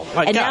disaster,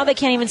 and now they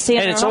can't even stay in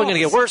their homes. And it's only going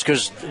to get worse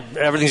because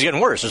everything's getting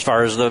worse as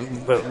far as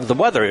the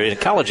weather,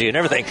 ecology, and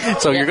everything.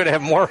 So you're going to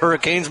have more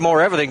hurricanes, more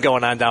everything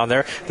going on down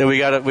there that we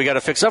got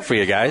to fix up for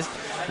you guys.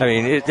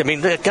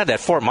 God, that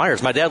Fort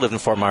Myers. My dad lived in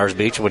Fort Myers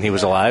Beach when he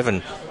was alive,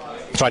 and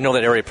so I know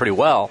that area pretty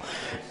well.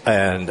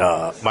 And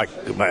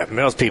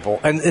those people,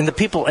 and the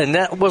people, and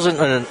that wasn't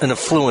an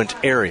affluent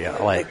area.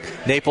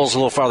 Like Naples, a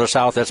little farther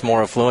south, that's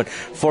more affluent.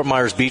 Fort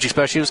Myers Beach,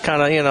 especially, was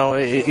kind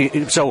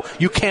of so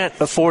you can't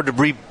afford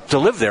to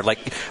live there. Like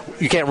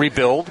you can't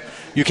rebuild.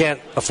 You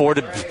can't afford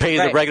to pay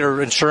the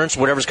regular insurance,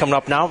 whatever's coming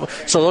up now.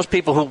 So those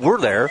people who were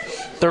there,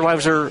 their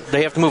lives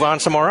they have to move on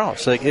somewhere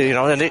else.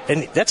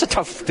 And that's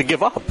tough to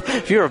give up.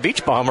 If you're a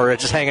beach bummer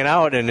just hanging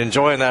out and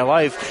enjoying that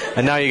life,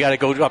 and now you got to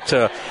go up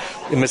to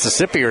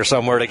Mississippi or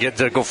somewhere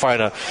to go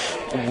find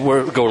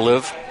go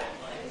live.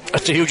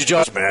 It's a huge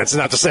adjustment. It's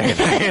not the same.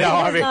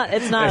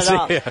 It's not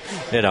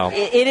at all.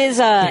 It is.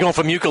 You're going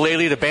from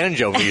ukulele to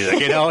banjo music.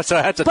 So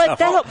that's a tough.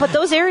 But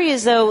those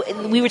areas, though,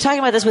 we were talking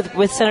about this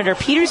with Senator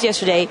Peters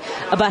yesterday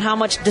about how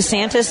much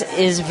DeSantis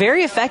is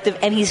very effective,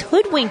 and he's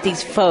hoodwinked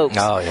these folks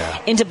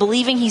into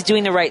believing he's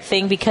doing the right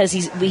thing because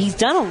he's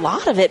done a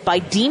lot of it by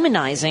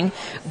demonizing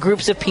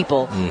groups of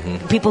people,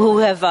 people who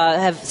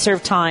have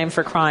served time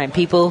for crime,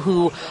 people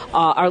who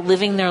are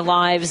living their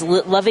lives,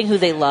 loving who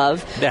they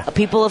love,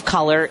 people of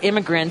color,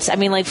 immigrants.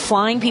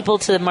 Flying people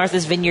to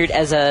Martha's Vineyard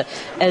as a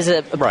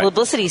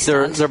publicity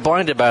stunt. They're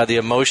blinded by the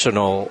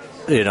emotional,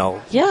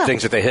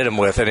 things that they hit them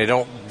with, and they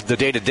don't. The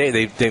day to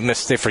day,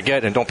 they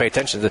forget and don't pay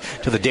attention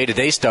to the day to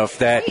day stuff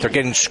that they're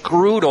getting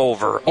screwed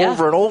over and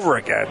over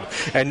again,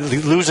 and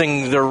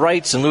losing their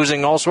rights and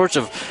losing all sorts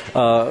of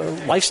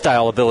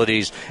lifestyle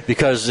abilities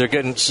because they're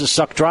getting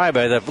sucked dry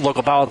by the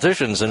local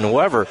politicians and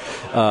whoever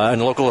and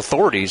local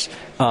authorities.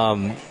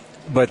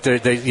 But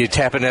you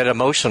tap into that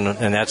emotion,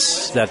 and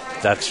that's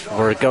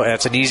where it goes.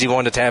 That's an easy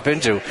one to tap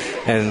into,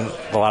 and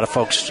a lot of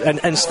folks. And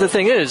the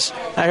thing is,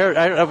 I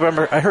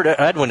heard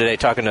Edwin today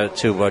talking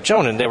to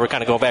Joan, and they were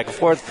kind of going back and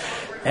forth.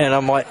 And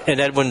I'm like, and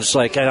Edwin's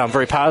like, and I'm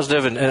very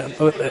positive,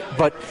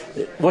 but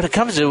what it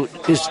comes to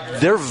is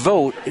their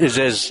vote is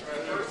as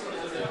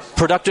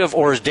productive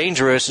or as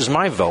dangerous as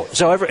my vote.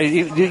 So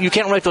you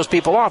can't write those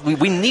people off.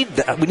 We need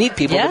that. We need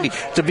people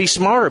to be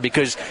smarter,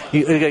 because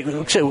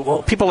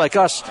people like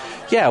us,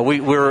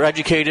 we're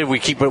educated.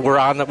 We're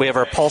on. We have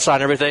our pulse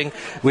on everything.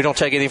 We don't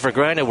take anything for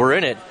granted. We're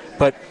in it.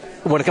 But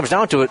when it comes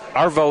down to it,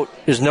 our vote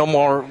is no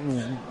more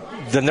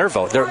than their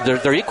vote.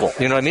 They're equal.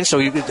 You know what I mean? So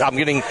I'm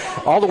getting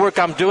all the work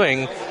I'm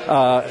doing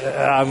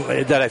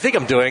that I think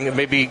I'm doing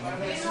maybe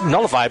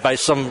nullified by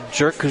some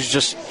jerk who's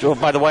just. Oh,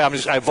 by the way,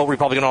 I vote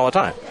Republican all the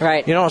time.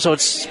 Right. You know, so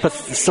it's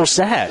so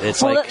sad.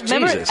 It's remember,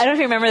 Jesus. I don't know if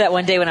you remember that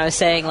one day when I was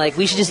saying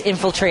we should just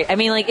infiltrate. I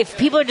mean, if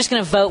people are just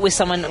going to vote with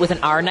someone with an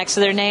R next to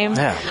their name,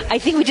 I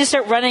think we just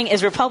start running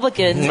as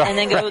Republicans and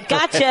then go,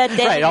 gotcha.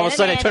 Right. All of a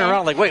sudden, I turn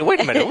around wait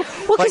a minute.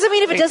 Well, because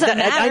if it doesn't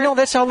matter, I know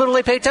that's how little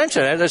they pay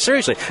attention.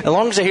 Seriously, as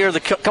long as they hear the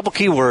couple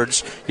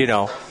keywords,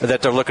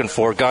 that they're looking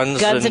for,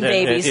 guns and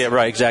babies. Yeah,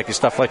 right, exactly,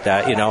 stuff like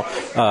that.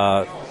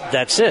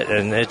 That's it,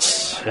 and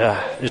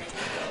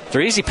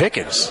they're easy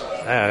pickings,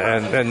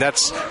 and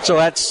that's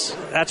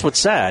what's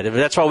sad.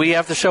 That's why we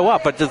have to show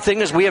up. But the thing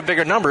is, we have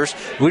bigger numbers.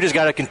 We just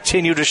got to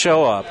continue to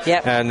show up.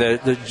 Yep. And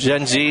the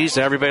Gen Zs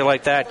and everybody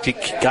like that.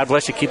 God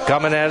bless you. Keep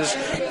coming at us.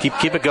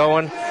 Keep it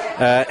going.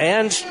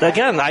 And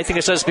again, I think I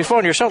said this before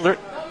on your show.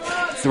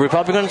 The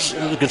Republicans,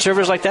 the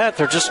conservatives like that,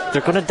 they're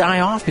going to die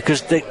off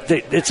because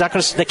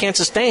they can't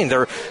sustain.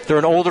 They're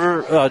an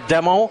older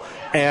demo,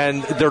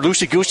 and they're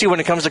loosey-goosey when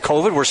it comes to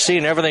COVID. We're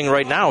seeing everything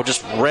right now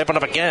just ramping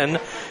up again,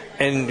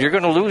 and they're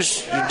going to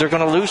lose their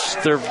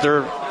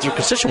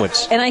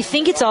constituents. And I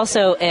think it's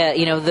also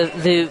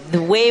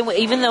the way,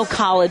 even though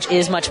college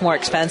is much more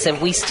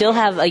expensive, we still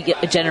have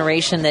a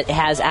generation that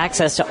has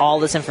access to all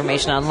this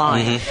information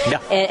online. Mm-hmm. Yeah.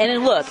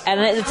 And look,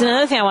 and it's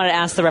another thing I wanted to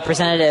ask the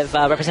Representative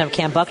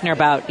Cam Buckner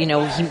about.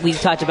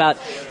 We've talked about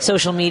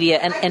social media,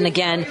 and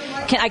again,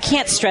 I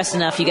can't stress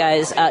enough, you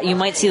guys. You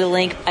might see the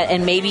link,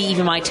 and maybe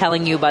even my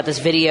telling you about this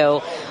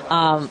video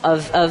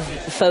of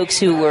folks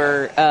who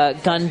were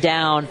gunned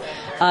down.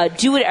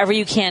 Do whatever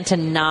you can to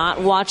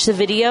not watch the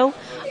video,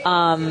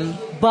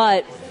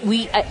 but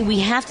we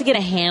have to get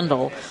a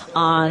handle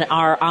on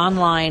our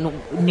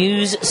online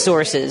news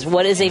sources.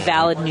 What is a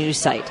valid news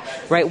site,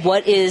 right?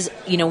 What is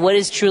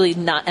truly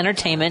not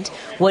entertainment?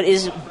 What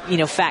is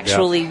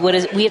factually? Yeah. What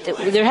is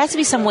there has to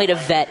be some way to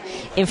vet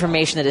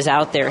information that is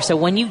out there. So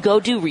when you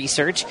go do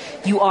research,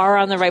 you are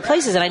on the right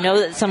places. And I know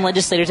that some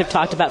legislators have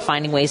talked about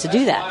finding ways to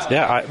do that.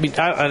 Yeah, I mean,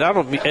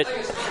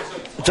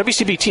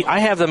 WCPT, I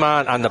have them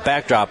on the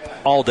backdrop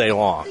all day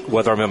long,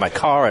 whether I'm in my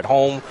car, at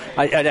home.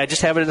 I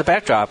just have it in the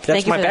backdrop.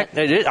 That's my back.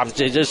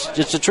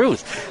 It's the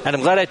truth. And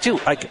I'm glad I do.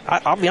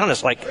 I'll be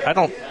honest, I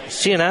don't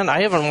CNN.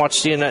 I haven't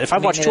watched CNN. If I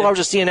watched 2 hours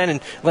of CNN in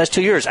the last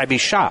 2 years, I'd be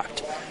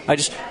shocked.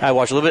 I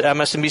watch a little bit of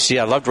MSNBC.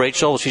 I loved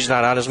Rachel. She's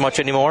not on as much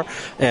anymore.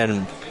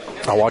 And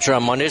I watch her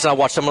on Mondays. I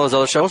watch some of those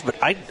other shows, but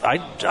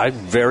I'm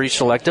very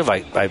selective.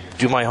 I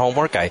do my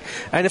homework. And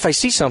if I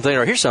see something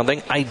or hear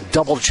something, I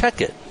double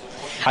check it.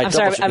 I'm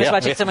sorry, I was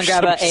watching someone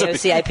grab a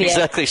AOC IPA.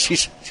 Exactly,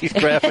 she's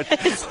grabbing.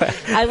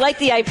 I like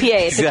the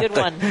IPA. It's a good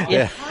one.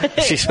 Yeah.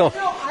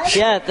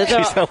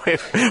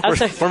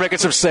 We're making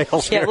some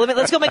sales here.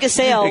 Let's go make a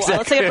sale. Exactly.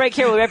 Let's take a break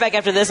here. We'll be right back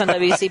after this on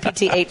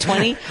WCPT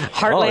 820.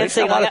 Heartland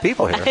Signal. A lot of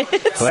people here.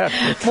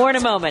 More in a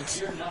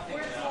moment.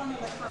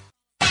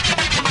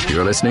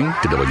 You're listening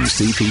to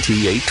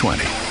WCPT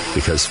 820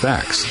 because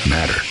facts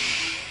matter.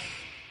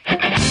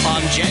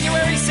 On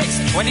January 6,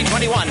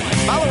 2021,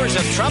 followers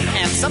of Trump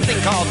and something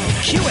called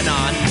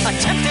QAnon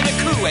attempted a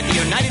coup at the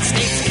United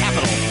States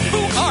Capitol.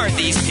 Who are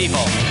these people?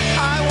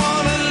 I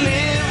want to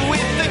live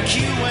with the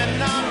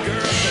QAnon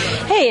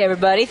girl. Hey,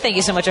 everybody. Thank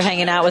you so much for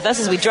hanging out with us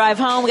as we drive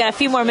home. We got a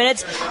few more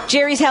minutes.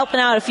 Jerry's helping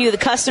out a few of the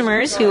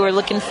customers who are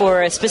looking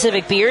for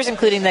specific beers,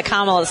 including the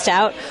Kamala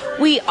Stout.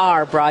 We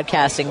are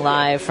broadcasting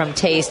live from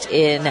Taste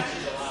in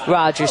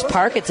Rogers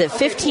Park. It's at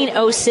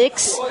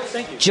 1506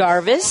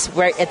 Jarvis,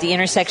 right at the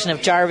intersection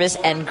of Jarvis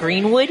and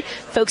Greenwood.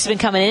 Folks have been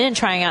coming in and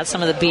trying out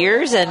some of the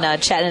beers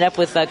and chatting it up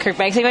with Kirk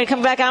Banks. Anybody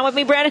come back on with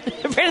me, Brandon?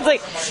 Brandon's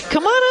like,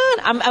 come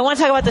on. I want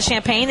to talk about the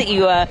champagne that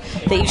you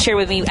shared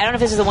with me. I don't know if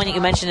this is the one that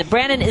you mentioned.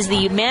 Brandon is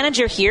the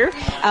manager here.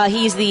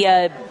 He's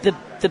the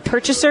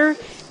purchaser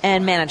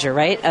and manager,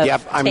 right?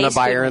 Yep, I'm the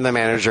buyer and the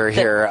manager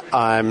here.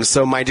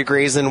 So my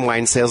degree is in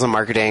wine sales and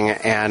marketing,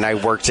 and I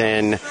worked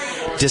in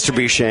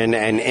distribution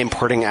and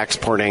importing,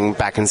 exporting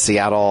back in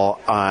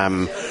Seattle.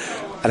 And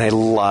I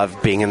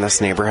love being in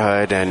this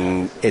neighborhood,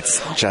 and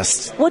it's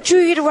just... What drew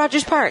you to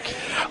Rogers Park?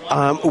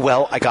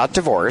 Well, I got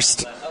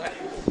divorced.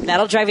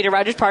 That'll drive you to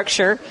Rogers Park,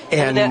 sure.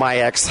 And my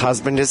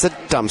ex-husband is a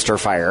dumpster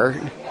fire.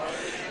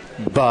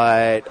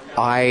 But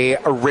I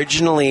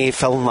originally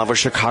fell in love with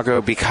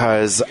Chicago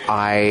because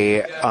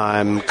I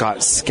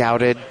got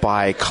scouted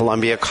by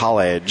Columbia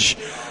College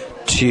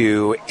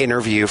to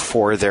interview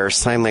for their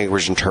sign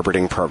language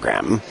interpreting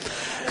program.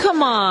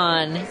 Come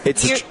on.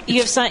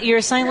 You're a sign.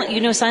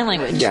 You know sign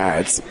language. Yeah,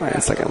 it's my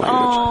second language.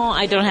 Oh,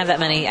 I don't have that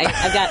many.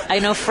 I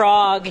know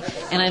frog,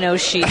 and I know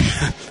sheep,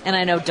 and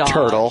I know dog.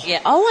 Turtle.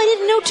 Yeah. Oh, I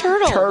didn't know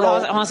turtle. Turtle.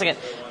 Hold on a second.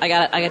 I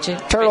got you.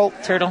 Turtle.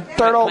 Wait, turtle.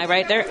 Turtle. Am I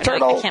right there?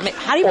 Turtle. I can't make.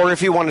 How do you? Or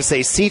if you want to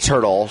say sea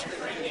turtle.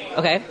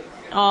 Okay.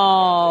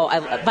 Oh,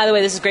 by the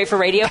way, this is great for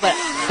radio, but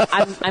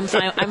I'm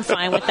fine. I'm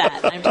fine with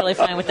that. I'm totally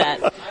fine with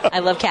that. I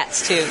love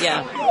cats too.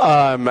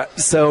 Yeah.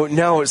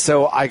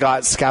 So I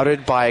got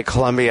scouted by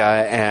Columbia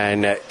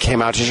and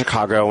came out to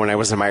Chicago when I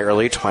was in my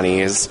early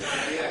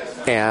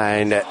 20s,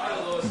 and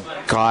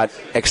got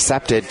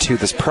accepted to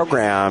this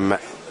program,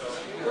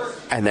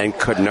 and then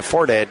couldn't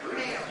afford it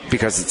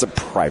because it's a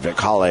private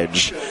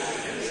college.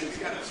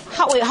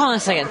 Wait, hold on a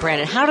second,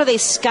 Brandon. How do they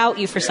scout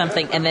you for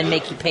something and then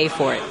make you pay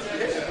for it?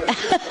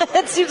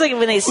 That seems like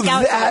when they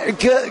scout.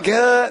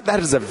 That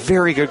is a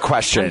very good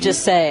question. I'm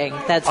just saying.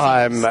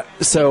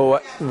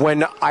 So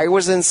when I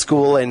was in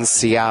school in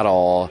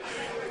Seattle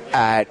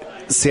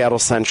at Seattle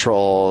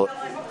Central,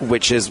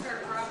 which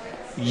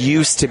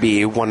used to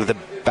be one of the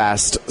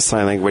best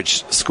sign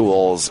language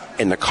schools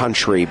in the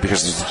country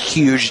because there's a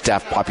huge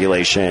deaf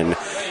population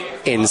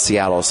in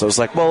Seattle. So I was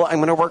like, well, I'm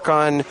going to work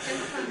on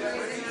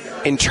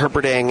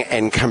interpreting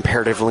and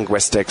comparative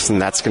linguistics,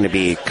 and that's going to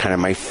be kind of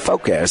my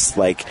focus,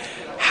 like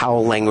how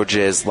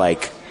languages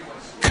like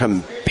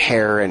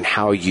compare and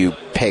how you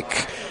pick,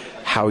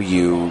 how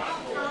you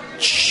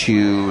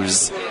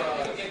choose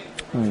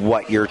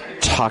what you're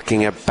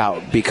talking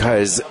about,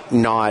 because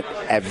not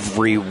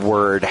every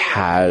word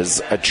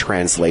has a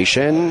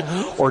translation,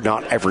 or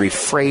not every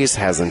phrase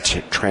has a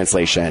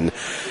translation.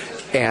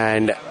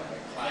 And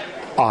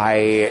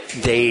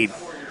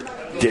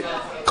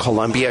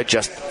Columbia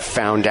just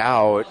found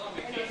out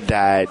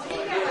that,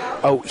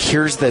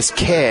 here's this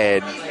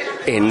kid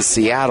in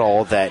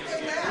Seattle that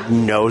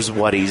knows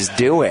what he's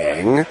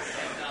doing.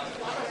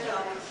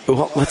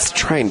 Well, let's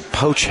try and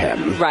poach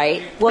him.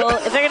 Right. Well,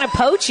 if they're going to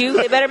poach you,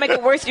 they better make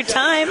it worth your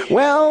time.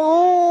 Well,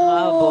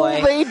 oh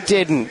boy, they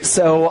didn't.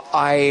 So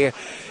I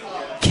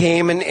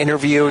came and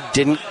interviewed.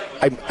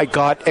 I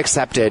got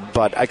accepted,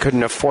 but I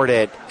couldn't afford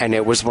it, and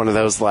it was one of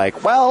those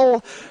like,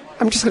 well,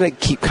 I'm just going to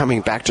keep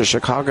coming back to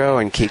Chicago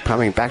and keep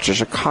coming back to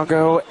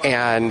Chicago.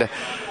 And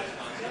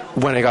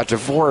when I got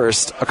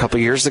divorced a couple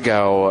years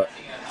ago,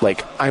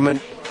 like I'm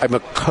a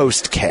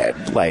coast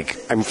kid. Like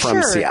I'm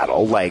from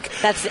Seattle. Like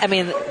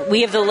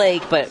we have the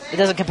lake, but it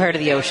doesn't compare to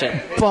the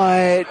ocean.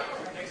 But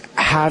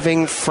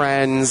having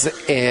friends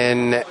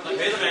in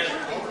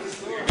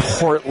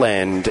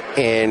Portland,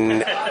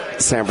 in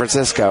San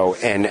Francisco,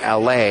 in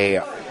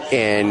LA,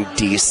 in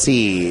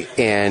DC,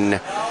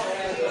 in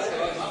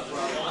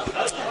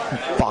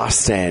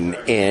Boston,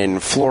 in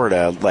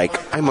Florida, like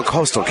I'm a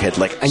coastal kid.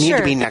 Like I need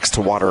to be next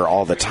to water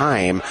all the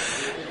time.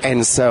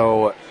 And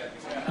so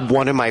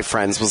one of my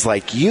friends was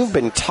like, you've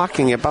been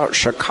talking about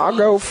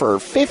Chicago for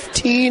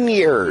 15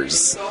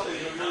 years.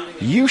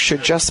 You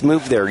should just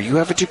move there. You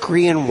have a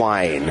degree in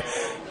wine.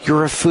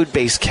 You're a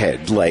food-based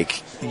kid.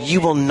 Like, you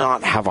will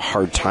not have a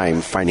hard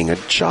time finding a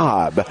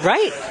job.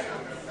 Right.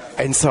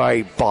 And so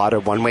I bought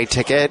a one-way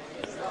ticket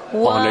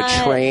on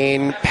a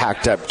train,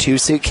 packed up 2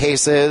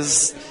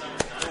 suitcases,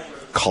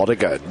 called it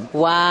good.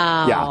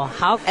 Wow.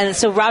 Yeah. And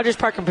so Rogers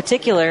Park in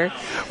particular.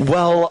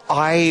 Well,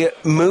 I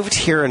moved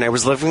here and I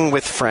was living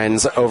with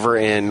friends over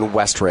in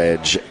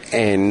Westridge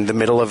in the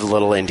middle of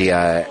Little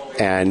India,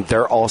 and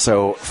they're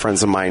also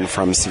friends of mine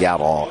from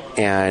Seattle.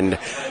 And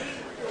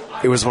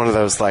it was one of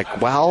those like,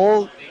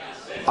 well,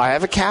 I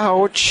have a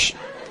couch.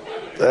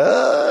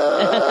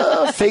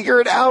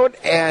 Figure it out.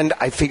 And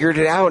I figured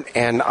it out,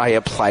 and I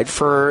applied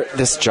for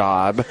this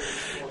job,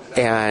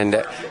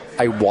 and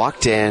I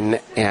walked in,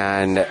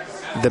 and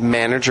the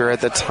manager at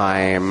the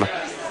time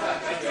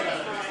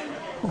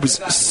was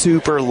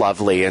super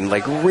lovely, and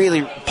like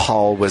really,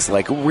 Paul was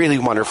like really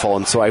wonderful.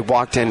 And so I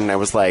walked in and I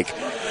was like,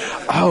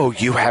 oh,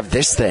 you have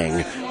this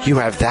thing, you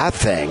have that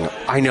thing,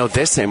 I know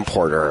this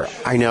importer,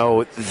 I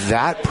know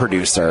that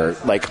producer,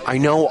 like I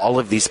know all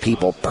of these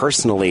people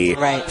personally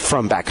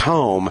from back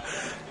home.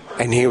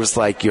 And he was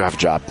like, you have a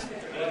job.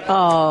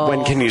 Oh.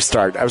 When can you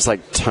start? I was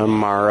like,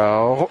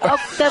 tomorrow. Oh,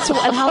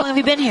 and how long have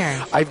you been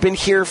here? I've been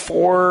here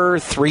for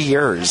 3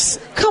 years.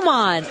 Come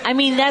on. I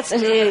mean, that's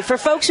for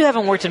folks who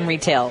haven't worked in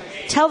retail,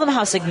 tell them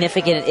how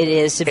significant it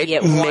is to be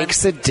at one. It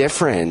makes a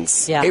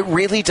difference. Yeah. It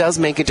really does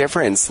make a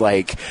difference.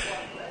 Like,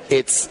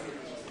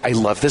 I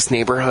love this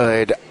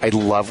neighborhood. I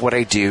love what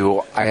I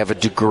do. I have a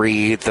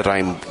degree that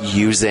I'm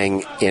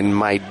using in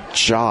my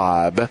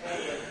job.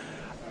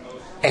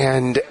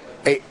 And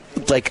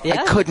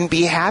I couldn't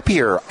be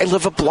happier. I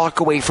live a block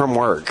away from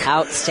work.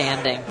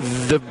 Outstanding.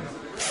 The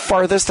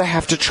farthest I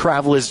have to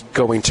travel is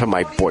going to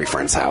my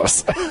boyfriend's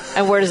house.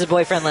 And where does the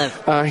boyfriend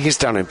live? He's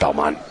down in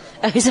Belmont.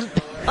 He's in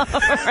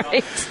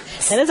Right.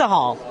 That is a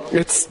haul.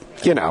 It's,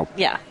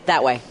 Yeah,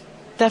 that way.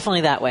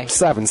 Definitely that way.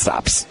 7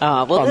 stops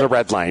on the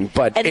red line.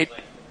 But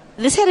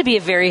this had to be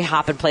a very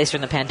hopping place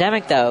during the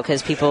pandemic, though,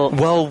 because people...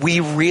 Well,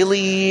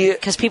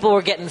 because people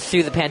were getting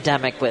through the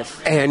pandemic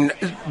with... And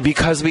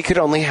because we could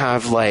only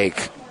have,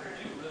 5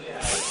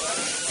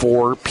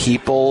 4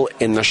 people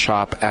in the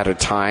shop at a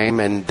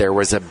time, and there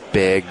was a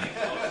big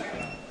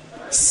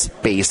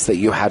space that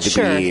you had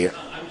to be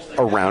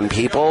around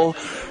people.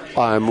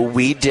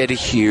 We did a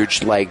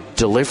huge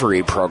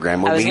delivery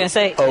program where we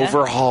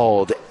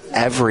overhauled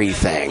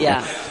everything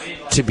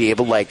to be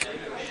able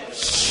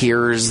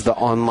here's the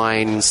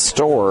online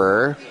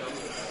store.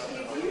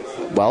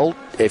 Well,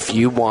 if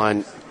you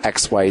want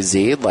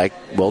XYZ,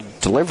 we'll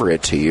deliver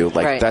it to you.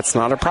 That's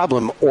not a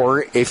problem.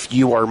 Or if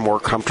you are more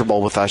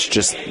comfortable with us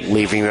just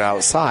leaving it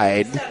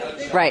outside,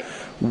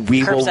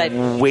 we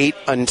will wait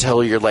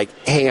until you're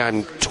hey,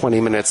 I'm 20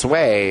 minutes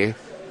away.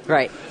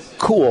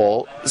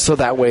 Cool. So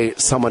that way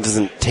someone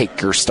doesn't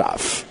take your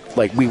stuff.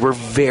 We were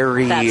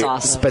very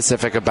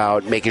specific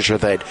about making sure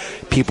that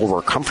people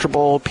were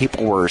comfortable,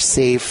 people were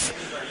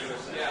safe.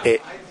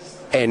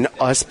 And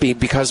us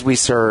because we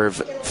serve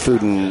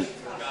food and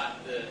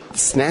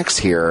snacks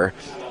here,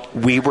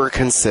 we were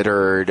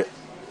considered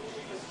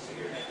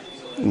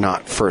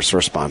not first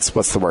response.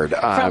 What's the word?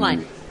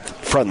 Frontline.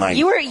 Frontline.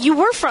 You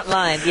were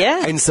frontline,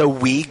 yeah. And so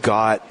we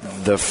got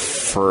the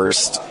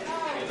first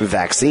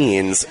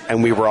vaccines,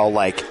 and we were all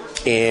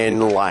in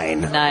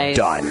line. Nice.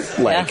 Done.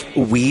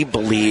 We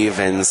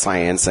believe in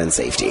science and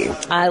safety.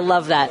 I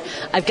love that.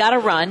 I've got to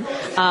run,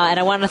 and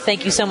I want to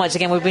thank you so much.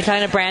 Again, we've been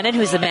talking to Brandon,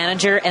 who's the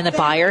manager and the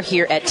buyer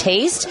here at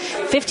Taste,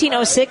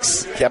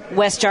 1506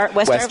 West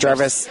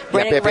Jarvis.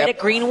 Right at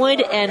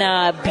Greenwood, and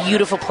a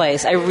beautiful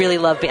place. I really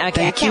love being.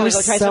 Thank you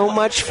so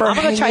much for hanging out.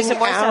 I'm going to try some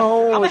more stuff.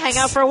 I'm going to hang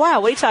out for a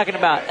while. What are you talking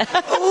about? Thank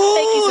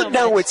you so much.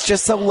 No, it's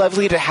just so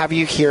lovely to have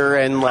you here,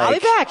 and I'll be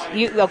back.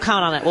 I'll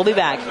count on it. We'll be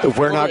back.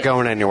 We're not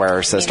going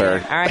anywhere, sister. All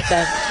right,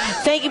 then.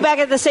 Thank you back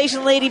at the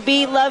station, Lady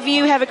B. Love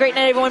you. Have a great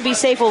night, everyone. Be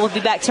safe. We'll be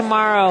back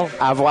tomorrow.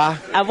 Au revoir.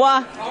 Au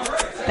revoir.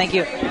 Thank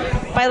you.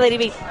 Bye, Lady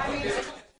B.